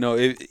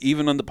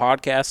even on the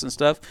podcast and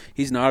stuff,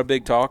 he's not a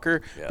big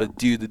talker, but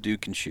the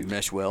dude can shoot.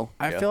 Mesh well.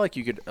 I feel like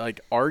you could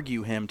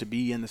argue him to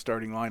be in the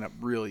starting lineup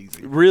real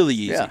easy. Really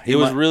easy. Yeah, it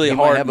was really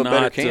hard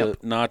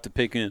not to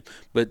pick him.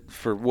 But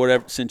for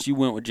whatever, since you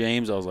went with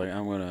James, I was like,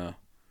 I'm gonna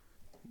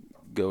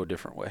go a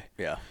different way.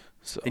 Yeah.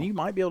 So. And you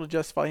might be able to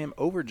justify him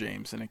over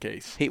James in a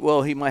case. He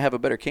might have a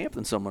better camp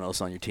than someone else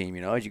on your team,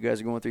 as you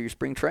guys are going through your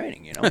spring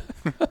training,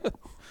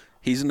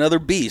 He's another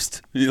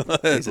beast. He's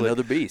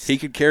another beast. He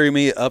could carry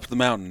me up the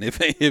mountain if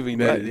he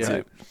needed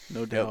to.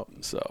 No doubt.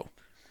 Yep. So,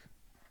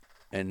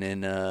 and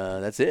then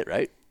that's it,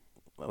 right?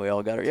 We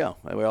all got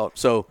it.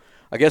 So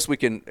I guess we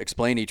can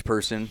explain each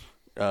person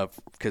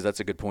because that's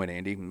a good point,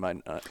 Andy.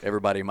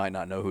 Everybody might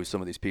not know who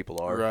some of these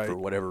people are for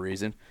whatever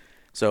reason.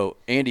 So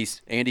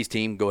Andy's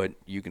team. Go ahead.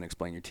 You can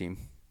explain your team.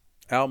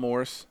 Al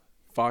Morris,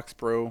 Fox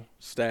Pro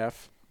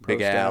staff.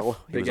 Big Al.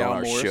 He was on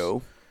our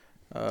show.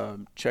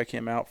 Check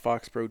him out,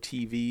 Fox Pro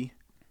TV.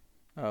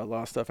 A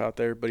lot of stuff out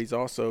there, but he's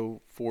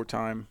also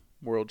 4-time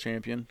world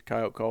champion,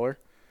 coyote caller.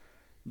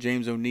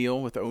 James O'Neill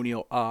with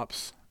O'Neill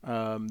Ops.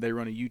 They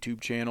run a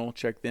YouTube channel.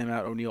 Check them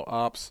out, O'Neill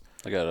Ops.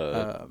 I got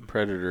a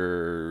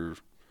Predator.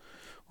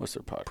 What's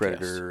their podcast?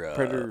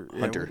 Predator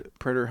Hunter.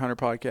 Predator Hunter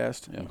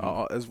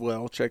podcast as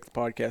well. Check the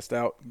podcast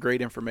out.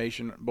 Great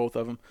information, both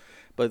of them.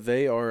 But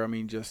they are,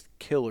 just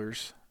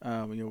killers.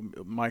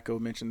 Micah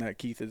mentioned that.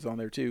 Keith is on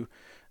there too.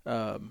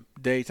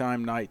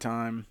 Daytime,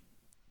 nighttime.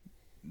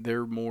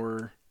 They're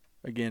more,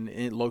 again,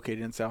 located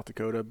in South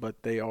Dakota,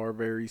 but they are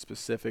very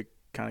specific,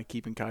 kind of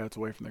keeping coyotes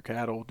away from their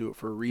cattle. Do it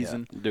for a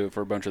reason. Yeah, do it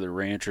for a bunch of the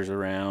ranchers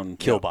around.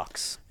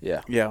 Killbox.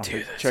 Yeah.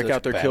 Dude, check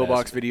out their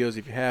Killbox videos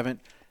if you haven't.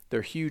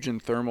 They're huge in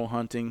thermal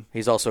hunting.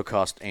 He's also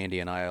cost Andy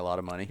and I a lot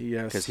of money.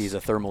 Yes. Because he's a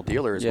thermal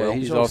dealer as well.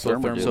 He's also a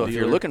thermal dealer. So if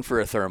you're looking for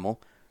a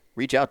thermal,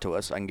 reach out to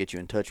us. I can get you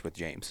in touch with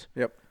James.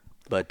 Yep.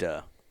 But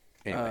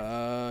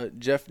anyway.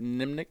 Jeff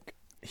Nimnick,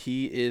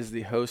 he is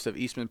the host of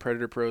Eastman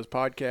Predator Pros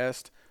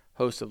podcast,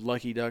 host of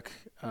Lucky Duck.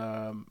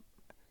 I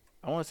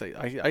want to say,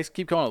 I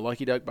keep calling it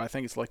Lucky Duck, but I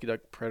think it's Lucky Duck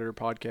Predator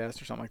podcast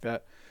or something like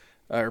that.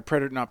 Or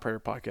not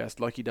Predator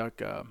podcast, Lucky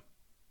Duck.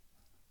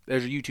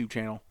 There's a YouTube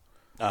channel.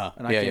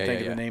 And I can't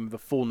think of the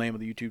full name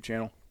of the YouTube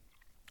channel.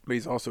 But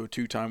he's also a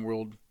 2-time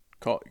world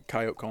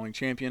coyote calling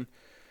champion.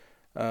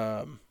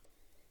 And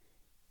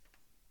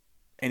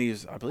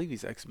I believe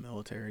he's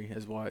ex-military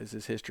as well as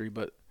his history.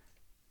 But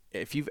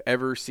if you've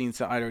ever seen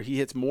he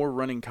hits more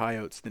running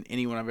coyotes than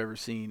anyone I've ever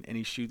seen. And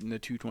he's shooting the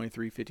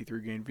 223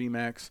 53 grain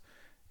VMAX.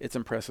 It's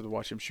impressive to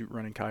watch him shoot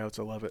running coyotes.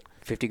 I love it.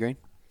 50 grain?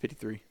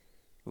 53.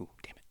 Ooh,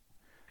 damn it.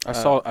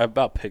 I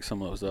about picked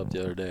some of those up the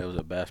other day. I was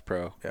at Bass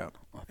Pro. Yeah.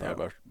 I thought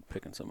about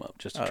picking some up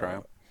just to try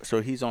them.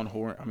 So he's on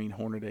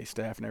Hornaday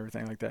staff and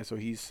everything like that. So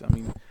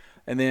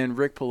and then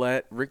Rick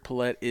Paulette. Rick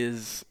Paulette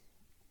he's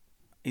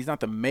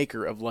not the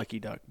maker of Lucky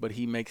Duck, but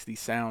he makes these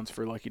sounds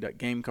for Lucky Duck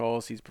game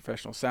calls. He's a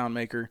professional sound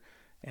maker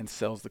and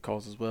sells the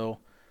calls as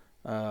well.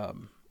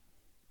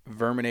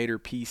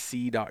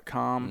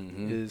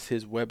 Verminatorpc.com is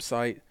his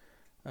website.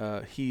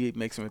 He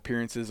makes some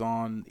appearances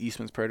on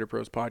Eastman's Predator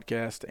Pros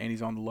podcast, and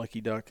he's on the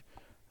Lucky Duck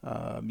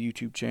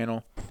YouTube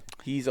channel.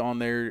 He's on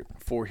there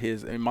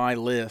in my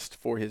list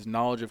for his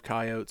knowledge of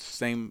coyotes.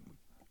 Same,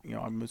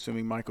 I'm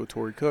assuming Michael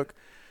Tory Cook.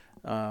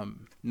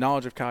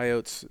 Knowledge of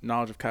coyotes,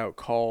 knowledge of coyote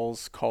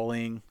calls,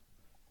 calling.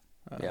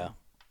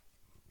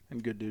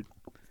 And good dude.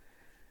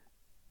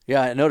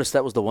 Yeah, I noticed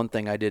that was the one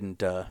thing I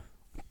didn't,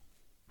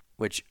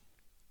 which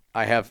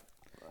I have.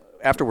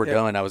 After we're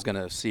done, I was going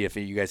to see if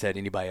you guys had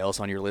anybody else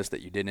on your list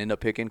that you didn't end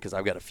up picking, because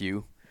I've got a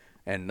few.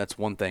 And that's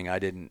one thing I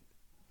didn't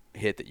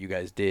hit that you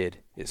guys did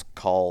is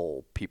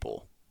call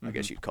people, I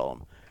guess you'd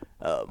call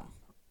them.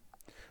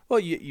 Well,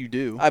 you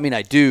do. I mean,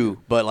 I do,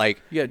 but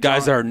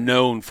guys are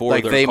known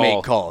for their they calls.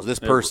 make calls. This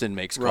person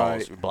makes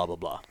calls, blah, blah,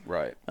 blah.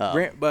 Right.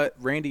 But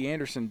Randy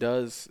Anderson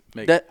does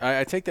make –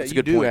 I take that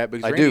you do point. that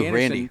because Randy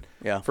Anderson,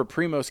 for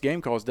Primos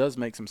game calls, does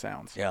make some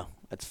sounds. Yeah,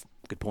 that's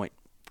a good point.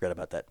 Forgot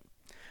about that.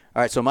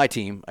 All right, so my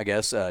team, I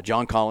guess,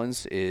 John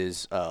Collins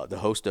is the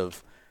host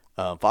of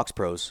Fox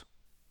Pro's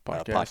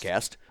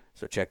podcast.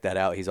 So check that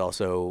out. He's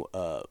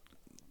also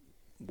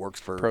works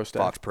for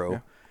Fox Pro.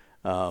 Yeah.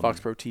 Fox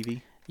Pro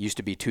TV. Used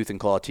to be Tooth and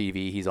Claw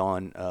TV. He's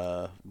on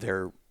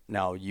their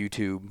now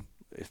YouTube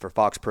for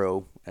Fox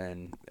Pro.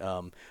 And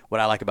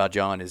what I like about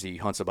John is he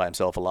hunts by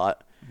himself a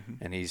lot.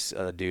 And he's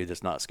a dude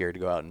that's not scared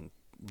to go out in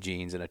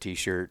jeans and a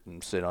T-shirt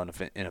and sit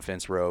in a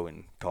fence row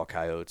and call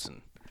coyotes.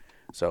 And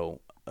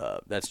so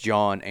that's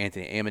John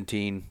Anthony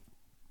Amantine.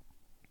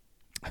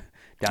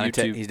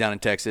 He's down in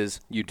Texas.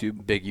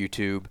 Big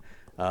YouTube.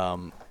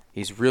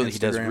 He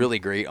does really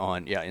great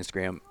on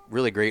Instagram.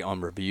 Really great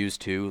on reviews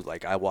too.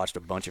 Like I watched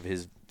a bunch of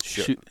his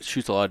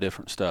shoots a lot of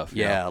different stuff.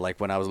 Yeah, like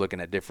when I was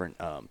looking at different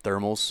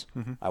thermals,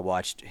 I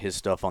watched his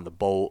stuff on the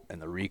Bolt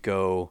and the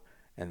Rico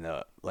and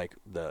the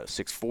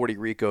 640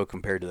 Rico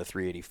compared to the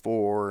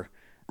 384.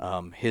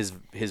 His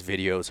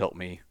videos helped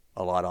me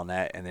a lot on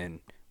that, and then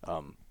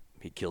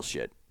he kills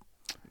shit.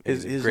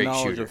 His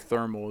knowledge of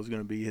thermal is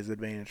going to be his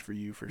advantage for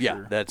you for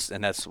sure. Yeah,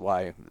 that's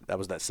why that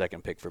was that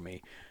second pick for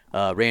me.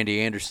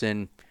 Randy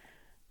Anderson,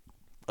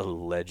 a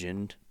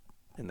legend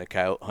in the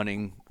coyote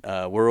hunting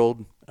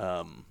world.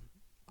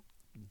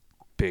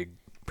 Big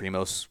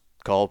Primos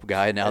call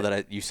guy. Now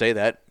that you say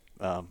that,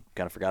 kind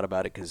of forgot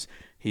about it because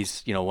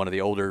he's one of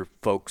the older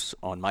folks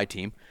on my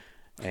team.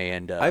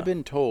 And I've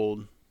been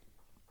told,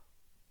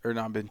 or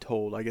not been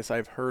told, I guess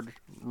I've heard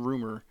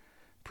rumor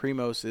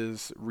Primos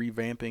is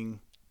revamping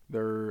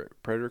their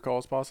Predator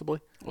calls possibly.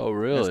 Oh,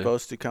 really? They're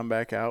supposed to come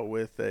back out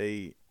with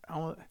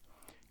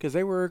because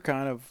they were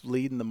kind of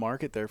leading the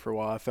market there for a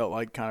while. I felt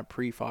like kind of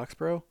pre-Fox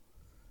Pro.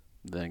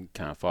 Then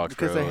kind of Fox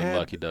Pro and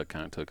Lucky Duck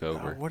kind of took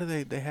over. What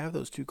do they have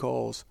those two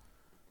calls?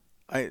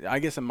 I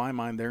guess in my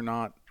mind they're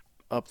not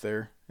up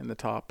there in the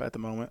top at the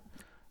moment.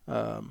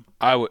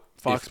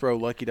 Fox Pro,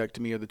 Lucky Duck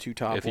to me are the two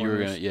top. If you were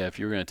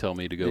gonna tell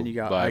me to go, then you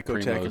got buy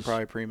Icotec Primos, and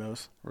probably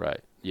Primos. Right.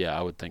 Yeah,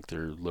 I would think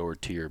they're lower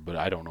tier, but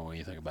I don't know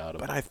anything about them.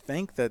 But I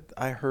think that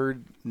I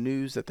heard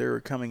news that they were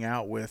coming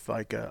out with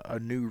like a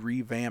new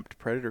revamped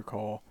Predator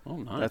call. Oh,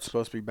 nice. That's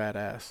supposed to be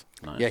badass.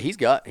 Nice. Yeah,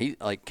 he's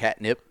like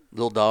catnip,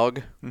 little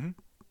dog,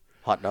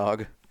 hot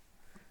dog.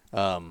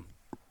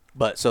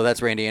 But so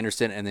that's Randy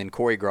Anderson, and then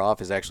Corey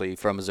Groff is actually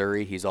from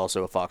Missouri. He's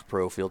also a Fox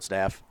Pro field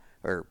staff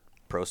or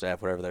pro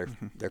staff, whatever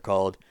they're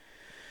called.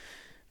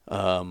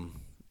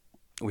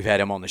 We've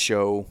had him on the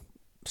show.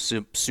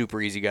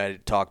 Super easy guy to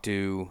talk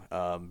to.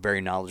 Very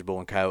knowledgeable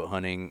in coyote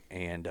hunting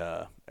and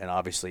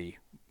obviously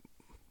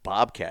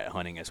bobcat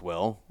hunting as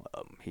well.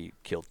 He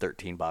killed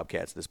 13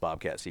 bobcats this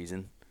bobcat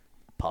season,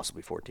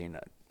 possibly 14.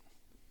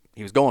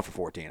 He was going for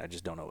 14. I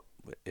just don't know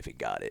if he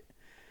got it.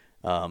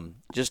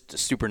 Just a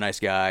super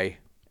nice guy.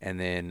 And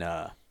then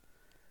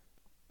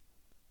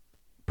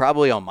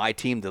probably on my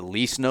team the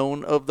least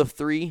known of the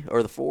three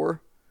or the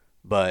four,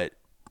 but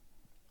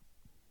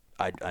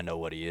I know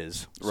what he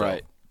is. So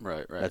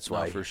Right. That's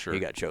why for sure he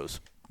got chose.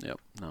 Yep.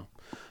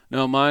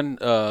 No, mine.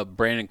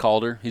 Brandon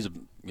Calder. He's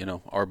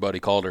our buddy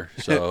Calder.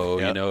 So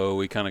Yep.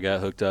 We kind of got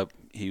hooked up.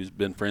 He's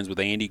been friends with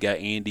Andy. Got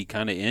Andy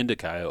kind of into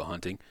coyote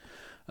hunting.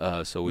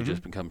 So we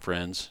just become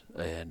friends.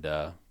 And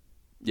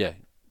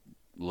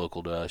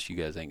local to us. You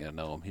guys ain't gonna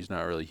know him. He's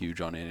not really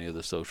huge on any of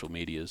the social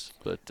medias,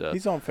 but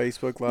he's on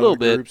Facebook, a lot of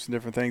groups and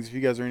different things. If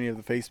you guys are any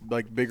of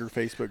the bigger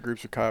Facebook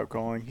groups of coyote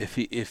calling,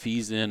 if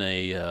he's in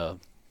a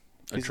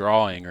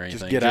drawing or anything,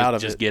 just get out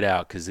of it. Just get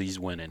out because he's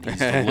winning. He's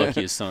the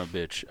luckiest son of a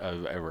bitch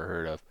I've ever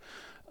heard of.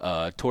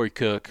 Tory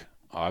Cook,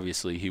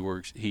 obviously,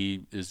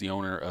 he is the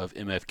owner of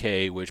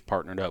MFK, which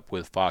partnered up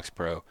with Fox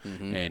Pro,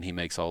 and he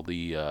makes all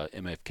the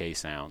MFK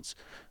sounds.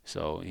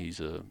 So he's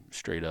a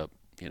straight up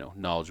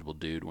knowledgeable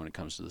dude when it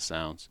comes to the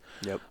sounds.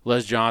 Yep.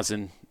 Les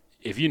Johnson,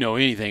 if you know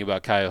anything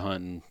about coyote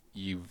hunting,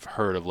 you've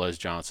heard of Les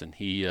Johnson.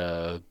 He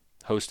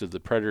hosted the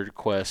Predator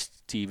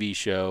Quest TV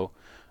show.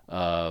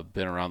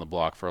 Been around the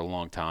block for a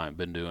long time.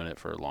 Been doing it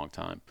for a long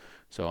time.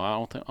 So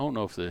I don't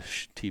know if the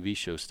TV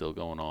show's still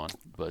going on,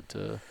 but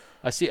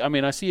I see it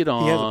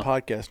on. He has a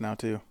podcast now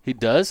too. He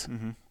does?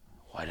 Mm-hmm.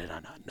 Why did I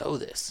not know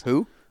this?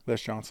 Who?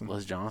 Les Johnson.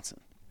 Les Johnson.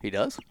 He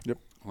does? Yep.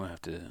 We'll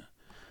have to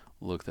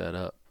look that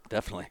up.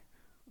 Definitely.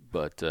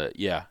 But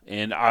yeah,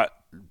 and I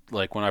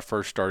when I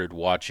first started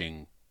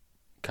watching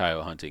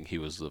coyote hunting, he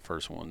was the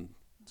first one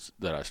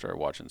that I started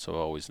watching, so I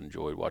always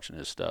enjoyed watching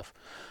his stuff.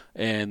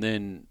 And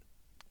then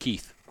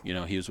Keith, he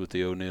was with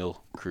the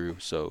O'Neill crew,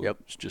 so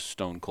It's just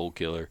stone cold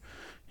killer.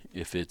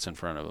 If it's in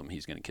front of him,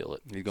 he's going to kill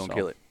it. He's going to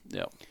kill it.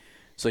 Yeah.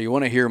 So you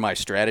want to hear my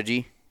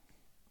strategy?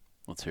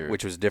 Let's hear it.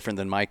 Which was different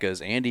than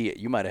Micah's. Andy,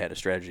 you might have had a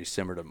strategy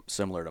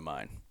similar to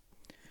mine.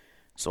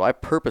 So I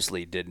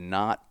purposely did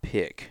not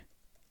pick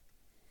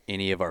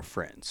any of our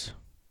friends.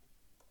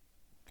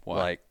 Why?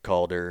 Like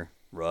Calder,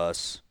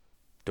 Russ,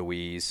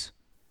 DeWeese.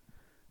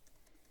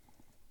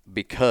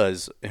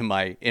 Because in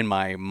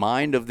my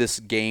mind of this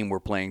game we're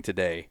playing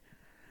today,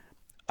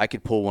 I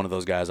could pull one of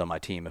those guys on my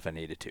team if I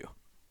needed to.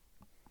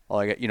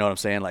 You know what I'm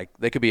saying? Like,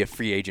 they could be a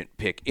free agent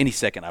pick any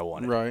second I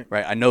wanted. Right.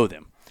 Right. I know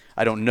them.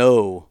 I don't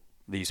know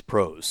these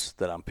pros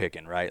that I'm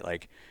picking. Right.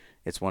 Like,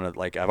 it's one of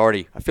I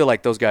feel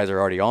like those guys are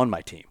already on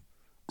my team.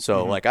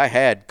 So I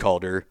had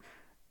Calder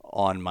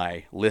on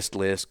my list,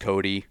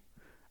 Cody,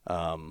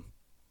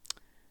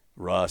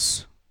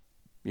 Russ,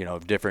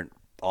 different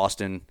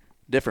Austin,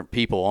 different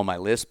people on my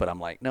list. But I'm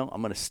like, no,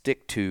 I'm going to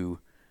stick to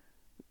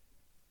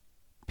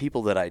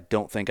people that I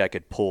don't think I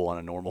could pull on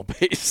a normal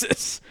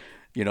basis.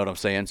 You know what I'm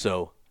saying?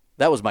 So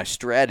that was my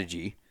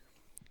strategy,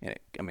 and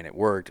it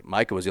worked.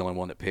 Micah was the only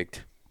one that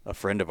picked a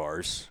friend of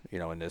ours,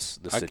 in this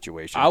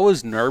situation. I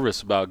was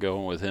nervous about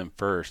going with him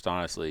first,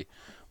 honestly,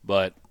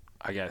 but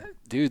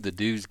the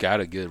dude's got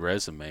a good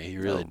resume. He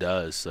really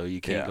does, so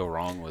you can't go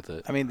wrong with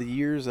it. I mean, the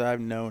years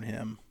I've known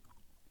him,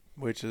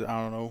 which is,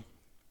 I don't know,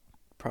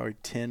 probably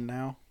 10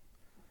 now,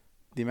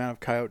 the amount of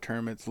coyote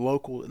tournaments,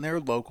 local, and they're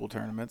local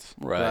tournaments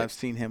that I've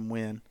seen him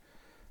win.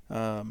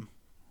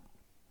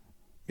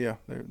 Yeah,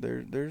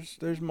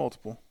 there's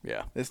multiple.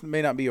 Yeah. This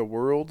may not be a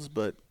Worlds,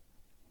 but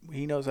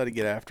he knows how to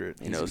get after it.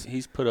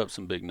 He's put up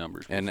some big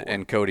numbers before.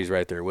 And Cody's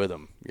right there with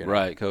him.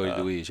 Right, Cody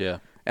DeWeese, yeah.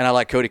 And I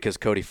like Cody because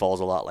Cody falls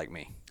a lot like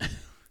me.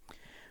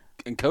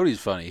 And Cody's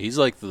funny. He's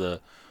like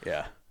the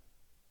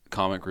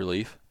comic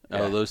relief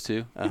out of those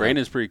two.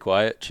 Brandon's pretty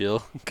quiet,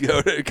 chill.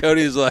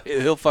 Cody's like,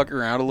 he'll fuck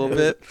around a little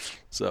bit.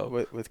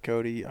 So with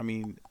Cody, I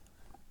mean,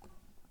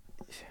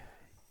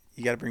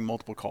 you got to bring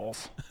multiple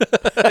calls.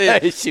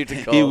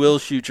 He will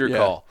shoot your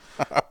call.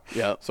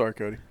 Yeah. Sorry,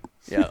 Cody.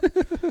 Yeah.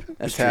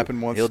 That's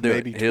happened once,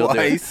 maybe He'll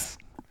twice.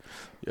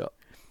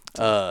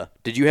 Yeah.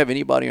 Did you have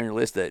anybody on your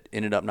list that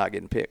ended up not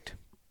getting picked?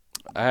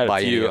 I had a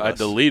few. I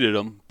deleted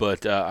them,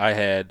 but I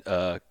had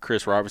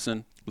Chris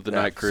Robertson with the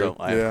Night Crew. So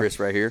I have Chris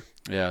right here.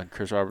 Yeah,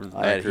 Chris Robertson.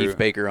 I had Heath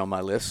Baker on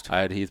my list. I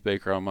had Heath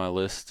Baker on my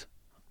list.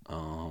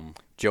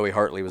 Joey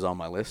Hartley was on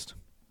my list.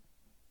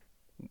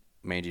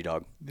 Mangy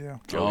dog. Yeah.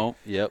 Joey. Oh,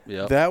 yep.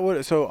 That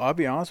would. So I'll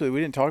be honest with you.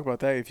 We didn't talk about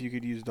that. If you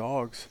could use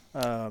dogs,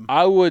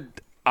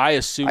 I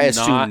assume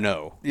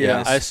no.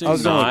 Yeah, I assume I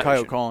was not. going with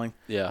coyote calling.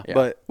 Yeah.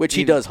 But which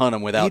he does hunt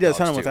them without. He does dogs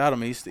hunt them too. without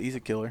him. He's a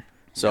killer.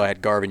 So I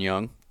had Garvin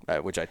Young,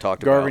 which I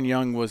talked about. Garvin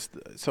Young was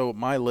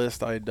my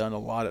list. I had done a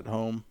lot at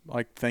home,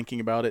 like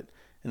thinking about it,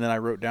 and then I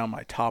wrote down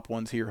my top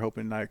ones here,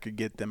 hoping I could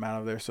get them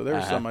out of there. So there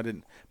were some I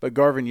didn't. But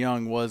Garvin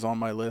Young was on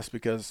my list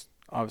because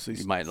obviously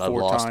you might have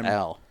lost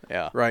Al.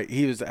 Yeah. Right.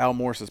 He was Al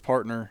Morris's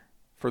partner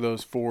for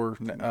those 4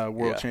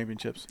 world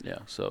championships. Yeah.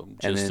 So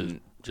just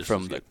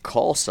from the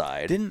call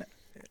side,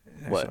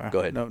 what? Sorry. Go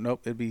ahead.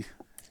 Nope. It'd be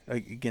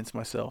against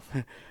myself.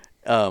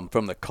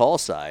 From the call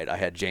side, I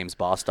had James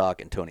Bostock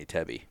and Tony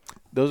Tebby.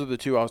 Those are the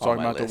two I was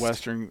talking about,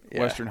 list. the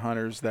Western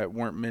hunters that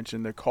weren't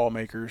mentioned, the call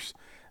makers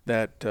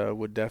that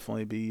would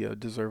definitely be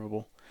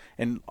deservable.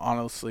 And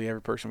honestly,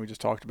 every person we just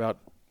talked about,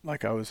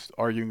 like I was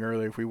arguing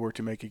earlier, if we were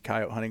to make a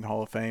coyote hunting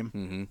Hall of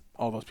Fame,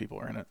 all those people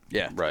are in it.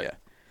 Yeah, right.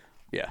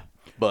 Yeah.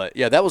 But,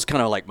 that was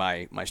kind of like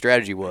my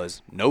strategy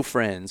was no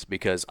friends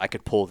because I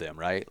could pull them,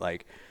 right?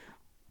 Like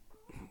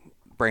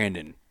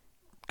Brandon,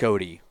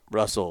 Cody,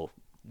 Russell,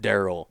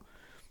 Daryl,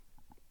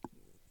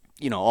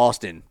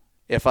 Austin.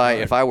 If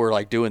I were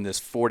like doing this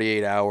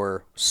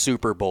 48-hour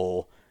Super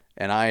Bowl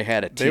and I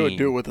had a team, they would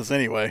do it with us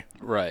anyway.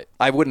 Right.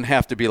 I wouldn't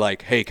have to be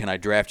like, hey, can I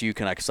draft you?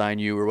 Can I sign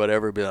you or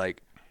whatever? Be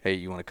like, hey,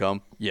 you want to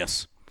come?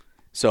 Yes.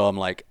 So I'm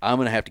like, I'm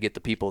going to have to get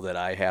the people that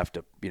I have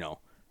to,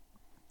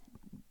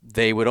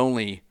 they would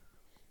only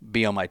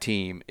be on my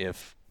team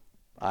if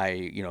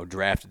I,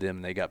 drafted them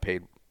and they got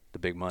paid the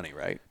big money,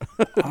 right?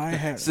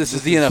 This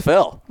is the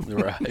NFL.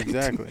 Right.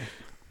 Exactly.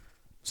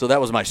 So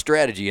that was my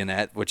strategy in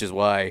that, which is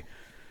why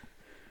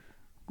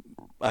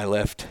I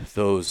left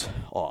those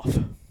off.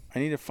 I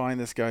need to find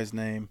this guy's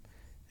name,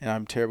 and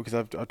I'm terrible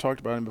because I've talked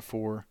about him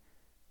before.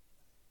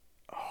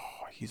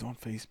 Oh, he's on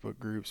Facebook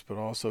groups, but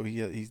also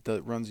he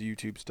runs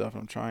YouTube stuff.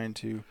 I'm trying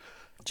to.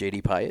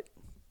 JD Pyatt?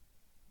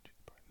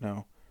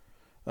 No.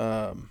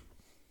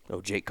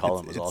 Jake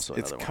Collin was also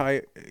another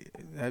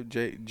one.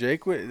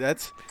 Jake,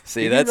 that's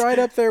that's right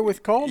up there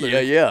with Calder.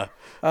 Yeah.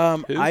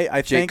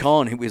 I Jake think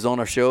Collin, he was on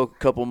our show a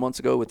couple of months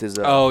ago with his.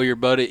 Your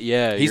buddy,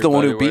 yeah. He's the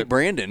one who beat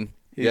Brandon.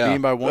 He's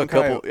beaten by one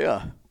couple.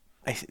 Yeah.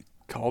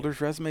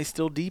 Calder's resume is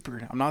still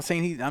deeper. I'm not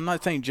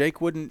saying Jake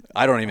wouldn't.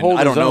 I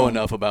don't know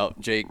enough about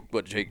Jake,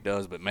 what Jake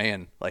does, but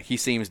man, like he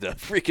seems to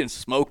freaking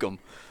smoke him.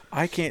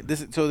 I can't.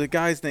 So the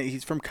guy's name,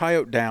 he's from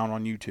Coyote Down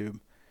on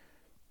YouTube.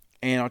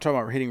 And I'm talking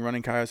about hitting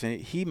running coyotes,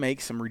 and he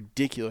makes some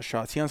ridiculous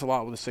shots. He hunts a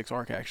lot with a 6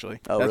 arc, actually.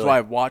 Oh, That's really? why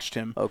I've watched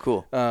him. Oh,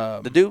 cool.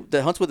 The dude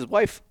that hunts with his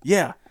wife.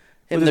 Yeah.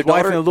 And with his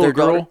wife and a little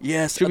girl. Daughter.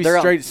 Yes. She'll be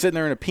straight sitting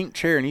there in a pink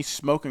chair, and he's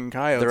smoking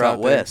coyotes. They're out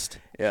west.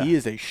 Yeah. He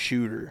is a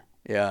shooter.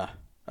 Yeah.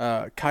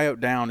 Coyote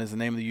Down is the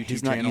name of the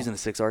YouTube channel. He's not using a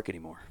 6 arc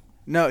anymore.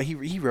 No,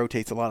 he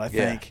rotates a lot, I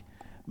think.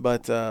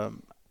 But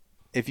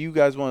if you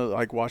guys want to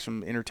like watch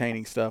some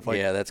entertaining stuff,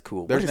 like that's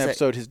cool. There's an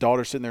episode. His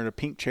daughter's sitting there in a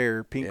pink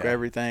chair, pink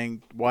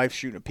everything. Wife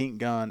shooting a pink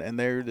gun, and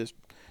they're just.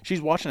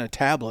 She's watching a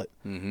tablet,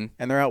 and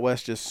they're out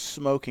west just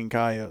smoking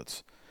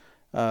coyotes.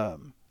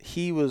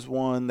 He was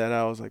one that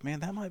I was like, man,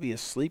 that might be a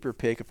sleeper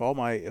pick if all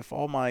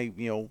my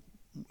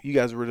you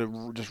guys were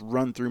to just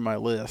run through my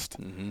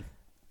list. Mm-hmm.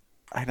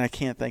 And I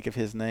can't think of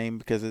his name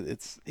because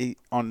you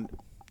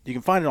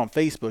can find it on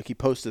Facebook. He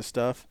posts his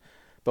stuff,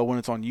 but when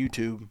it's on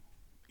YouTube,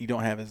 you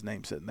don't have his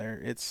name sitting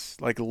there. It's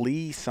like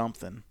Lee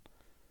something,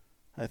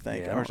 I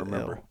think. Yeah, I don't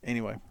remember.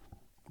 Anyway.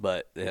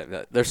 But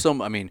there's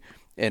some,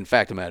 and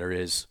fact of the matter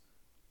is,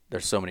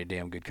 there's so many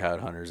damn good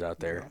coyote hunters out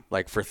there. Yeah.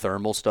 Like for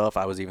thermal stuff,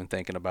 I was even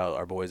thinking about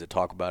our boys that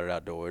talk about it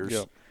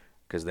outdoors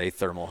because they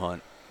thermal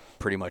hunt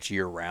pretty much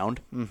year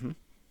round. Mm-hmm.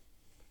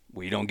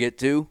 We don't get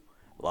to.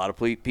 A lot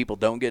of people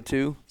don't get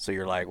to. So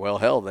you're like, well,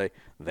 hell,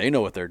 they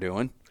know what they're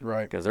doing.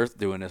 Right. Because they're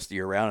doing this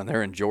year round, and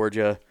they're in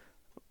Georgia.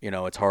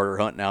 It's harder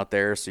hunting out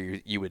there. So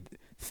you would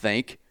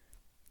think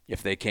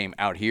if they came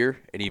out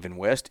here and even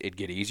west, it'd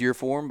get easier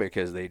for them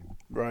because they'd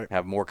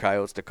have more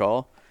coyotes to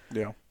call.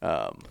 Yeah.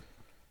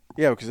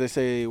 Yeah, because they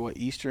say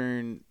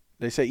eastern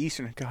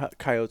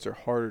coyotes are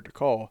harder to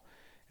call.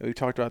 And we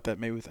talked about that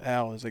maybe with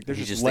Al. It's like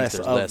there's just less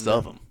of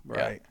them.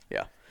 Right.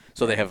 Yeah.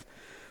 So they have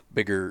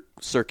bigger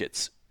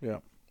circuits. Yeah.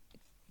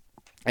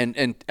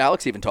 And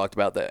Alex even talked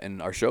about that in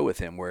our show with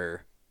him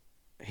where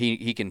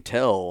he can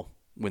tell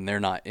when they're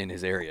not in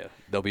his area.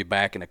 They'll be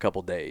back in a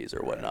couple days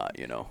or whatnot,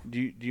 Do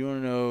you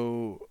want to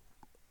know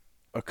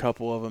a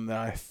couple of them that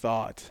I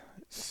thought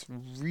it's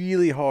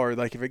really hard,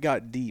 like if it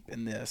got deep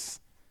in this,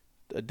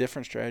 a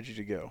different strategy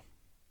to go?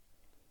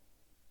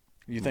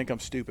 You think I'm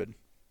stupid?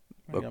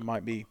 I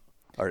might be.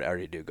 I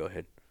already do. Go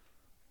ahead.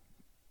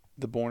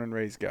 The born and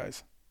raised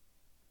guys.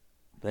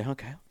 They hunt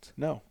coyotes?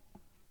 No,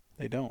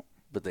 they don't.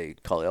 But they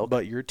call elk?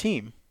 But your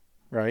team,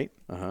 right?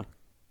 Uh-huh.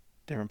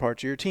 Different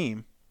parts of your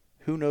team.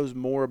 Who knows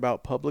more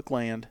about public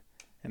land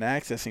and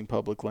accessing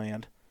public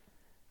land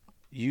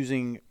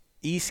using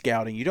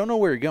e-scouting? You don't know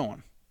where you're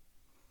going.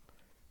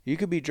 You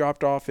could be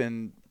dropped off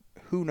in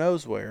who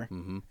knows where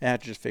and have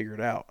to just figure it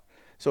out.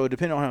 So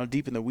depending on how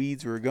deep in the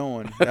weeds we were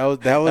going, that was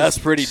that's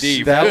pretty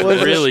deep. That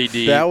was really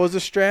deep. That was a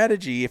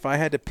strategy. If I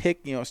had to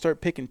pick,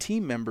 start picking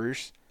team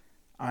members,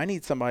 I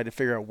need somebody to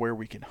figure out where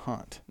we can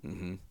hunt.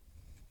 Mm-hmm.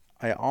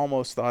 I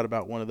almost thought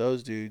about one of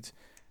those dudes.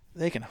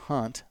 They can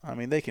hunt.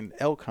 They can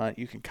elk hunt.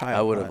 You can coyote hunt.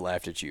 I would have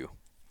laughed at you.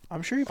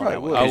 I'm sure you probably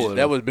would.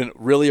 That would have been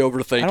really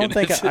overthinking. I don't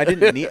think I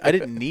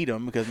didn't need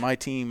them because my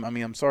team.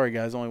 I'm sorry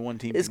guys, only one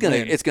team. It's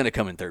gonna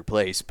come in third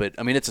place, but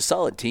it's a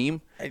solid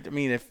team.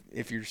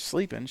 If you're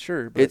sleeping,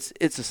 sure. But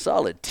it's a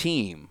solid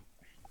team,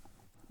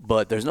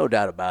 but there's no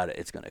doubt about it.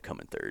 It's gonna come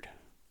in third.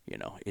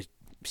 It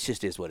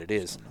just is what it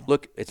is.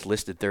 Look, it's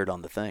listed third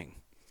on the thing,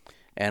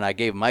 and I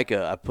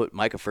put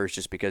Micah first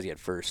just because he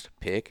had first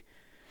pick.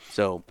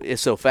 So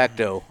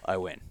facto, I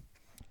win.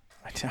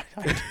 I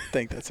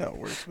think that's how it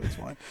works, but it's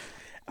fine.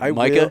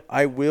 Micah,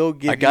 I will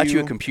give you. I got you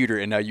a computer,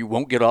 and now you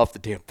won't get off the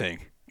damn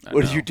thing.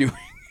 What are you doing?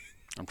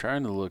 I'm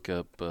trying to look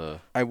up.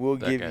 I will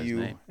give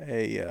you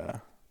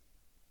name.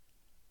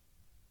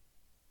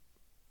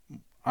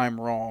 I'm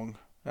wrong.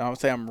 I would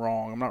say I'm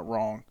wrong. I'm not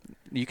wrong.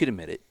 You could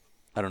admit it.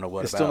 I don't know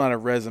what. It's still not a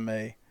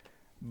resume,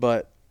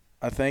 but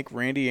I think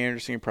Randy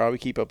Anderson can probably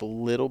keep up a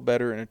little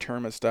better in a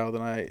tournament style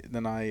than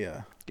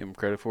I give him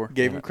credit for.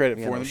 Gave him credit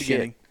for in the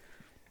beginning.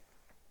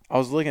 I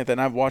was looking at that,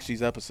 and I've watched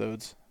these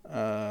episodes.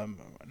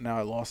 Now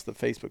I lost the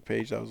Facebook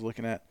page I was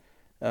looking at.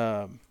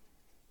 There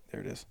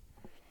it is.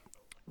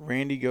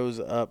 Randy goes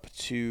up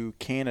to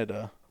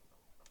Canada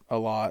a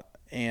lot,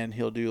 and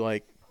he'll do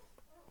like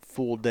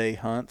full day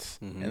hunts,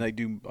 and they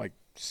do like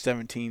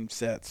 17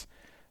 sets.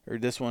 Or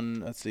this one,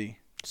 let's see.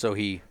 So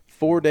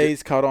 4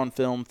 days caught on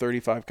film,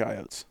 35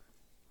 coyotes.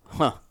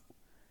 Huh.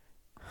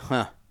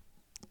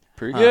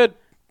 Pretty good.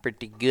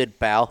 Pretty good,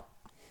 pal.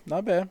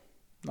 Not bad.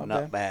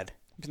 Not bad.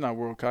 It's not a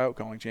World Coyote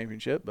Calling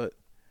Championship, but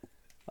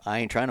I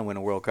ain't trying to win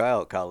a World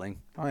Coyote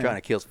Calling. I'm trying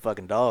to kill some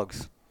fucking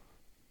dogs.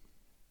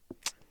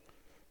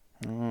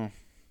 Mm-hmm.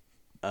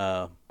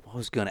 I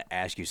was going to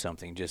ask you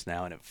something just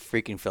now, and it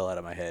freaking fell out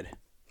of my head.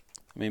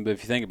 I mean, but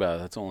if you think about it,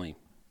 that's only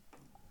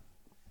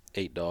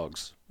 8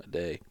 dogs a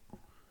day.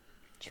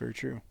 It's very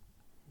true.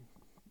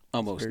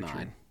 Almost very 9.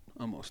 True.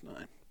 Almost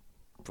 9.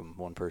 From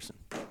one person.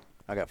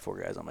 I got 4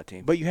 guys on my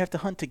team. But you have to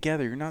hunt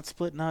together. You're not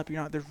splitting up.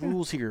 There's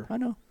rules here. I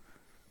know.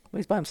 Well,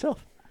 he's by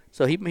himself.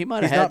 So he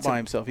might have He's had not by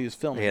himself. He was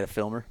filming. He had a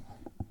filmer.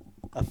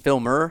 A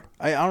filmer?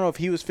 I don't know if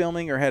he was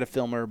filming or had a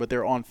filmer, but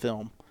they're on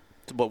film.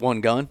 But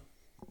one gun?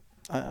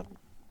 I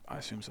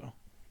assume so.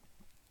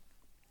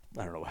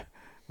 I don't know why.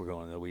 We're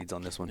going in the weeds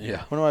on this one.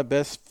 Yeah. One of my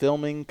best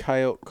filming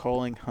coyote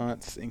calling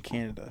hunts in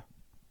Canada.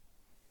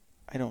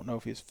 I don't know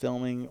if he was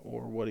filming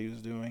or what he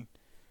was doing.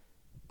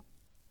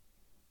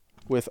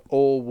 With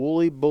old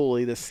Wooly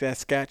Bully, the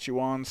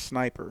Saskatchewan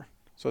sniper.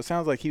 So it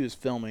sounds like he was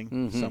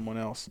filming someone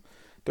else.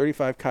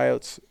 35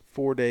 coyotes,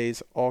 4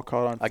 days, all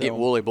caught on film. I get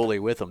Wooly Bully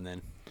with him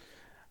then.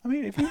 I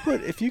mean, if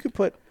you could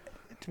put,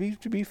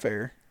 to be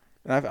fair,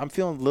 and I'm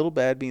feeling a little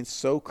bad being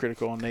so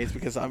critical on Nate's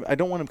because I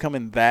don't want him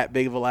coming that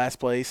big of a last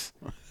place,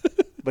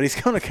 but he's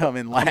going to come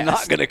in last. I'm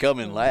not going to come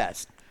in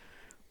last.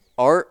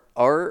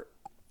 Our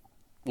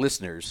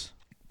listeners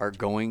are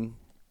going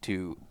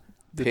to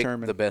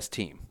determine pick the best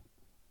team.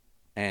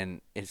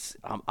 And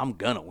I'm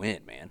gonna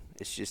win, man.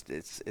 It's just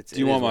it's. Do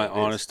you want my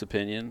honest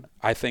opinion?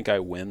 I think I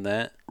win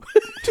that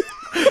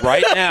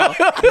right now.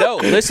 No,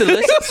 listen.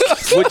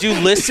 Would you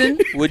listen?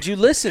 Would you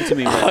listen to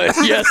me? Right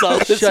now? Yes, I'll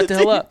listen. Shut the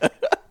hell up.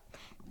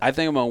 I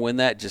think I'm gonna win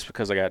that just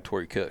because I got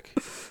Tory Cook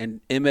and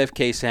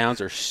MFK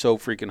sounds are so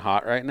freaking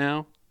hot right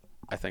now.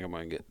 I think I'm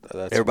gonna get.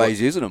 Everybody's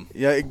using them.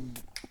 Yeah,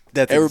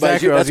 that's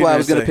everybody's. Exactly that's why I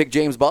was gonna pick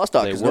James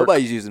Bostock because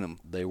nobody's using them.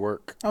 They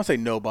work. I don't say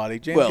nobody.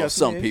 James well,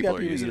 some people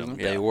are using them.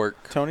 Yeah. They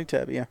work. Tony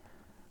Tebb, yeah.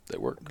 They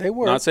work. They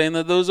work. Not saying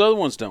that those other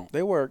ones don't.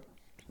 They work.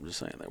 I'm just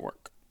saying they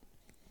work.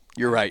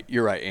 You're right,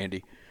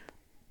 Andy.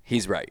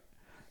 He's right.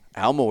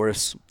 Al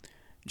Morris,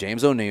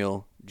 James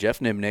O'Neill, Jeff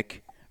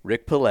Nimnick,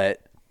 Rick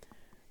Paulette,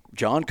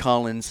 John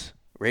Collins,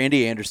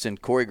 Randy Anderson,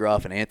 Corey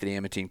Groff, and Anthony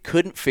Emmetine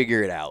couldn't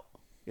figure it out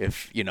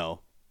if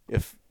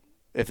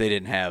they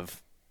didn't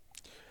have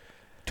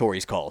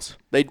Tory's calls.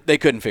 They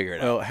couldn't figure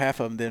it out. Well, half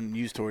of them didn't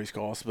use Tory's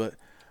calls, but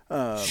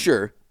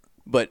sure,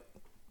 but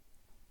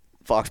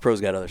Fox Pro's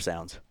got other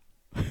sounds.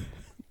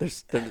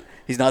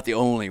 He's not the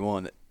only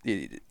one.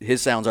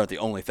 His sounds aren't the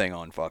only thing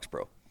on Fox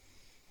Pro.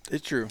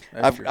 It's true.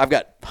 I've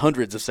got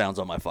hundreds of sounds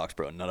on my Fox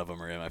Pro, and none of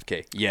them are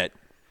MFK yet.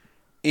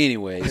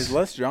 Anyways, is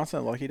Les Johnson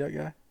a Lucky Duck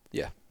guy?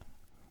 Yeah.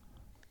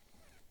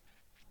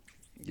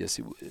 Yes,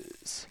 he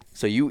was.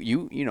 So you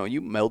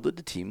melded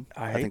the team.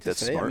 I think that's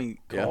say, smart. I mean,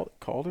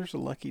 Calder's a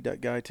Lucky Duck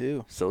guy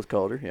too. So is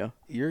Calder. Yeah.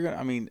 You're gonna.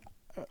 I mean,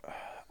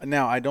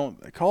 now I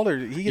don't. Calder.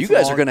 He gets. You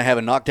guys are gonna have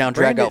a knockdown,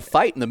 drag-out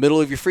fight in the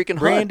middle of your freaking hunt.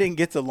 Brandon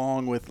gets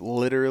along with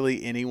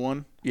literally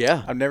anyone.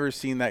 Yeah. I've never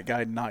seen that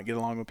guy not get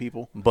along with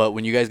people. But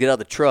when you guys get out of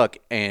the truck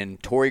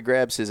and Tory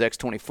grabs his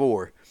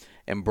X24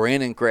 and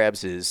Brandon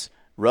grabs his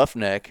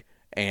Roughneck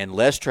and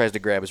Les tries to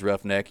grab his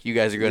Roughneck, you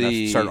guys are going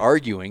to start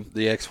arguing.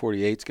 The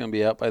X48's going to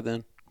be out by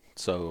then.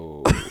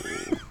 So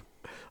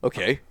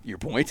okay, your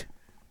point.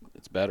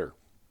 It's better.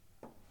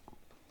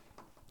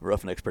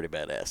 Roughneck's pretty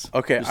badass.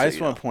 Okay, I just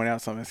want to point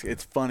out something.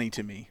 It's funny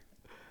to me.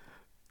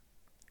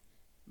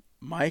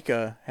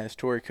 Micah has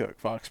Tory Cook,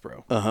 Fox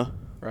Pro.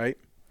 Right?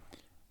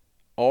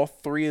 All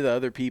 3 of the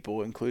other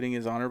people, including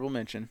his honorable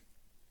mention,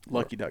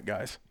 Lucky Duck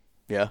guys.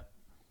 Yeah.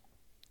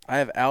 I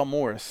have Al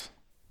Morris.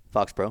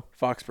 Fox Pro.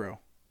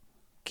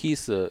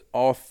 Kisa.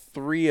 All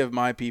 3 of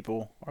my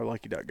people are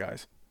Lucky Duck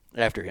guys.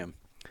 After him.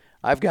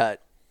 I've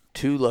got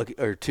 2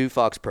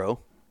 Fox Pro.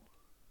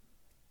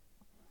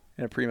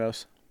 And a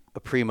Primos.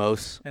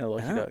 And a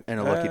Lucky Duck. And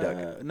a Lucky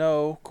Duck.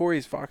 No,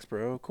 Corey's Fox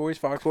Pro. Corey's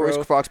Fox Pro.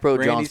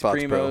 John's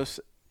Fox Primos,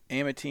 Pro.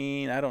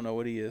 Ammetine, I don't know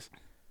what he is.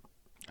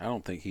 I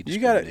don't think he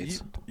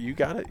discriminates. You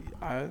got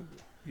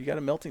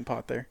a melting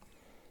pot there.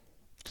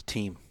 It's a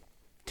team.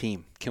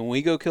 Can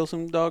we go kill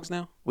some dogs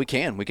now? We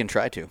can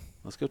try to.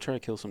 Let's go try to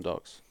kill some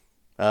dogs.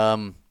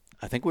 I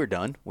think we're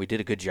done. We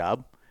did a good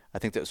job. I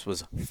think this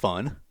was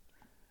fun.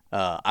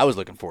 I was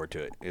looking forward to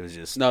it. It was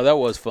just that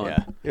was fun.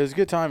 Yeah. It was a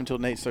good time until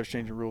Nate starts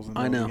changing rules in the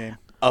middle of the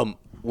game.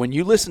 When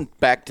you listen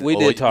back to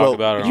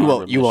about it.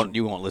 You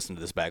won't listen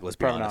to this back. Let's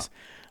be honest.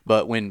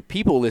 But when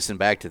people listen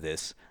back to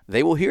this,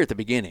 they will hear at the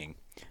beginning.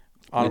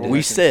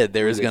 We said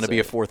there is going to be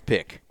a 4th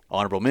pick,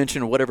 honorable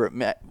mention, whatever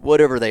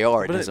they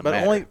are. It doesn't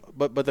matter.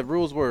 But the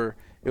rules were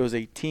it was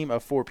a team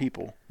of 4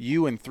 people,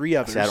 you and 3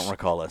 others. I don't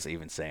recall us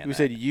even saying that. We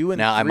said you and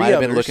now 3 I might have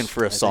been others. looking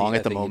for a song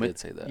at the moment. You did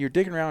say that. You're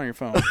digging around on your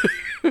phone.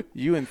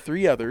 You and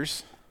 3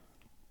 others.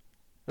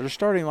 There's a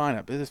starting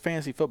lineup. This is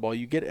fantasy football.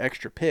 You get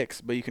extra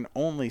picks, but you can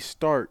only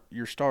start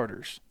your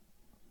starters.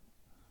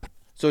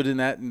 So in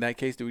that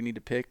case, do we need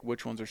to pick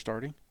which ones are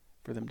starting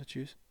for them to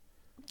choose?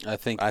 I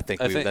think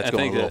that's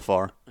going a little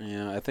far.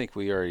 Yeah, I think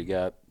we already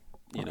got,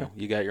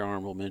 you got your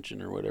honorable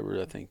mention or whatever.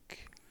 I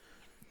think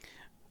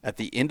at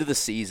the end of the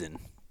season,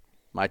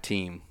 my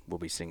team will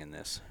be singing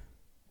this.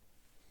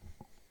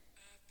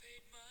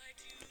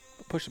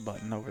 Push the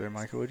button over there,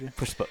 Michael, would you?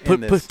 Push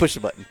the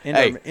button.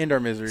 End our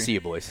misery. See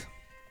you, boys.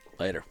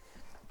 Later.